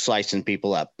slicing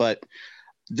people up. But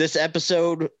this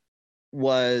episode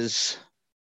was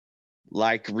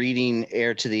like reading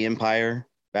Heir to the Empire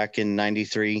back in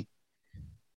 93.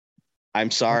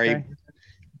 I'm sorry,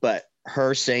 but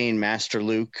her saying Master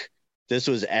Luke, this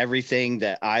was everything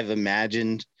that I've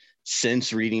imagined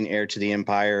since reading Heir to the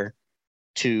Empire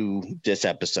to this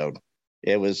episode.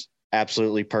 It was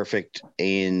absolutely perfect,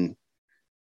 and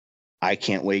I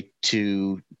can't wait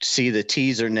to see the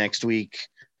teaser next week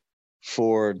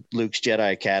for Luke's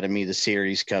Jedi Academy, the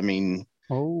series coming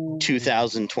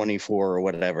 2024 or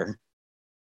whatever.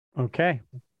 Okay.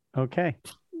 Mr.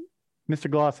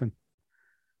 Glosson.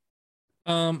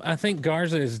 I think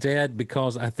Garza is dead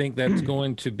because I think that's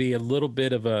going to be a little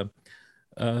bit of a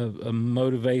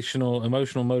emotional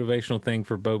motivational thing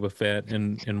for Boba Fett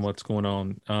and what's going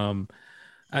on.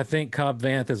 I think Cobb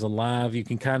Vanth is alive. You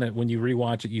can kind of, when you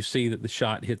rewatch it, you see that the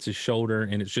shot hits his shoulder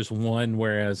and it's just one,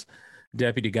 whereas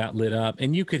Deputy got lit up.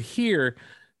 And you could hear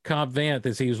Cobb Vanth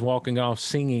as he was walking off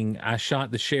singing, "I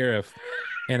shot the sheriff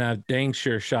and I dang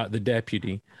sure shot the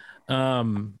deputy."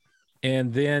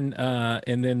 And then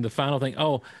the final thing.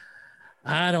 Oh,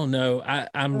 I don't know.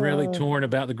 I'm really torn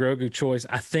about the Grogu choice.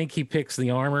 I think he picks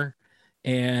the armor,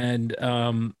 and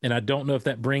I don't know if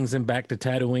that brings him back to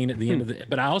Tatooine at the end of the.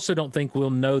 But I also don't think we'll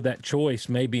know that choice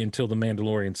maybe until The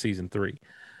Mandalorian season 3.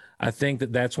 I think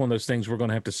that's one of those things we're going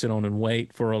to have to sit on and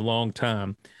wait for a long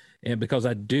time, and because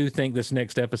I do think this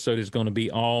next episode is going to be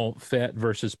all Fett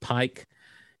versus Pike,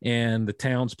 and the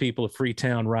townspeople of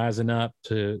Freetown rising up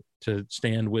to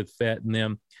stand with Fett and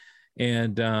them.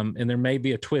 And there may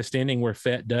be a twist ending where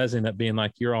Fett does end up being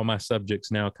like, "You're all my subjects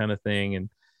now," kind of thing. And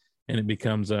it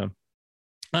becomes I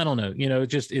don't know, you know,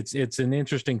 it's an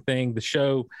interesting thing. The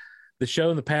show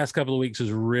in the past couple of weeks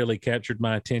has really captured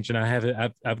my attention.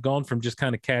 I've gone from just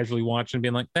kind of casually watching and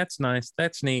being like, "That's nice,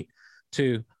 that's neat,"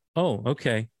 to, "Oh,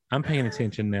 okay, I'm paying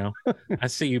attention now. I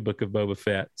see you, Book of Boba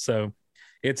Fett." So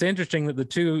it's interesting that the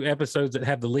 2 episodes that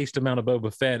have the least amount of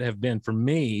Boba Fett have been, for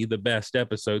me, the best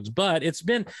episodes, but it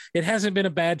hasn't been a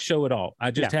bad show at all.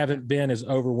 I just haven't been as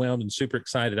overwhelmed and super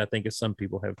excited, I think, as some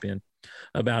people have been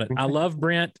about it. I love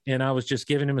Brent, and I was just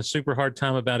giving him a super hard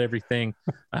time about everything.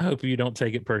 I hope you don't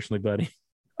take it personally, buddy.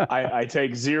 I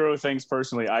take zero things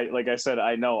personally. Like I said,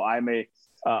 I know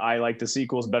I like the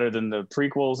sequels better than the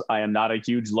prequels. I am not a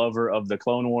huge lover of the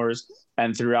Clone Wars.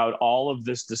 And throughout all of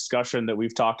this discussion that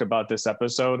we've talked about this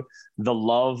episode, the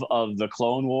love of the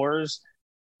Clone Wars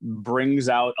brings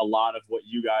out a lot of what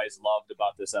you guys loved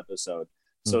about this episode.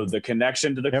 So the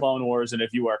connection to the Clone Wars, and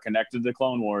if you are connected to the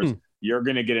Clone Wars, you're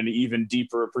going to get an even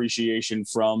deeper appreciation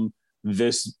from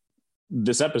this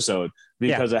episode,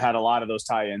 because it had a lot of those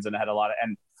tie-ins, and it had a lot of,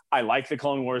 and I like the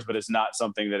Clone Wars, but it's not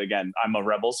something that, again, I'm a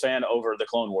Rebels fan over the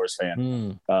Clone Wars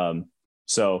fan.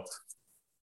 So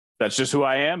that's just who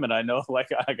I am. And I know,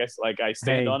 I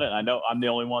stand on it. I know I'm the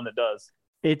only one that does.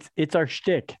 It's our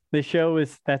shtick. The show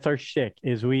that's our shtick,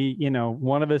 is we, you know,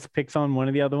 one of us picks on one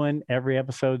of the other one. Every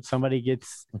episode, somebody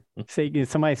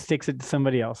sticks it to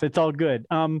somebody else. It's all good.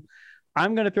 I'm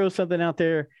going to throw something out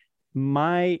there.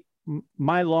 My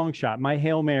long shot, my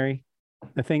Hail Mary,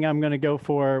 the thing I'm going to go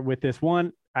for with this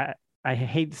one, I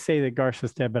hate to say that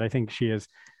Garza's dead, but I think she is.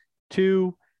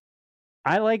 2,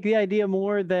 I like the idea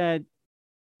more that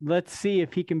let's see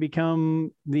if he can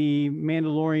become the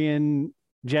Mandalorian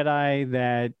Jedi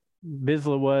that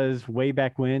Vizsla was way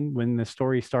back when the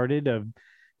story started, of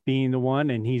being the one,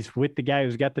 and he's with the guy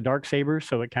who's got the dark saber,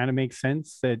 so it kind of makes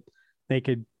sense that they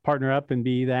could partner up and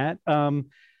be that.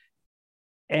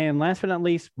 And last but not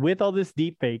least, with all this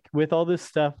deep fake, with all this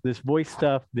stuff, this voice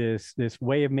stuff, this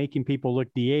way of making people look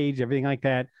de-aged, everything like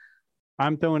that,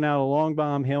 I'm throwing out a long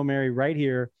bomb Hail Mary right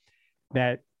here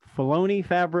that Filoni,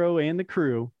 Favreau, and the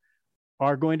crew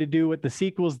are going to do what the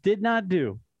sequels did not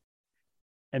do.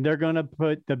 And they're going to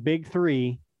put the big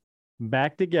 3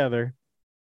 back together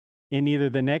in either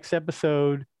the next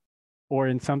episode or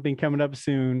in something coming up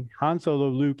soon. Han Solo,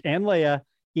 Luke, and Leia,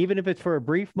 even if it's for a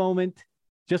brief moment,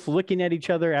 just looking at each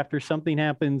other after something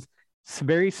happens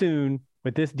very soon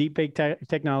with this deepfake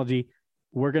technology,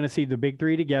 we're going to see the big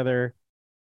 3 together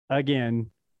again,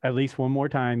 at least one more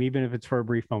time, even if it's for a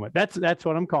brief moment. That's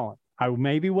what I'm calling. I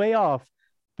may be way off,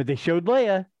 but they showed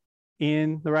Leia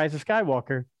in The Rise of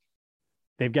Skywalker.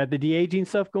 They've got the de-aging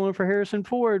stuff going for Harrison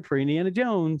Ford for Indiana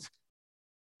Jones.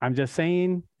 I'm just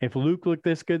saying, if Luke looked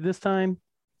this good this time,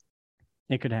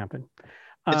 it could happen.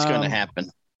 It's going to happen.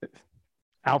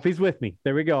 Alfie's with me.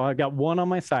 There we go. I got one on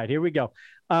my side. Here we go.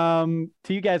 To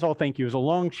you guys all, thank you. It was a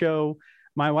long show.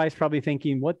 My wife's probably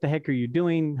thinking, what the heck are you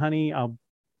doing, honey? I'll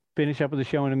finish up with the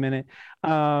show in a minute.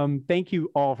 Thank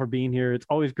you all for being here. It's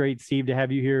always great, Steve, to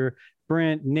have you here.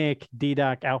 Brent, Nick,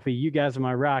 D-Doc, Alfie, you guys are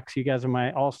my rocks. You guys are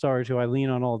my all-stars who I lean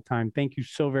on all the time. Thank you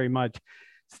so very much.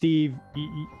 Steve,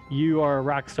 you are a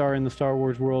rock star in the Star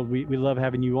Wars world. We love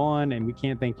having you on, and we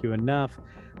can't thank you enough.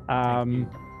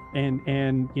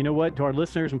 And you know what? To our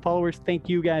listeners and followers, thank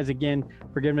you guys again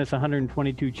for giving us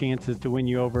 122 chances to win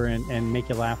you over and make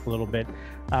you laugh a little bit.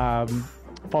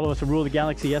 Follow us at Rule the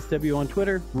Galaxy SW on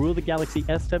Twitter,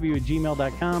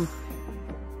 ruletheGalaxySW@gmail.com.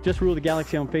 Just Rule the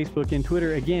Galaxy on Facebook and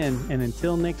Twitter again. And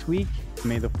until next week,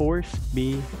 may the Force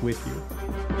be with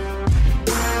you.